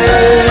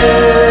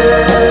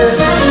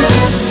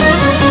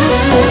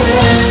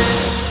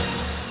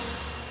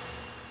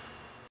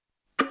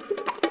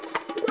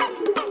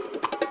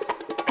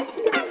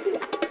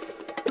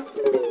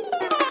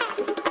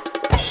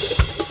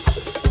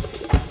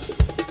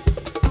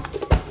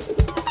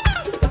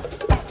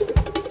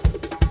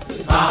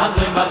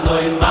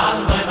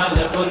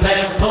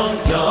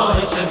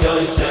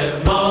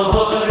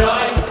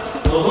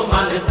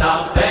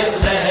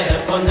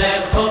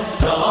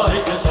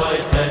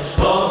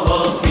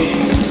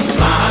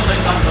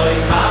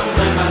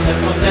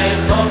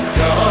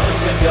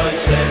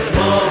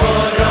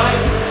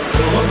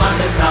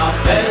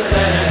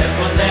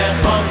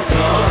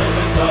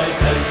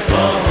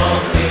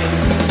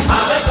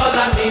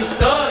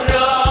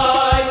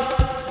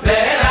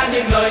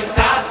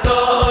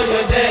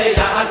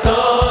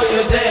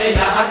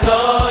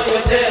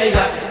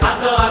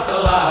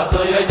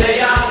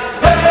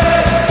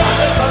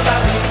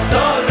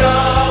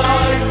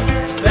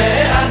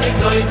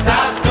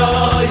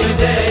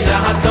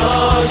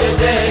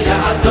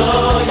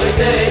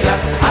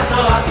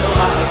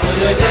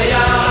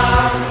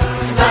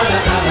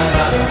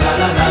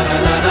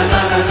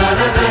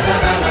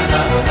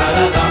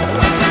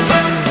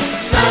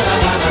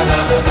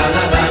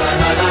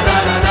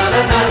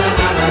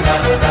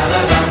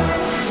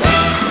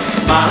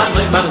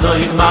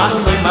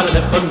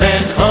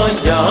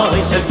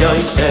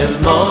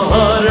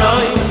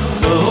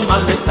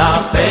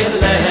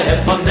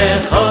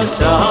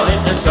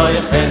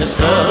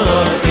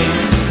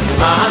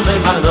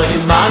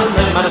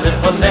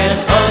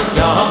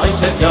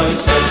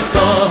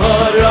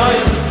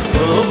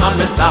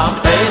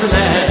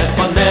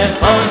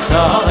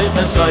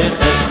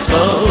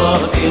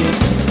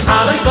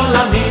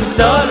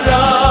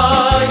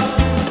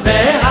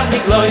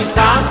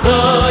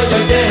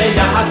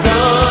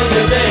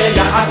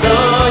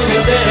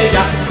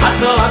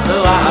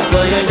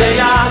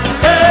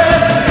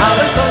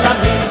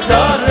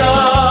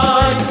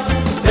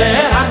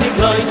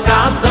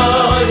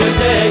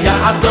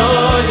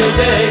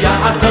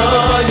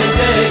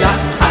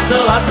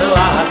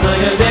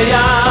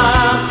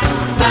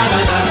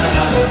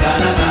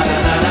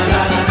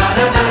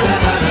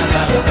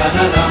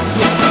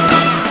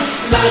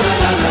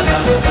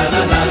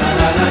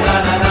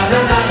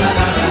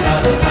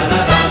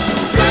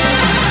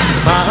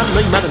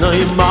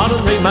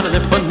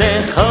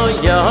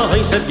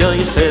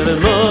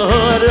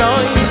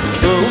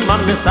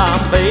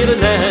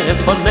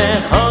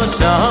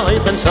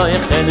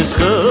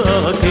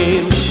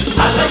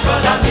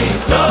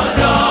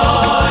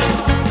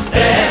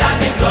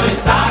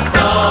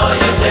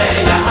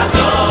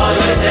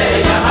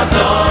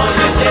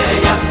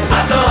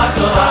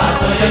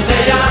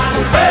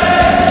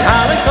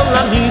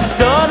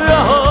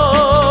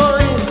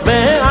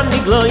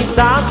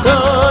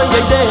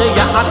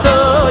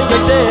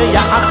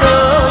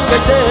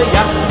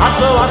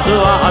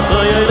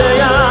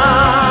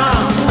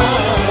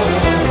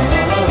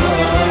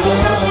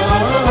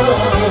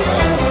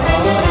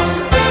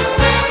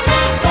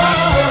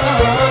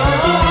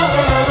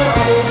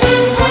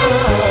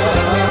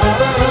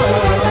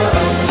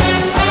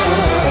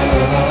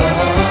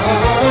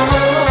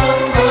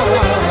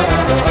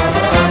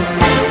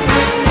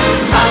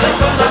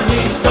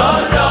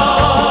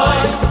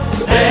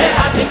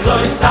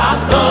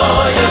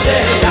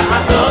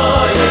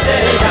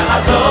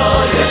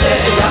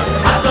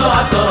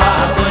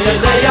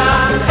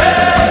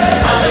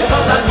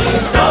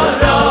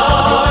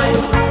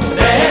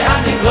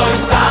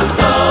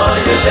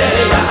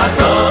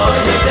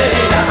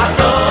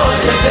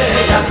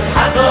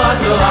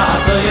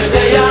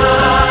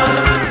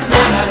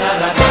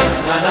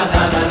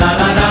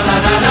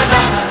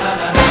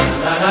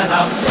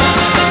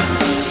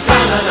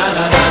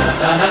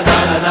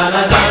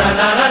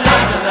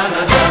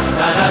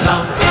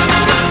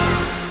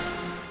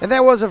 And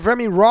that was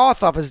Avremi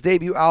Roth off his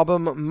debut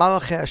album,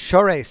 Malachi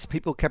Ashores.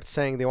 People kept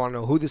saying they want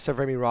to know who this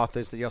Avremi Roth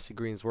is that Yossi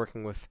Green's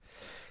working with.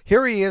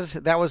 Here he is.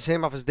 That was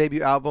him off his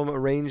debut album,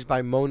 arranged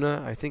by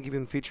Mona. I think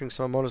even featuring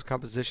some of Mona's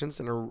compositions,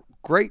 and a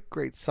great,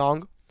 great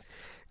song.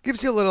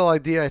 Gives you a little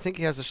idea. I think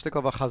he has a shtick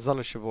of a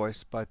chazanish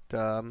voice, but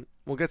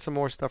we'll get some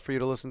more stuff for you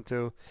to listen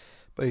to.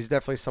 But he's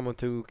definitely someone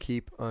to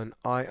keep an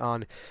eye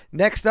on.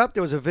 Next up,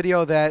 there was a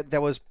video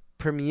that was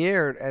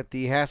premiered at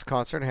the Hask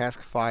concert,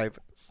 Hask 5,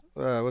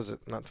 was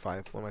it? Not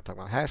 5, what am I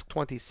talking about? Hask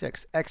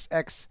 26,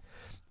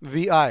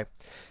 XXVI.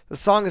 The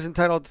song is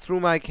entitled Through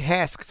My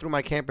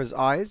Camper's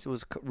Eyes. It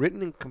was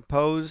written and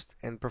composed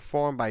and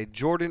performed by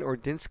Jordan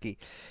Ordinsky,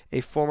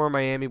 a former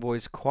Miami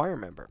Boys choir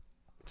member.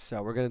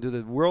 So we're going to do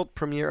the world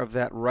premiere of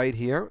that right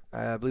here.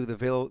 I believe the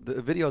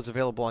video is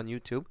available on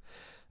YouTube.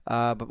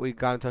 But we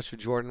got in touch with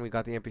Jordan. We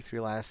got the MP3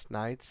 last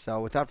night.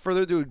 So without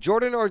further ado,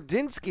 Jordan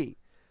Ordinsky,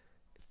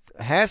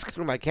 Hask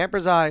Through My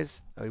Camper's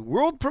Eyes, a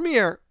world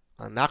premiere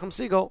on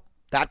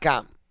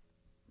NachumSiegel.com.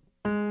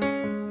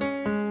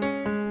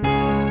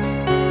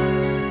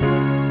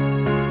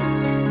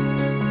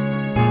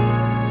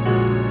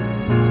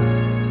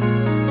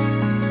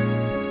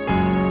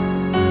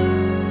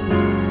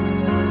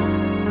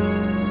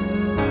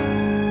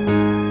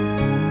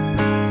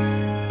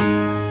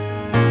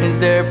 Is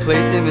there a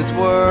place in this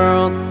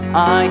world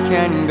I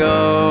can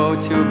go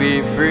to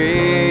be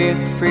free,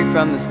 free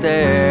from the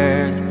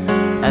stairs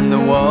and the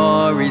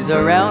worries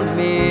around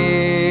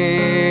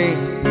me,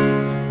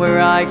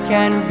 where I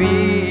can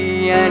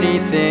be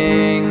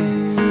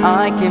anything,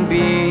 I can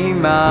be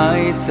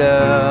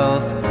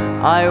myself?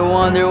 I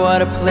wonder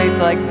what a place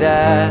like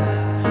that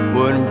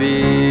would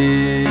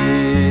be.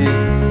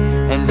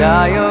 And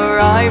I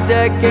arrived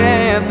at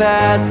Camp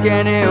Hask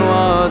and it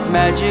was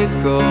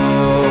magical.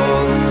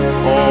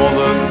 All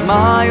the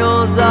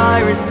smiles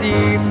I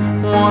received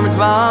warmed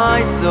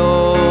my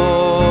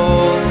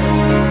soul.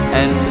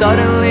 And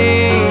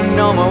suddenly,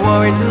 no more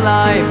worries in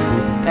life,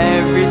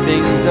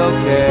 everything's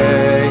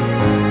okay.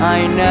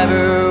 I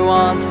never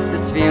want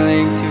this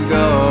feeling to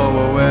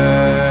go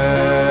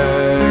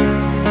away.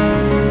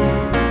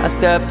 I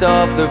stepped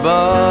off the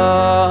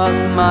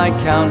bus, my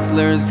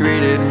counselors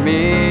greeted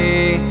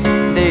me.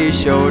 They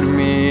showed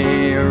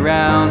me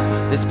around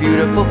this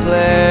beautiful place.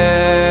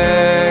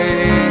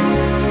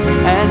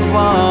 And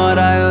what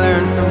I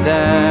learned from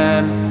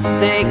them,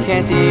 they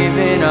can't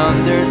even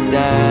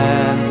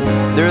understand.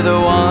 They're the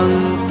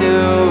ones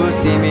to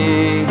see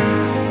me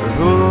for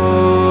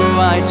who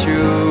I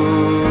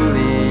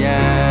truly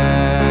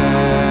am.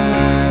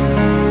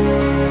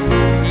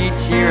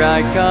 Each year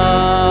I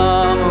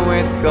come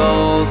with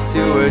goals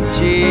to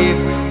achieve.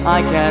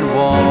 I can't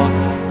walk,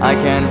 I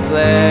can't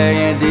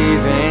play and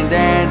even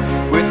dance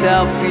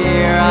without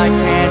fear. I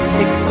can't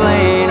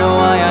explain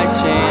why I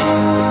changed.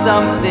 It's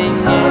something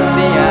in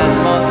the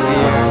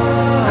atmosphere.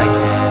 I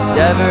can't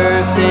ever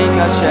thank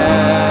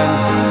Hashem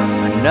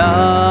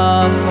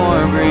enough for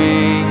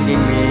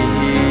bringing me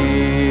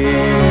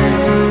here.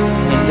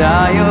 And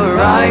I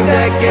arrived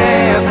at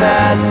Camp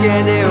Hask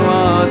and it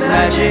was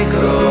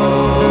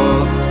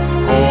magical.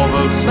 All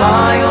those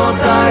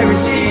smiles I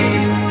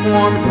received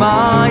warmed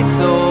my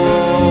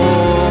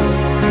soul.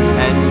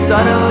 And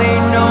suddenly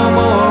no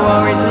more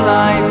worries in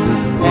life,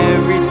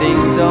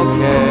 everything's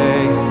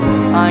okay.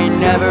 I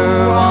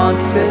never want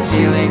this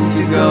feeling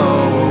to go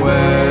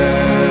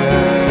away.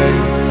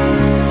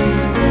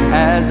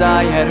 As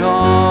I head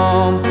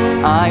home,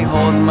 I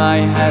hold my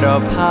head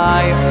up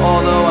high.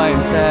 Although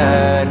I'm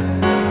sad,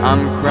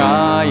 I'm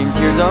crying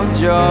tears of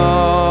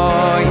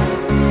joy.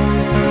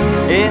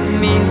 It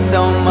means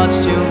so much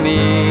to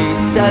me,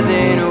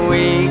 7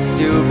 weeks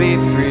to be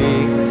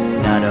free.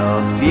 Not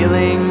a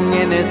feeling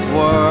in this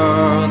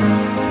world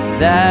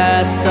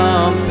that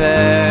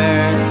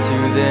compares to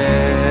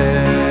this.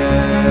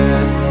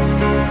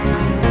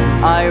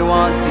 I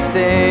want to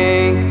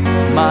thank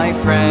my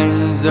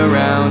friends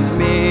around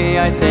me.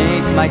 I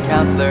thank my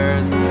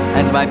counselors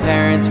and my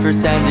parents for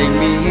sending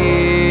me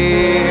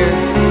here.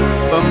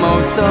 But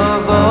most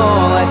of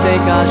all, I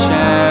thank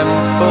Hashem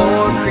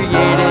for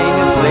creating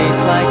a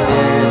place like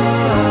this,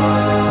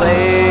 a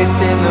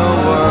place in the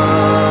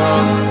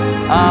world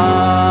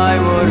I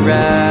would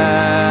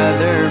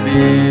rather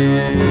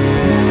be.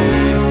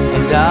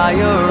 And I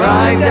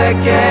arrived at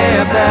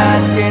Camp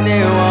Hask and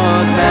it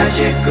was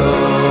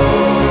magical.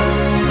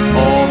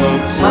 All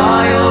those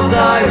smiles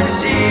I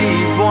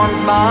received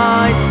warmed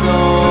my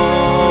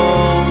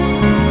soul.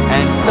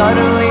 And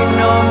suddenly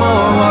no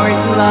more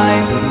worries in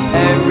life,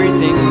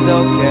 everything's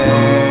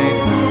okay.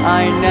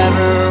 I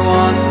never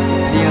want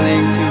this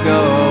feeling to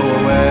go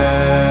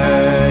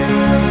away.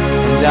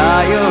 And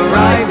I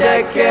arrived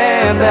at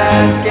Camp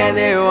Hask and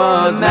it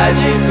was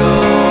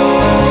magical.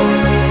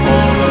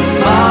 All those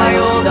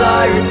smiles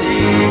I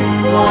received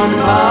warmed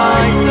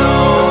my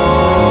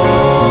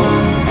soul.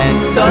 And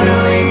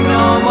suddenly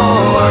no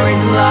more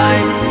worries in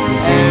life,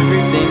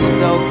 everything's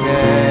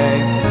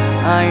okay.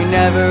 I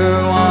never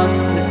want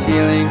this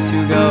feeling to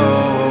go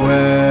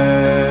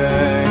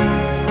away.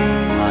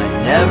 I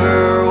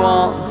never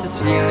want this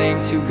feeling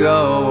feeling to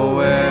go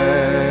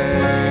away.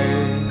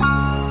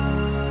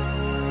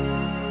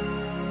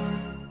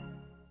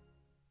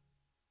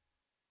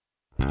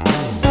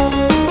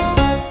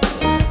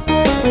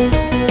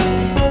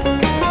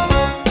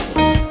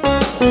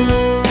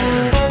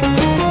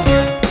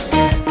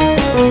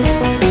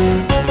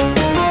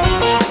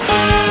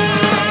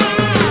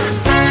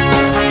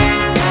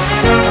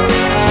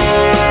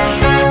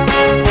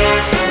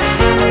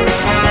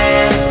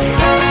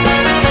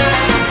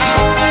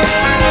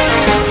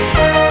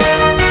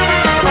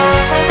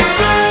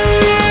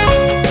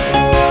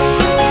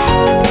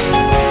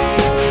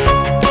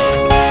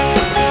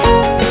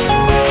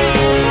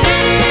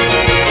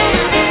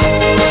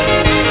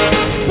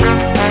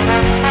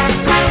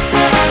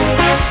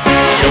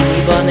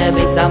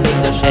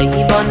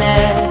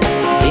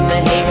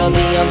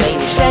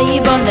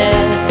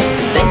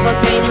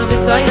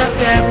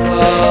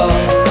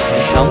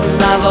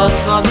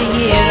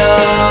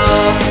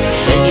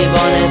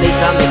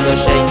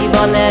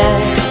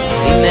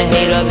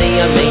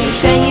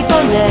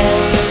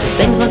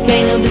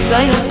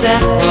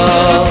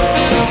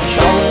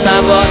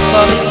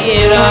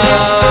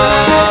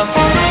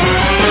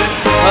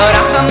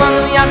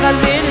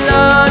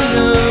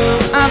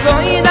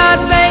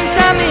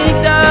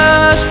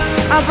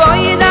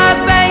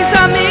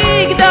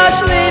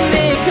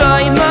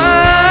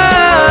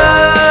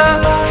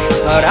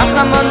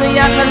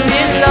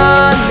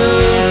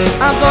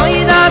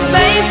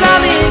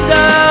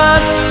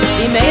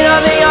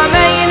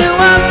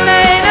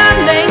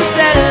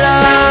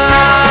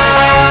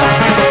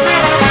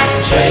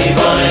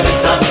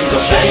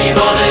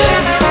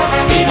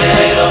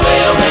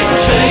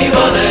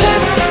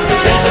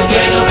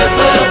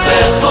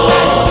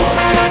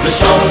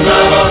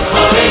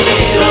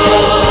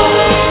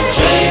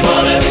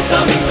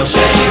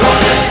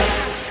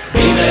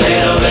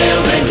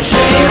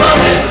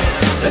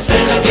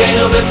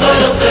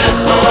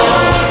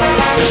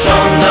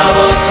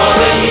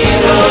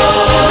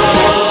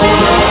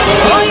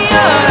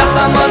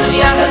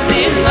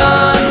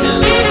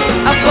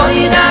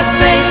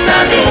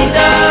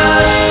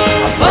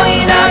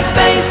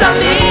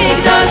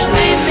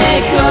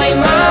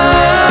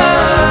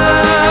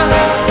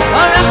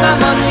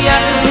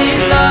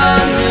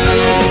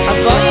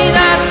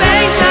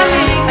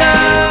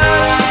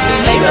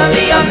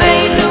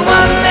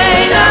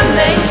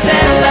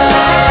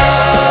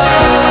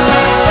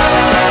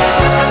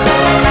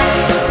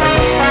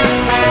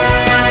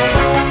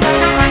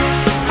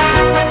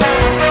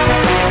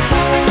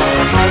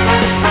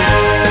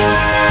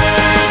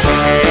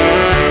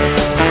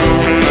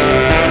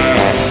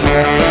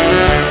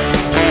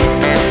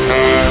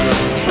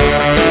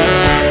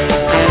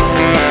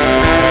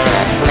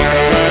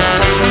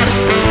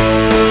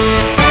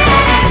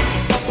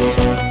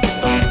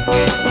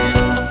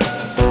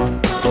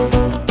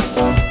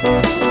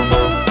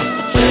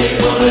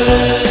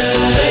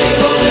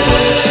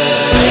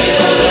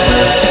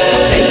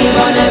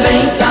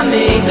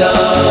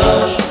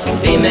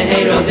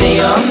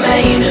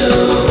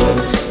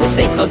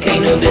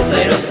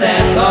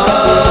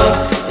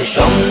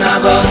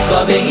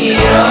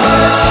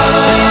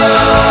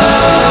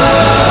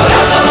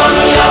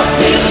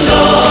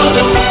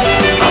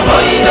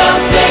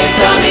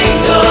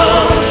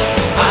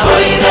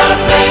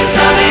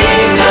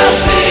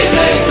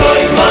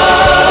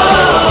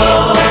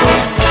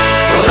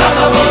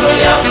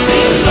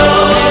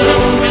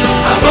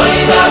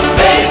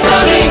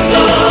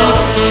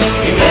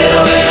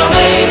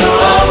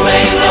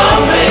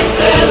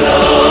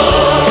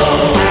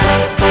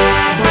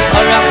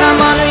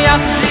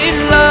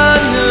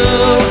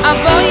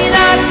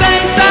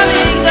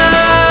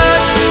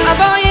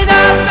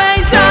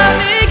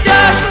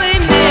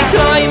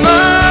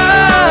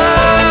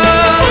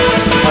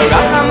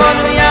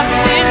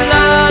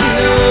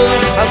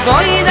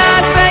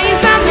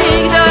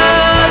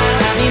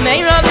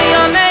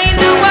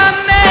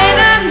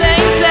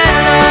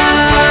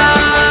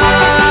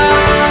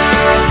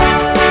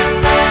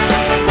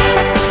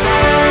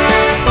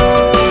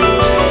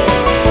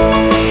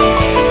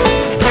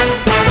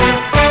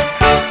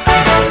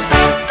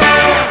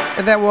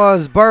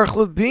 Baruch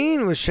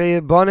Levine with Shea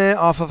Bonnet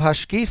off of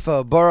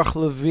Hashkifa. Baruch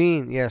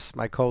Levine. Yes,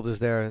 my cold is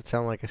there. It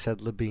sounded like I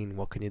said Levine.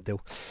 What can you do?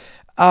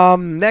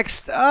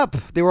 Next up,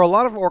 there were a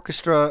lot of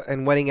orchestra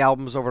and wedding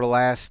albums over the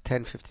last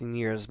 10, 15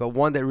 years, but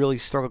one that really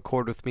struck a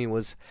chord with me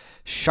was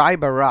Shai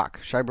Barak.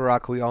 Shai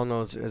Barak, who we all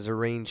know is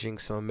arranging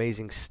some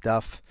amazing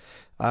stuff.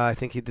 I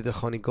think he did the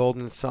Honey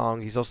Golden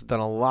song. He's also done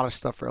a lot of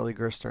stuff for Eli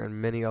Gerstner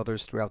and many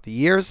others throughout the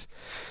years.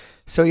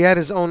 So he had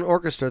his own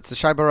orchestra. It's the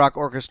Shai Barak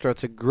Orchestra.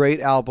 It's a great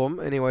album.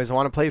 Anyways, I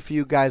want to play for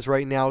you guys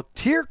right now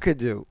Tir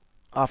Kadu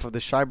off of the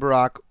Shai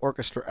Barak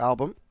Orchestra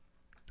album.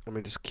 Let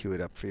me just cue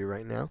it up for you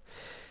right now.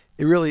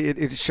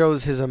 It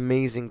shows his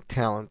amazing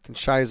talent. And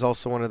Shai is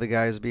also one of the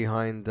guys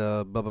behind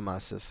Bubba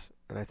Masses.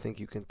 And I think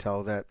you can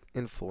tell that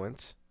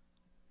influence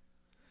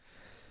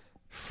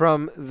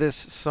from this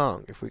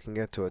song, if we can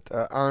get to it.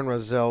 Aaron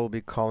Razel will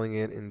be calling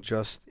in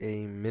just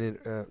a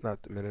minute, not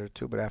a minute or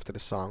two, but after the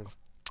song.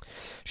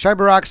 Shai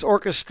Barak's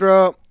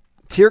Orchestra,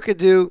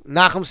 Tirkadu,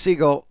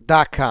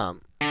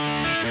 NachumSiegel.com.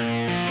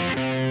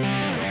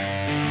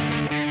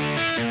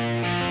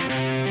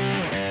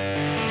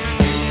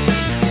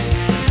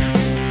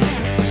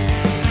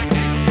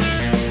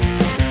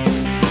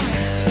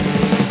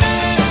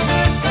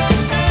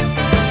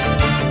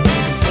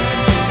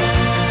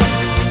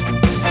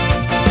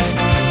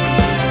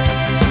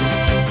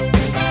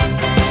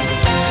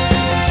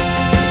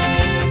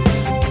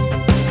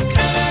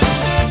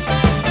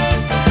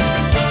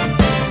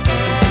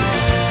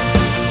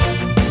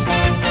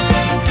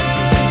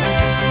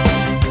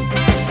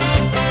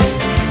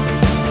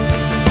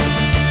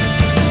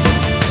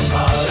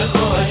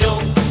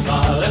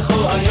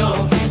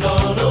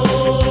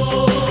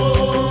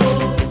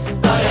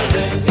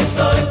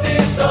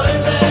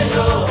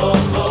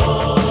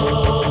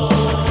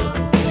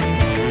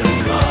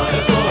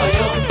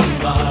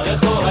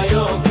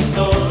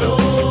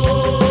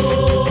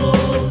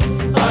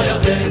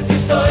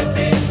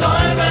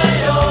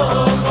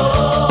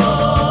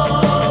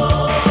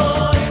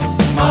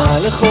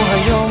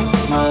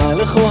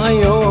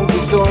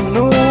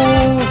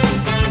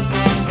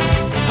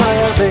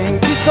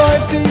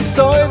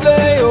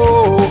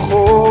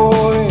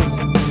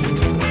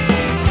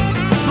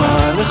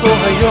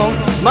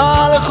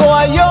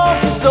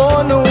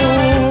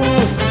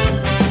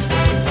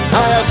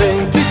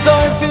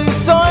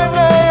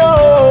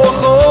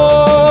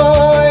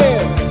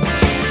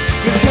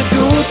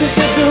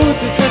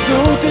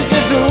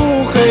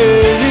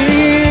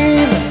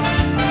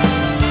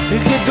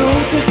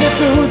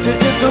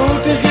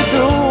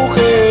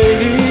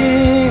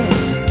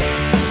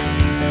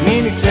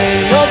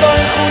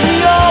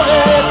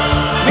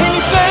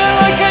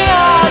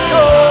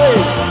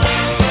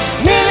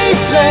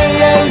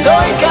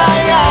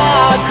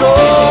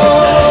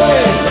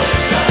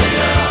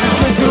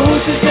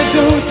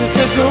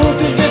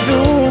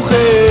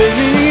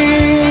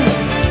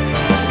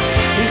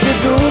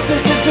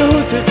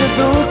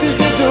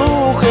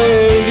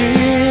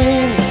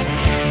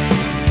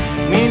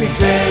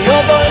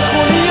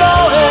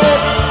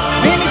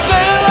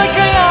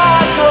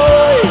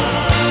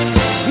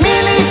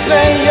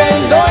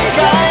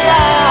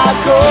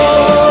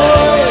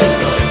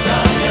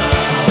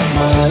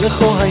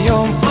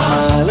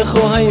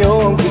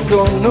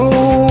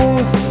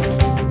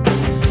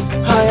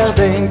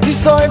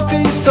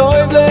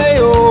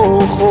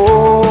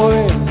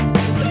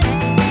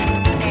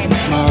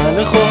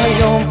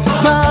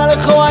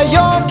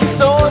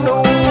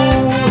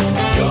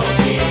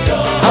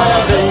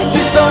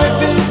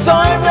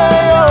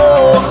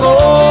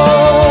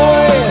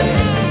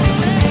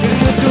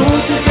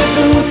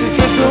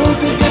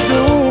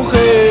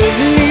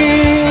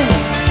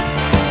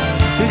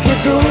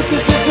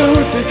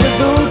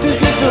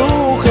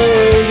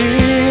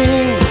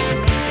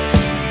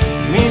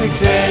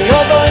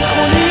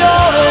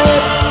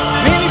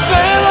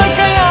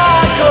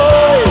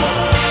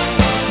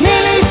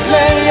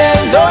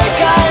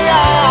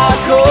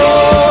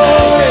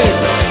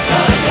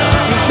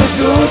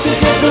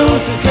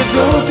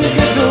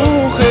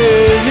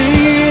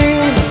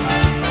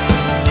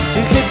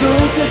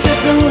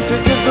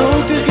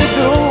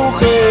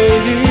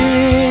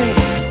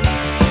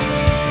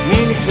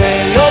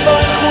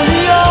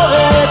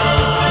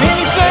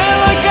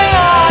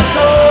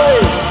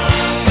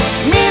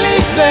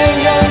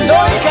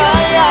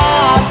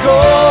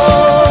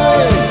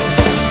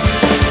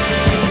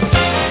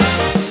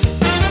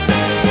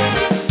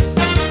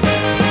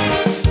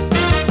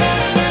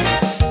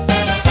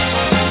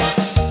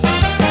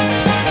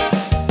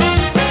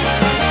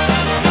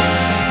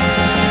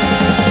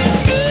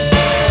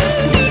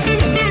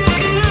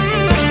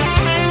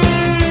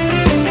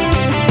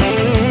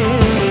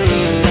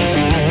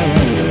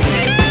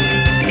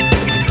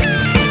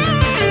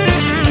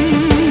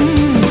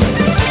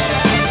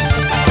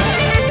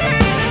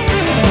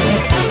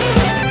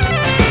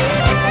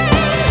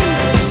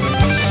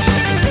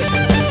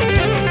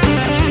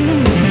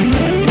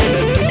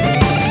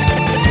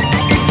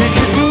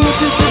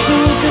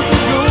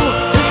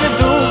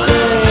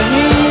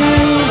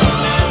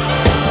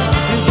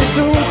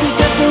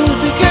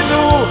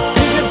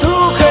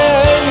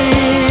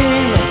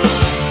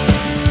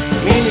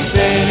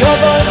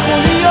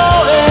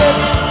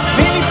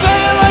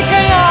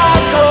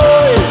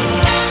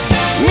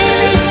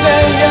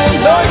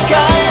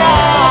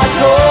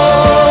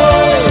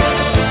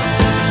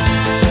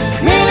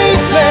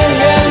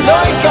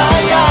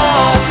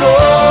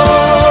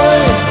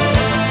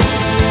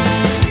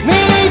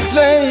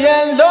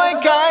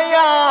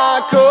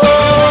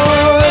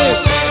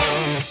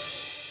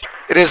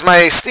 It is my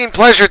esteemed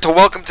pleasure to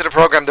welcome to the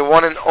program the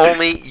one and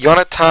only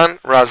Yonatan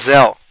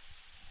Razel.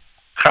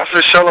 Chas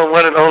v'shalom,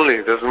 one and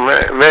only. There's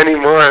many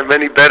more,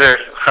 many better.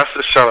 Chas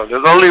v'shalom.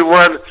 There's only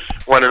one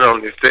and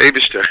only. It's the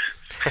Eibishter.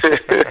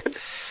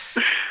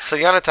 So,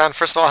 Yonatan,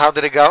 first of all, how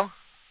did it go?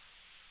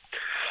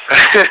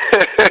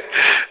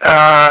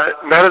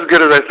 Not as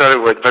good as I thought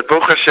it would, but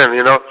Baruch Hashem,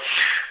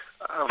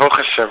 Baruch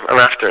Hashem. I'm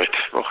after it.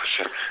 Baruch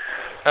Hashem.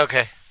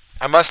 Okay.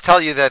 I must tell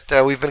you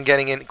that we've been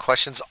getting in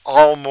questions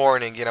all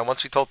morning.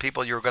 Once we told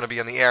people you were going to be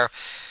on the air,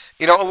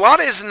 a lot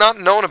is not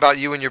known about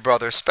you and your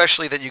brother,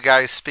 especially that you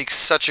guys speak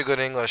such a good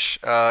English.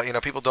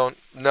 People don't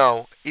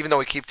know, even though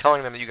we keep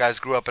telling them that you guys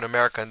grew up in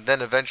America and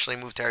then eventually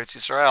moved to Eretz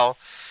Yisrael,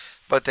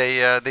 but they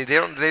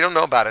don't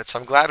know about it. So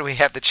I'm glad we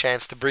have the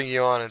chance to bring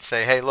you on and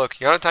say, hey, look,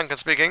 Yonatan can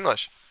speak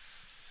English.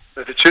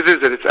 But the truth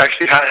is that it's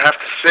actually, I have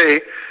to say,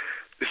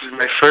 this is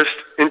my first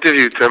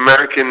interview to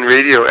American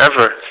radio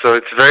ever, so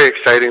it's very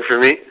exciting for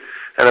me.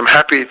 And I'm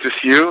happy it's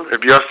with you,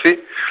 Rabbi Yossi,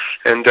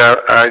 and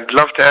I'd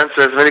love to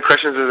answer as many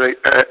questions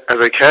as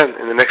I can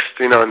in the next,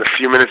 in the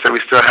few minutes that we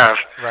still have.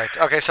 Right.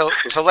 Okay. So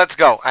let's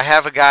go. I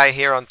have a guy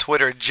here on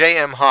Twitter,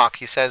 JM Hawk.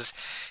 He says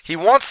he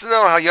wants to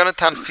know how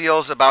Yonatan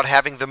feels about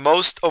having the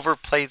most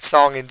overplayed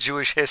song in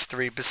Jewish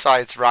history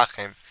besides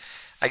Rachim.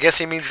 I guess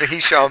he means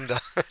V'hisha Omda.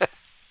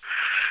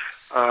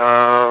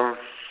 I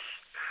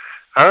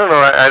don't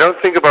know. I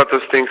don't think about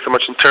those things so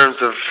much in terms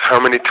of how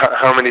many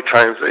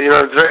times.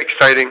 It's very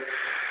exciting.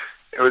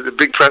 It was a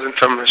big present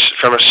from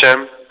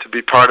Hashem to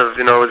be part of.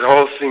 The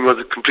whole thing was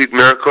a complete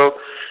miracle,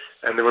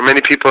 and there were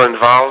many people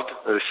involved.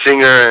 The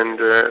singer and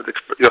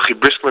Yochi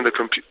Briskman,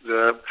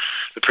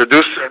 the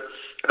producer,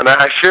 and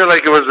I feel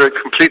like it was a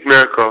complete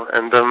miracle.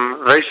 And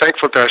I'm very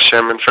thankful to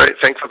Hashem and very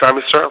thankful to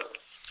Am Yisrael.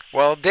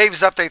 Well,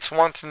 Dave's updates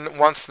wants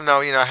to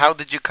know. How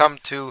did you come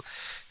to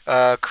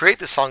create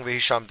the song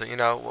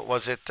V'hishamda?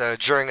 Was it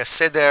during a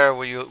siddur?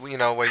 Were you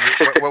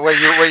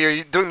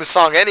doing the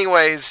song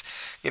anyways?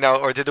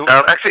 Or did it?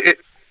 Actually,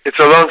 it's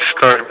a long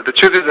story. But the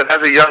truth is that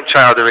as a young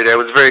child already, I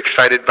was very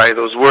excited by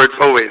those words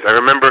always. I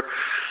remember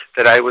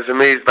that I was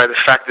amazed by the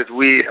fact that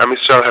we, Am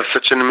Yisrael, have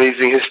such an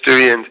amazing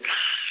history, and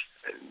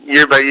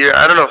year by year,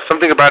 I don't know,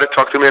 something about it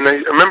talked to me. And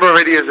I remember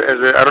already as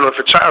a I don't know if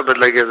a child, but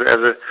like as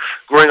a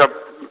growing up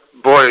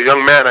boy, a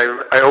young man,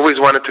 I always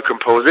wanted to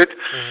compose it.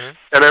 Mm-hmm.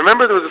 And I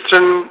remember there was a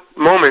certain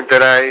moment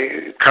that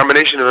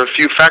combination of a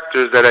few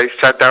factors that I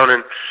sat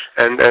down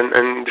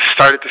and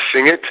started to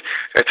sing it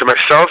to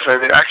myself,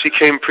 and it actually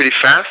came pretty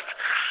fast.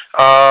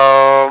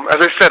 As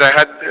I said,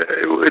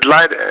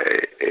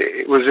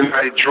 it was in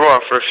my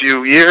drawer for a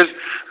few years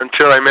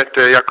until I met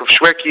Yaakov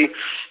Shweki,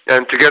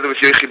 and together with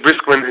Yochi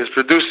Briskman, his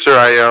producer,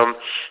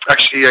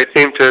 I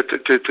came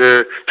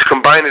to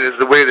combine it as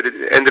the way that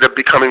it ended up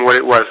becoming what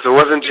it was. So it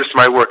wasn't just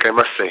my work, I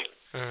must say.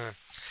 Mm.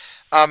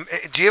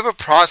 Do you have a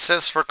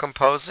process for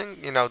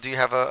composing? Do you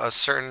have a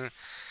certain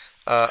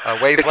a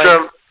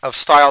wavelength of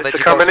style that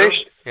you go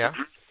through? Yeah.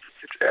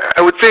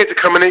 I would say it's a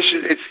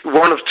combination. It's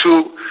one of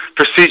two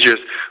procedures.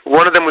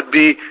 One of them would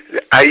be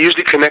I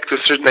usually connect to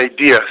a certain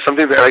idea,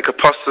 something that like a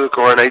pasuk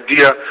or an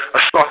idea, a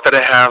thought that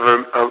I have,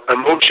 or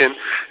emotion,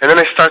 and then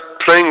I start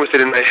playing with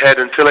it in my head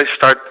until I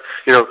start,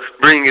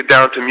 bringing it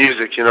down to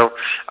music.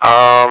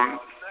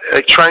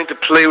 Like trying to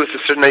play with a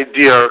certain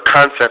idea or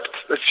concept.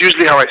 That's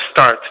usually how I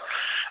start.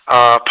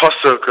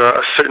 Pasuk,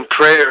 a certain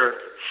prayer,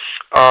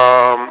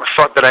 a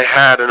thought that I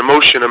had, an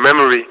emotion, a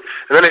memory,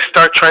 and then I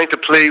start trying to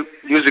play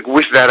music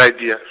with that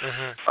idea.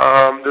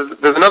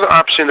 Mm-hmm. There's another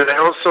option that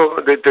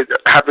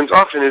that happens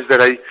often is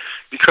that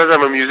because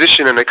I'm a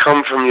musician and I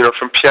come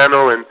from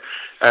piano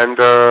and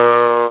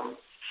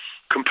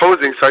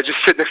composing, so I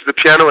just sit next to the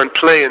piano and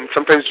play, and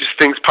sometimes just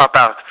things pop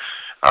out.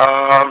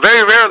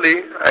 Very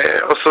rarely, I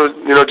also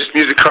just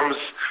music comes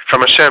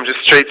from Hashem,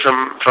 just straight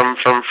from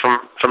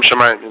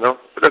Shemayim,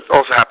 but that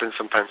also happens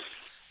sometimes.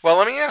 Well,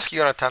 let me ask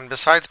you, Yonatan,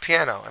 besides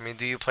piano,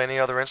 do you play any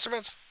other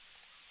instruments?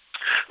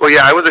 Well,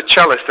 yeah, I was a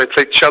cellist. I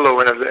played cello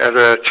as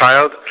a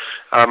child.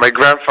 My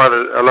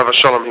grandfather, Alav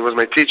Shalom, he was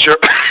my teacher.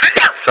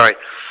 Sorry.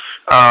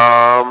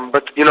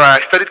 But,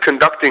 I studied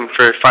conducting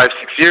for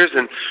 5-6 years,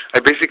 and I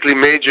basically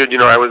majored,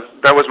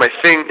 that was my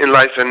thing in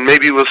life, and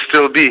maybe will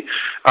still be.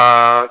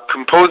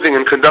 Composing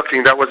and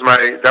conducting, that was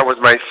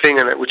my thing,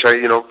 and which I,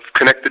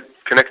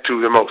 connect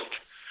to the most.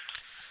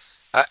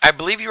 I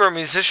believe you were a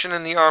musician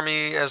in the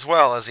army as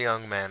well as a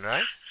young man,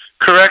 right?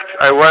 Correct.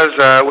 I was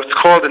what's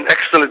called an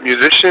excellent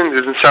musician. It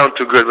doesn't sound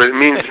too good, but it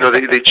means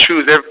they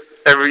choose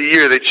every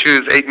year. They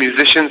choose 8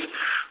 musicians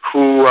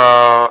who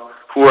are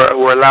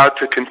allowed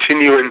to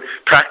continue and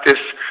practice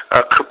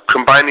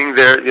combining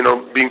their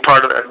being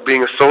part of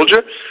being a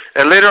soldier.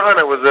 And later on,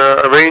 I was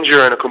a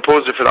arranger and a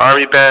composer for the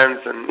army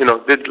bands, and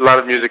did a lot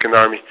of music in the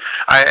army.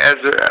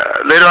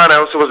 Later on, I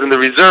also was in the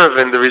reserve.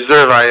 In the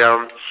reserve, I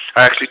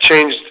actually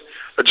changed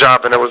a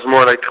job, and I was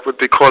more like what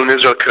they call in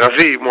Israel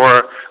Kravi,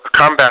 more a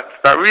combat,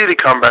 not really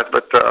combat,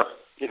 but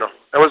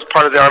I was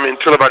part of the army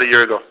until about a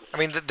year ago.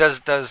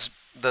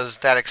 Does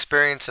that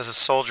experience as a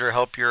soldier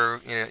help your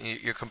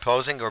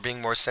composing or being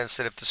more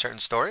sensitive to certain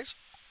stories?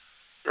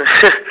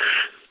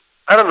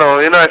 I don't know.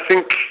 I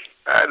think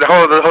the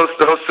whole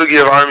sugi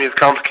of army is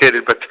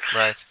complicated, but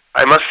right.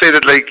 I must say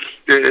that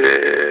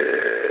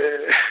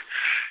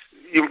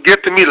you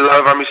get to meet a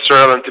lot of Am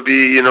Yisrael, and to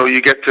be you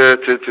get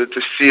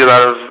to see a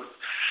lot of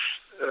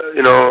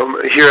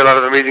hear a lot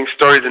of amazing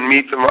stories and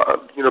meet them,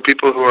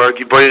 people who are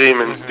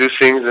giborim and do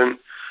things, and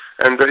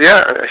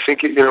I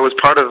think it was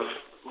part of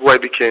who I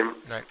became.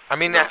 Right.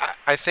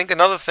 I think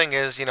another thing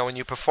is when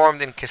you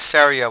performed in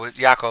Caesarea with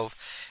Yaakov,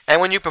 And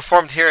when you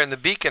performed here in the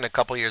Beacon a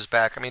couple years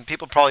back, I mean,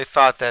 people probably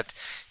thought that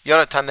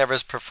Yonatan never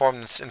has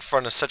performed in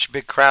front of such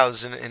big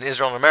crowds in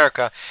Israel and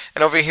America.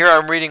 And over here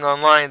I'm reading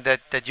online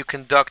that you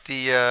conduct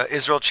the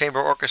Israel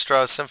Chamber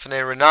Orchestra Symphony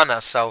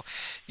Renana. So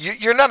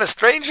you're not a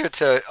stranger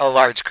to a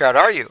large crowd,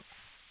 are you?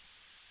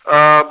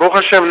 Baruch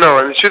Hashem, no.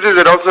 And the truth is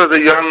that also as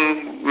a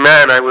young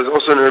man, I was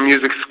also in a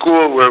music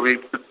school where we,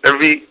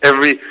 every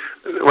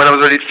when I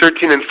was already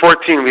 13 and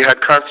 14, we had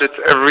concerts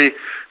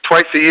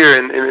twice a year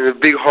in a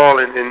big hall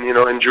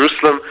in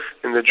Jerusalem,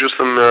 in the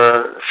Jerusalem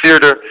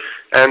theater.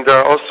 And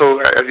also,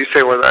 as you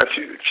say, a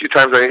few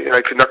times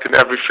I conducted in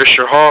Avi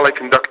Fisher Hall. I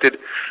conducted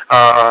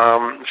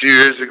a few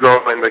years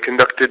ago, and I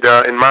conducted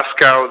in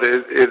Moscow,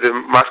 the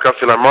Moscow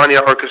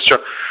Philharmonia Orchestra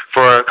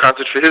for a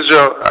concert for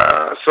Israel.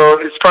 So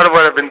it's part of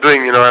what I've been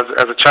doing,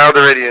 as a child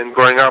already and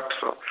growing up.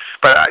 So,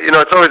 but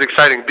it's always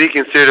exciting.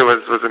 Beacon Theater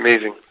was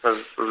amazing.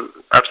 Was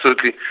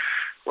absolutely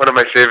one of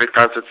my favorite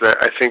concerts that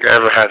I think I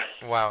ever had.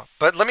 Wow.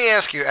 But let me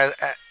ask you,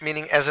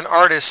 meaning as an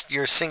artist,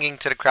 you're singing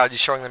to the crowd, you're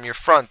showing them your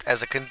front.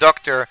 As a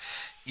conductor,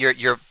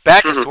 your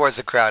back is towards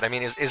the crowd. I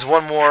mean, is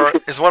one more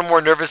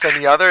nervous than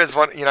the other? Is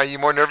one, are you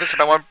more nervous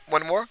about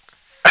one more?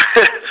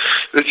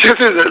 The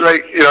truth is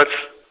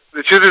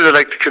that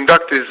the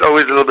conduct is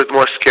always a little bit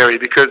more scary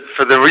because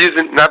for the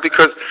reason, not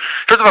because,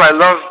 first of all, I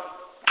love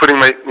putting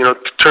my,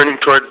 turning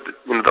towards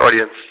the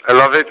audience. I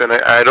love it, and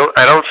I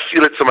don't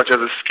feel it so much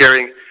as a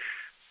scary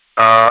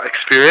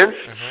experience.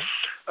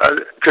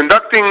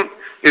 Conducting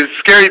is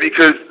scary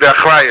because the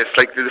achrayus,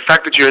 like the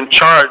fact that you're in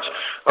charge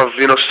of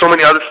so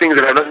many other things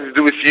that have nothing to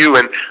do with you,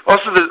 and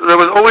also there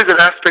was always an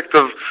aspect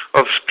of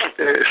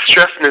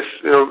stressness,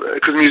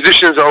 because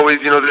musicians are always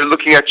they're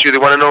looking at you, they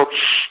want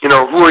to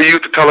know who are you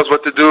to tell us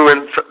what to do,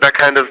 and that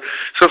kind of.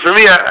 So for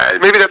me,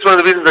 maybe that's one of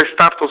the reasons I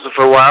stopped also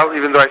for a while,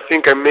 even though I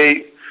think I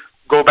may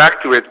go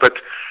back to it, but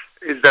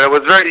is that I was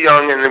very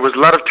young and there was a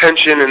lot of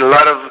tension and a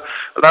lot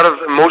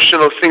of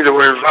emotional things that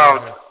were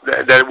involved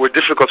that were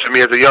difficult for me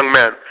as a young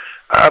man.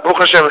 Baruch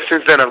Hashem,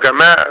 since then I've got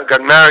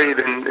married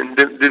and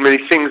did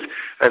many things,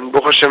 and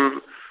Baruch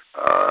Hashem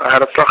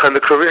had a tzlacha in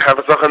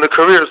the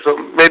career, so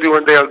maybe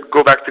one day I'll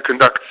go back to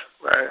conduct.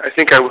 I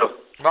think I will.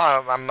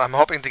 Well, I'm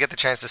hoping to get the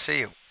chance to see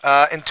you.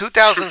 In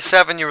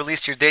 2007, you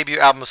released your debut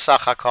album,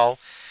 Sach HaKol,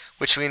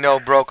 which we know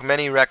broke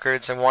many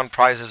records and won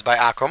prizes by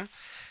Akum.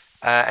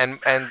 And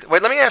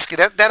wait, let me ask you,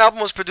 that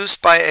album was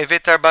produced by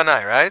Evitar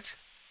Banai, right?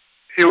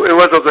 It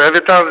was also.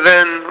 Evitar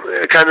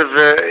then kind of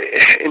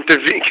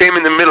came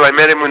in the middle. I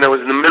met him when I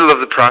was in the middle of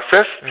the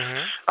process.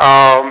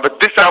 But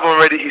this album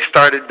already he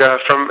started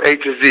from A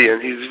to Z,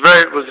 and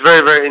was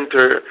very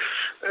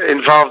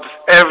involved with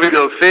every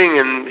little thing.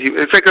 And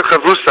it's like a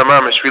chavrusa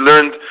mamish. We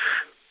learned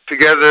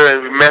together,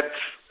 and we met.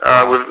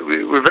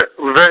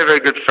 We're very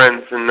good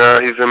friends, and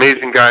he's an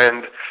amazing guy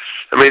and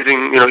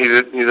amazing.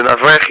 He's an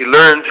avrech. He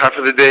learned half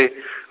of the day.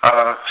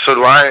 So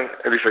do I.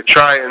 At least I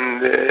try.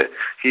 And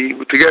we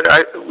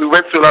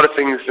went through a lot of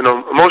things,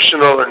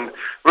 emotional and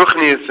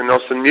ruchnius, and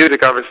also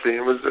music. Obviously,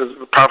 it was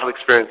a powerful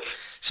experience.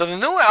 So the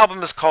new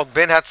album is called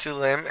Ben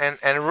Hatzilim,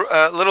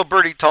 and Little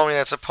Birdie told me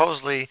that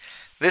supposedly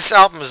this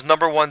album is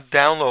 #1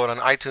 download on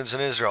iTunes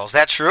in Israel. Is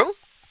that true?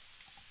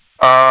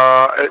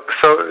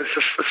 So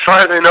as far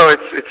as I know,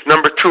 it's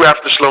 #2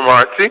 after Shlomo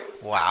Artzi.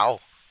 Wow.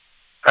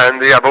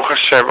 And yeah, Baruch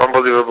Hashem,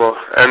 unbelievable.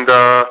 And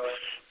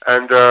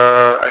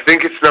I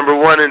think it's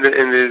 #1 in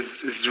the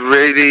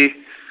Israeli,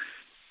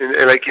 in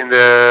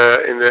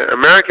the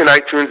American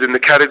iTunes in the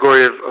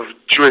category of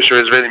Jewish or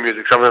Israeli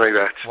music, something like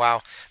that.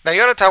 Wow. Now,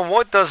 Yonatan,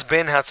 what does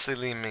Ben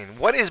Hatzilim mean?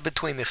 What is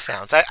between the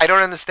sounds? I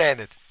don't understand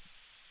it.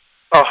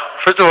 Oh,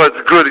 first of all,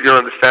 it's good that you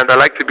don't understand. I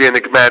like to be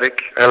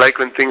enigmatic. I like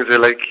when things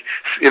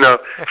are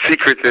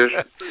secretive.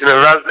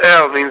 Raz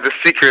El means the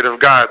secret of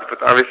God,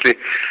 but obviously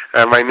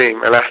my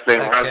last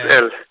name, Raz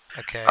El.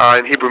 Okay.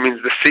 In Hebrew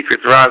means the secret.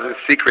 Raz is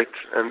secret,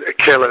 and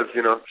Ekel is,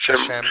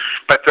 Shem.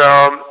 But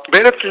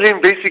Ben Hatzilim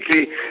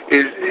basically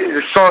is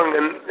a song,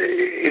 and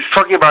is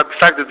talking about the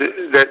fact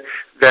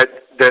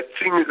that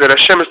things that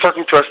Hashem is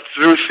talking to us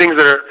through things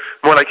that are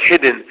more like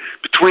hidden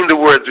between the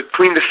words,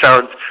 between the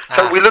sounds.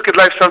 So we look at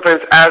life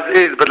sometimes as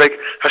is, but like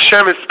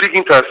Hashem is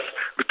speaking to us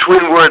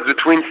between words,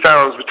 between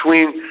sounds,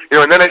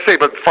 and then I say,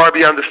 but far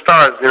beyond the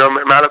stars,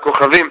 Ma'al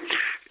HaKochavim,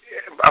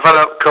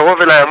 אבל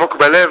קרוב אליי עמוק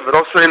בלב, but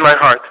also in my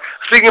heart.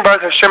 Speaking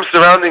about Hashem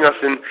surrounding us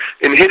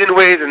in hidden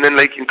ways, and then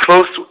like in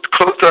close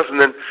to us, and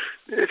then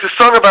it's a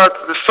song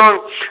about the song.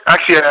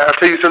 Actually, I'll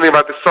tell you something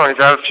about the song. If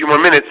I have a few more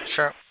minutes.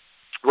 Sure.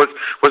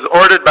 Was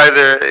ordered by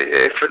the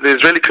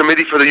Israeli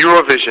Committee for the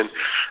Eurovision,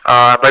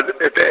 but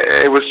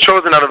it was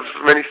chosen out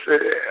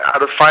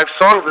of 5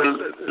 songs,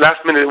 and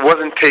last minute it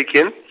wasn't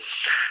taken.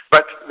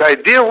 But the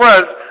idea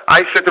was,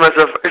 I said to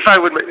myself, if I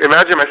would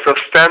imagine myself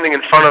standing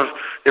in front of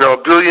a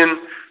billion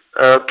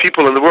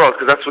people in the world,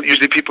 because that's what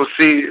usually people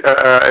see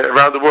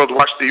around the world,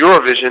 watch the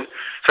Eurovision.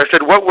 So I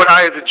said, what would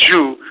I, as a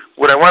Jew,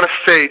 would I want to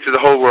say to the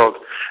whole world?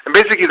 And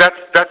basically,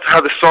 that's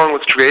how the song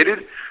was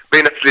created,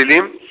 Ben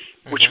Hatzlilim,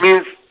 which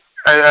means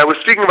And I was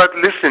speaking about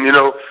listen. You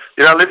know,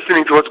 you're not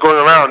listening to what's going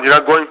around. You're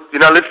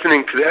not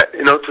listening to the.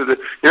 You know,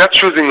 You're not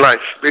choosing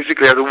life.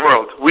 Basically, as a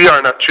world, we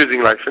are not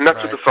choosing life, and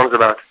that's what the song's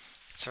about.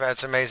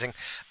 That's amazing.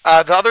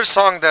 The other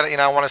song that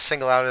I want to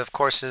single out, of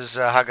course, is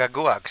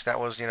Hagagua, 'cause that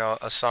was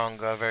a song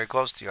very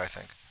close to you, I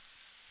think.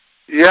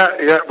 Yeah,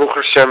 Baruch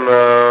Hashem.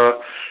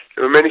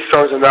 There were many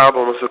songs on the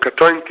album, also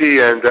Katonti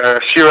and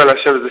Shir Al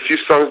Hashem. There's a few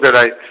songs that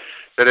I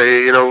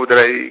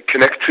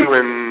connect to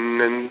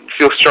and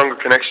feel stronger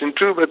connection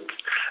to. But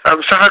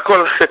Sach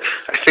HaKol,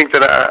 I think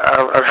that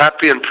I'm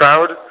happy and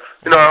proud.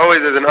 You know,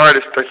 always as an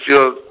artist, I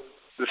feel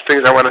there's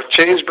things I want to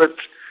change, but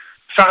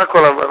Sach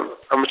HaKol,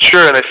 I'm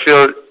mature and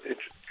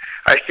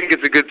I think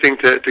it's a good thing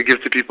to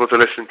give to people to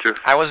listen to.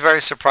 I was very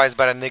surprised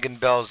by the Nigun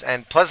Bells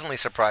and pleasantly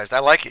surprised. I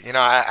like it. You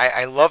know,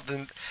 I love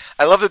the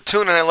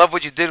tune and I love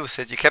what you did with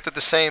it. You kept it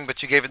the same,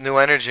 but you gave it new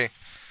energy.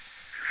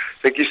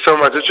 Thank you so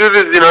much. The truth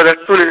is,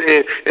 that tune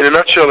in a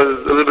nutshell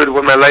is a little bit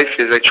what my life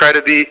is. I try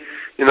to be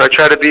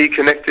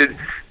connected,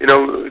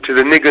 to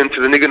the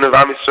Nigun of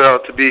Am Yisrael,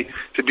 to be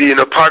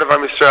part of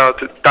Am Yisrael,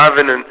 to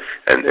daven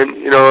and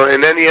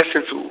in any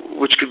essence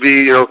which could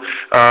be,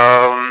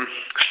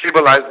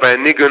 stabilized by a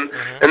Nigun.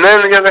 Mm-hmm. And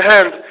then on the other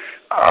hand,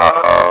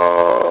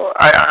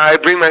 I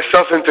bring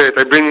myself into it.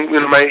 I bring,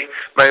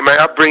 my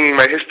upbringing,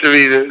 my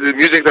history, the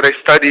music that I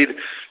studied,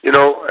 and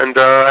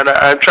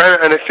I'm trying,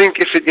 and I think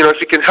if it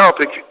can help,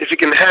 if it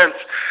can enhance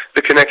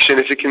the connection,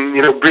 if it can,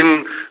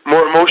 bring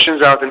more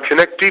emotions out and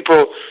connect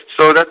people.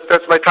 So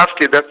that's my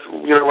tafkid. That's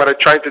what I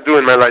try to do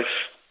in my life.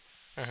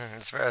 Mm-hmm.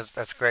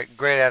 That's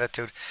great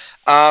attitude.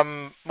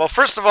 Well,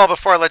 first of all,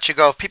 before I let you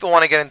go, if people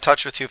want to get in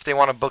touch with you, if they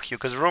want to book you,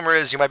 because the rumor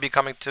is you might be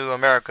coming to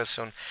America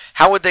soon,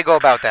 how would they go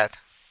about that?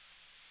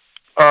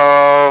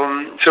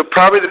 So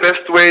probably the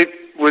best way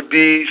would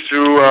be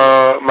through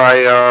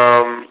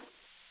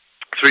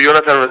through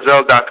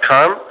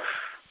YonathanRazel.com.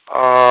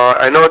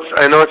 I know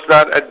it's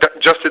not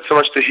adjusted so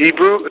much to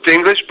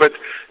English, but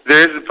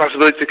there is a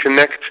possibility to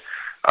connect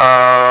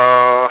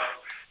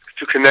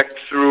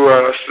through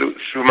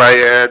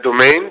my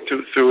domain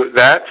through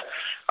that.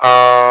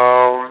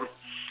 I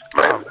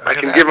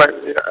can give my.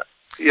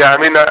 Yeah, I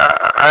mean,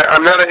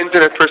 I'm not an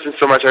internet person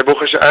so much. I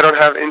don't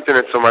have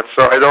internet so much,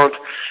 so I don't.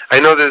 I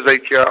know there's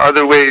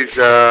other ways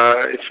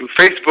through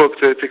Facebook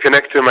to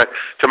connect to my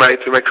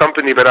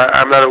company, but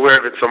I'm not aware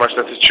of it so much.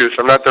 That's the truth.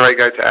 I'm not the right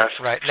guy to ask.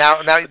 Right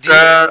now,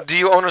 do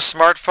you own a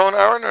smartphone,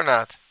 Aaron, or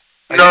not?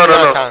 No.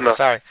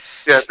 Sorry.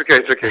 Yeah, it's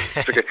okay.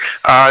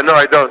 No,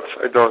 I don't.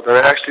 And I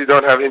actually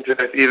don't have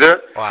internet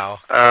either. Wow.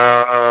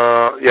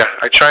 Yeah,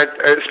 I tried,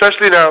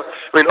 especially now.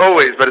 I mean,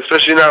 always, but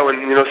especially now when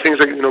things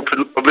like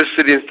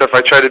publicity and stuff. I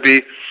try to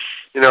be,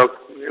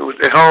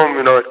 at home,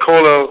 at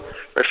Kolo,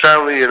 my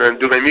family, and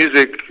do my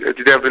music.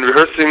 Today I've been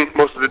rehearsing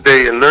most of the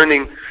day and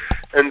learning,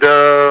 and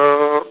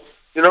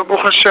Baruch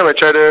Hashem, I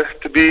try to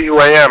be who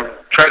I am.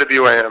 Try to be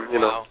who I am.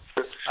 Wow.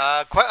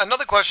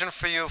 Another question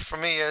for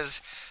me is,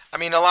 I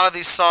mean, a lot of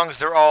these songs,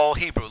 they're all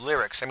Hebrew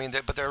lyrics. I mean,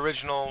 but they're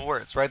original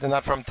words, right? They're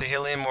not from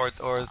Tehillim or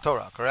the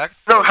Torah, correct?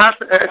 No,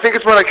 I think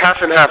it's more like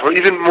half and half, or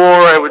even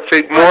more. I would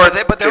say more.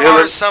 But there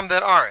are some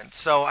that aren't.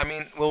 So, I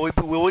mean, will we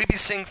be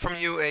singing from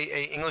you a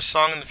English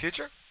song in the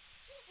future?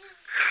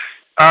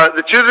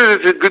 The truth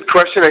is, it's a good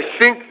question. I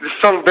think the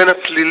song Ben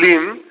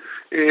Atzlilim,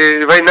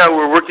 right now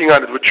we're working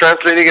on it. We're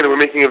translating it and we're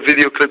making a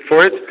video clip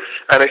for it.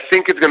 And I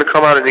think it's going to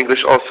come out in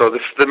English also.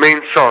 This is the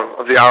main song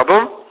of the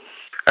album.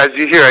 As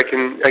you hear, I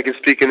can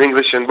speak in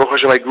English, and Baruch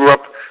Hashem, I grew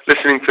up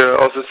listening to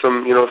also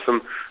some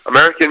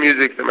American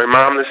music that my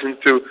mom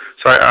listened to,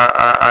 so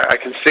I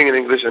can sing in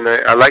English, and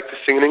I like to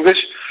sing in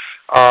English.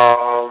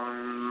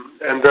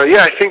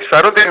 Yeah, I think so.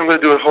 I don't think I'm going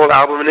to do a whole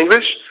album in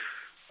English.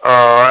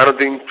 I don't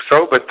think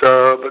so, but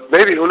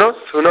maybe, who knows?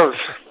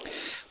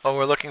 Well,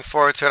 we're looking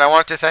forward to it. I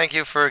want to thank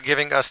you for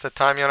giving us the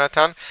time,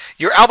 Yonatan.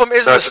 Your album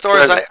is in the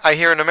stores, I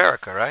hear, in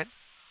America, right?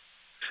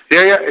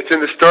 Yeah, it's in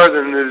the stores,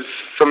 and there's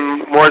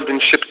some more has been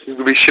shipped. It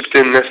will be shipped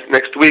in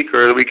next week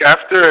or the week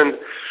after,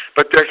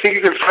 but I think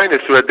you can find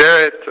it through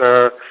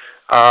Aderet.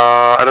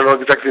 I don't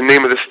know exactly the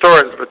name of the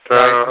stores, but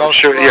I'm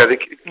sure.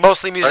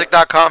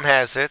 Mostlymusic.com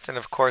has it, and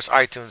of course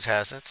iTunes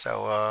has it.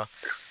 So.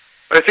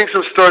 But I think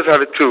some stores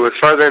have it too. As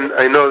far as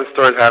I know, the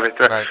stores have it.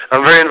 Right.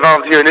 I'm very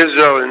involved here in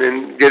Israel and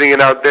in getting it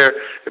out there.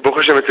 Baruch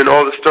Hashem, it's in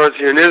all the stores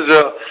here in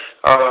Israel.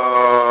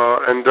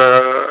 I'm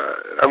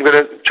going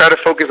to try to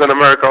focus on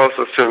America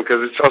also soon,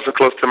 because it's also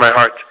close to my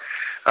heart.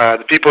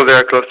 The people there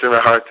are close to my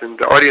heart, and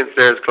the audience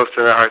there is close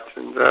to my heart.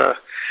 And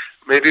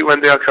maybe one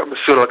day I'll come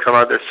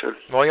out there soon.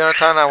 Well,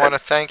 Yonatan, I want to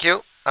thank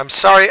you. I'm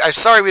sorry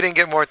we didn't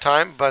get more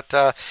time, but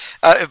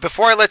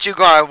before I let you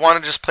go, I want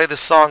to just play the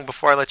song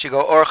before I let you go,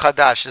 Or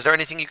Chadash. Is there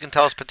anything you can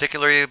tell us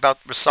particularly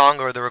about the song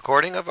or the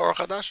recording of Or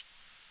Chadash?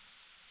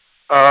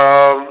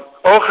 Or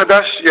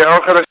Chadash,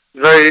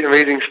 very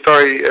amazing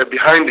story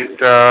behind it.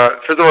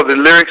 First of all, the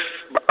lyrics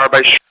are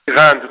by Shmuel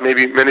Rand.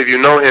 Maybe many of you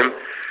know him.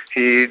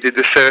 He did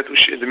the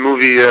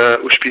movie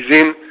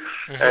Ushpizin,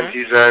 and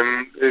he's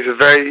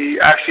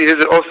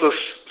also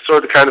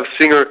sort of kind of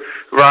singer,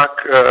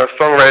 rock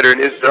songwriter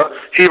in Israel.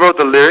 He wrote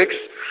the lyrics.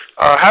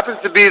 Happens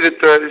to be that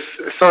this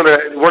song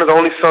that one of the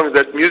only songs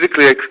that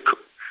musically I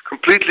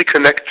completely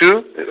connect to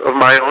of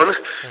my own.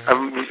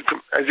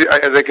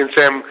 As I can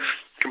say, I'm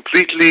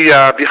completely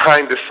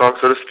behind this song,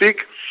 so to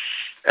speak.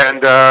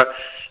 And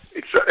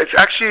it's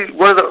actually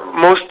one of the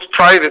most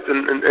private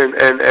and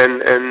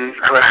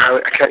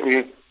I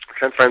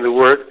can't find the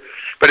word,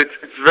 but it's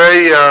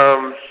very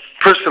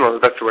personal.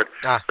 That's the word.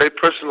 Very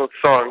personal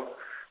song,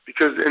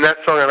 because in that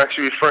song I'm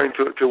actually referring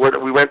to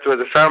what we went through as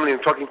a family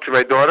and talking to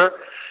my daughter.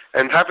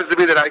 And it happens to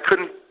be that I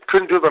couldn't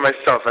do it by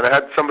myself, and I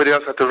had somebody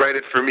else had to write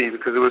it for me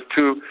because it was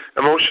too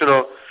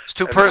emotional. It's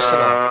too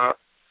personal.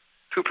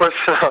 Too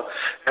personal.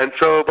 And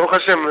so Baruch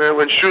Hashem,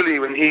 when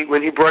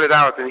he brought it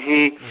out and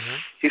he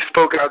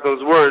spoke out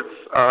those words,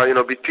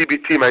 BT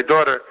BT, my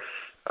daughter,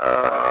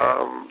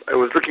 I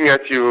was looking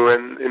at you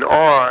and in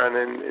awe and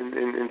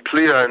in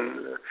plia and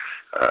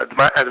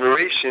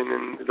admiration,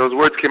 and those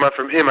words came out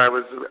from him. I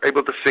was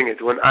able to sing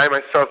it when I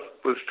myself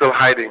was still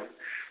hiding.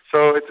 So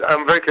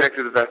I'm very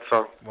connected to that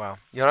song. Wow.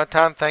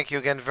 Yonatan, thank you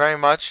again very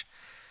much.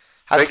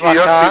 Thank you,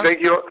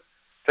 Yossi.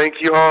 Thank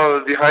you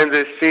all behind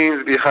the scenes,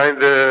 behind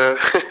the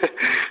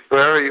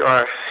wherever you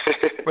are.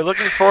 We're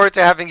looking forward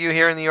to having you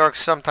here in New York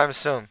sometime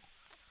soon.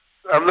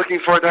 I'm looking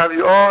forward to having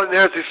you all in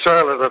Eretz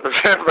Yisrael,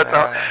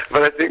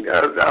 but I think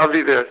I'll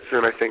be there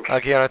soon, I think.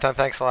 Okay, Yonatan,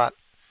 thanks a lot.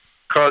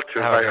 Call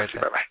to. Have a great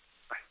day. Bye-bye.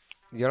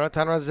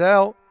 Yonatan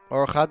Razel,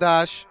 or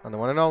Chadash, on the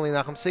one and only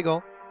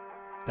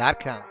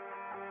NachumSiegel.com.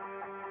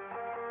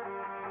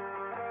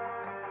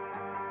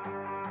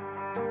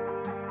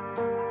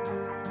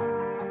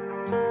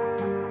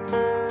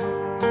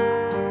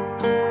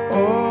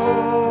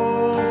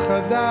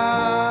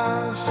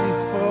 חדש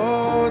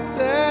יפרוץ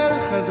אל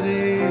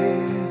חדרי,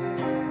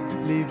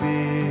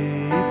 ליבי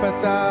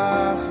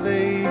ייפתח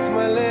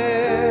ויתמלא,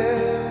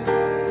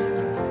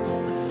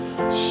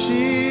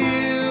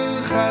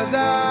 שיר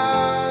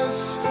חדש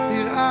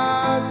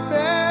ירעד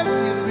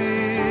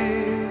בקרבי,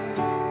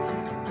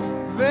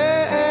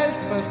 ואל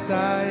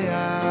שפתיי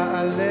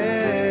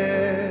יעלה.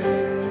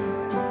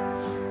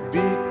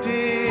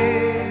 ביתי,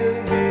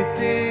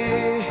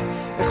 ביתי,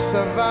 איך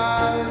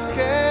סבלת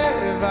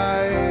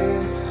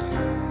כאבייך,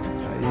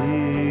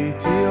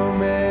 הייתי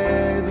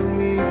עומד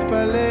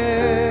ומתפלל.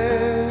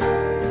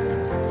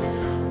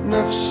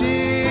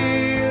 נפשי,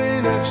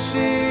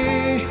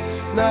 נפשי,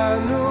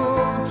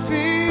 נענו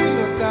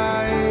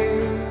תפילותייך,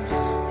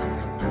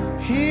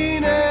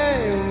 הנה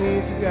הוא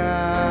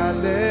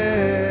מתגלה,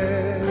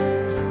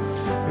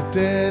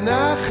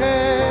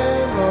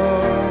 ותנחם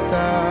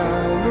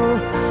אותנו,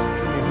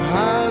 כי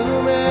נבהלנו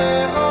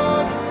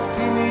מאוד,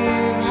 כי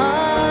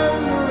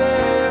נבהלנו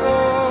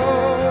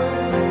מאוד,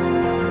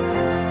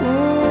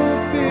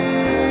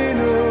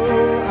 ופינו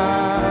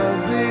אז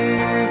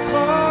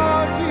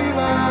בשחוק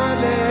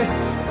ימלא,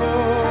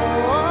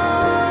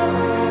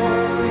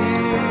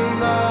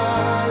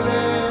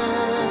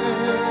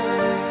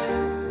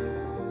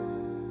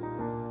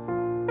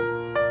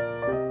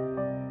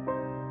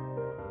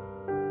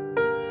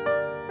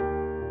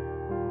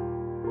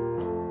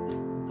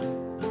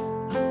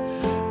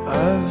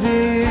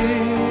 אבי,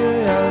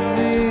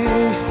 אבי,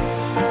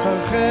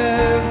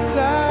 הרחב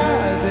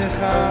צעדיך,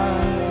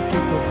 כי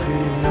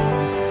כוחי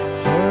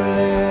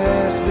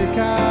הולך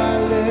וקלה.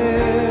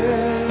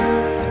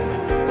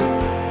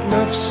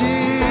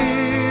 נפשי,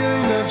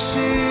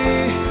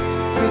 נפשי,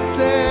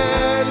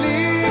 תצא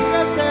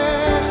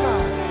לקראתך,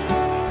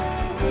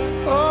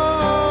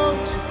 עוד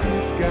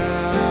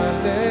שתתגלה,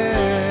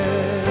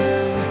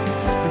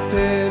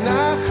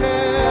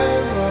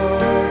 ותנחם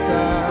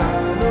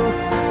אותנו,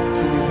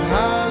 כי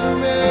נבהלנו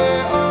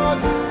מאוד,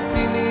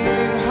 כי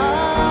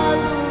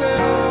נבהלנו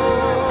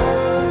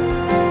מאוד,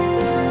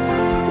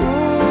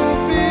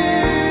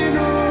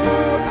 ופינו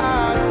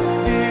אז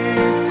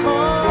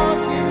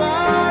בשחוק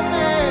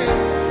ימלא,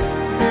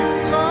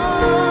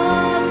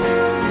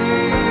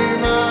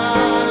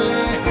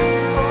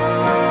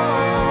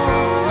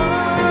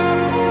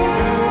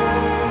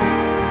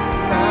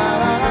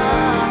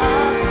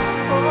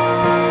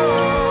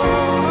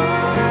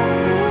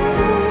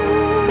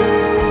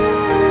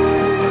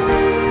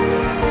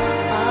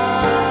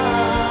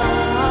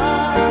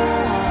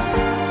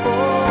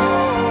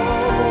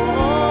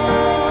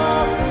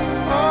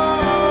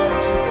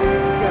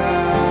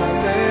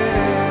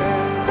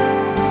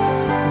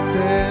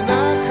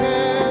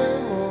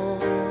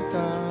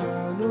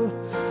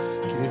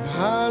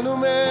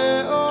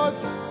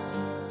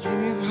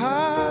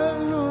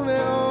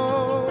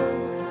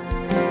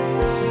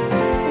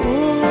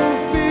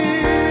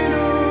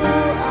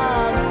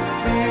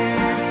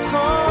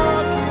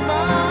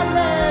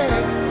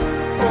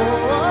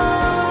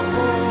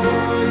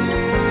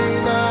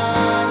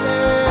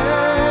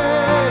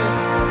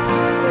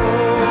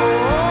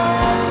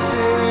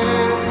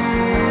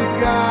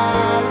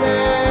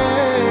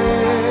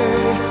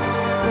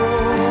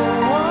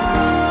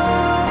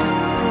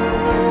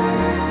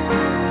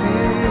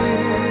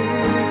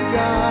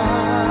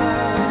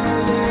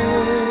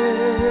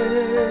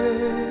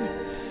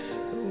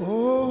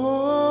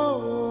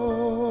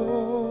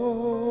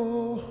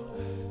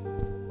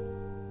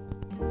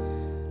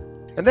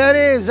 And that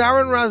is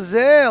Aaron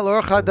Razel,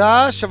 Or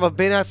Chadash of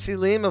Ben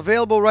Asilim,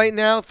 available right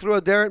now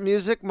through Aderet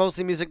Music,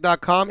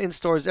 mostlymusic.com, in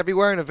stores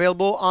everywhere, and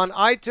available on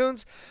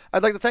iTunes.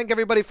 I'd like to thank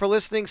everybody for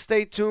listening.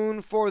 Stay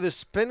tuned for the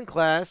spin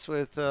class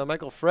with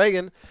Michael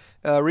Fragan,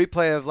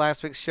 replay of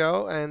last week's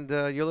show, and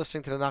you're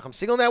listening to the Nachum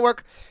Siegel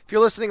Network. If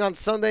you're listening on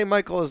Sunday,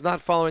 Michael is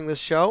not following this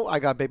show. I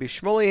got Baby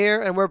Shmuley here,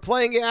 and we're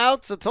playing you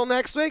out. So till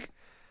next week,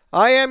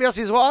 I am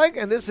Yossi Zweig,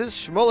 and this is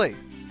Shmuley.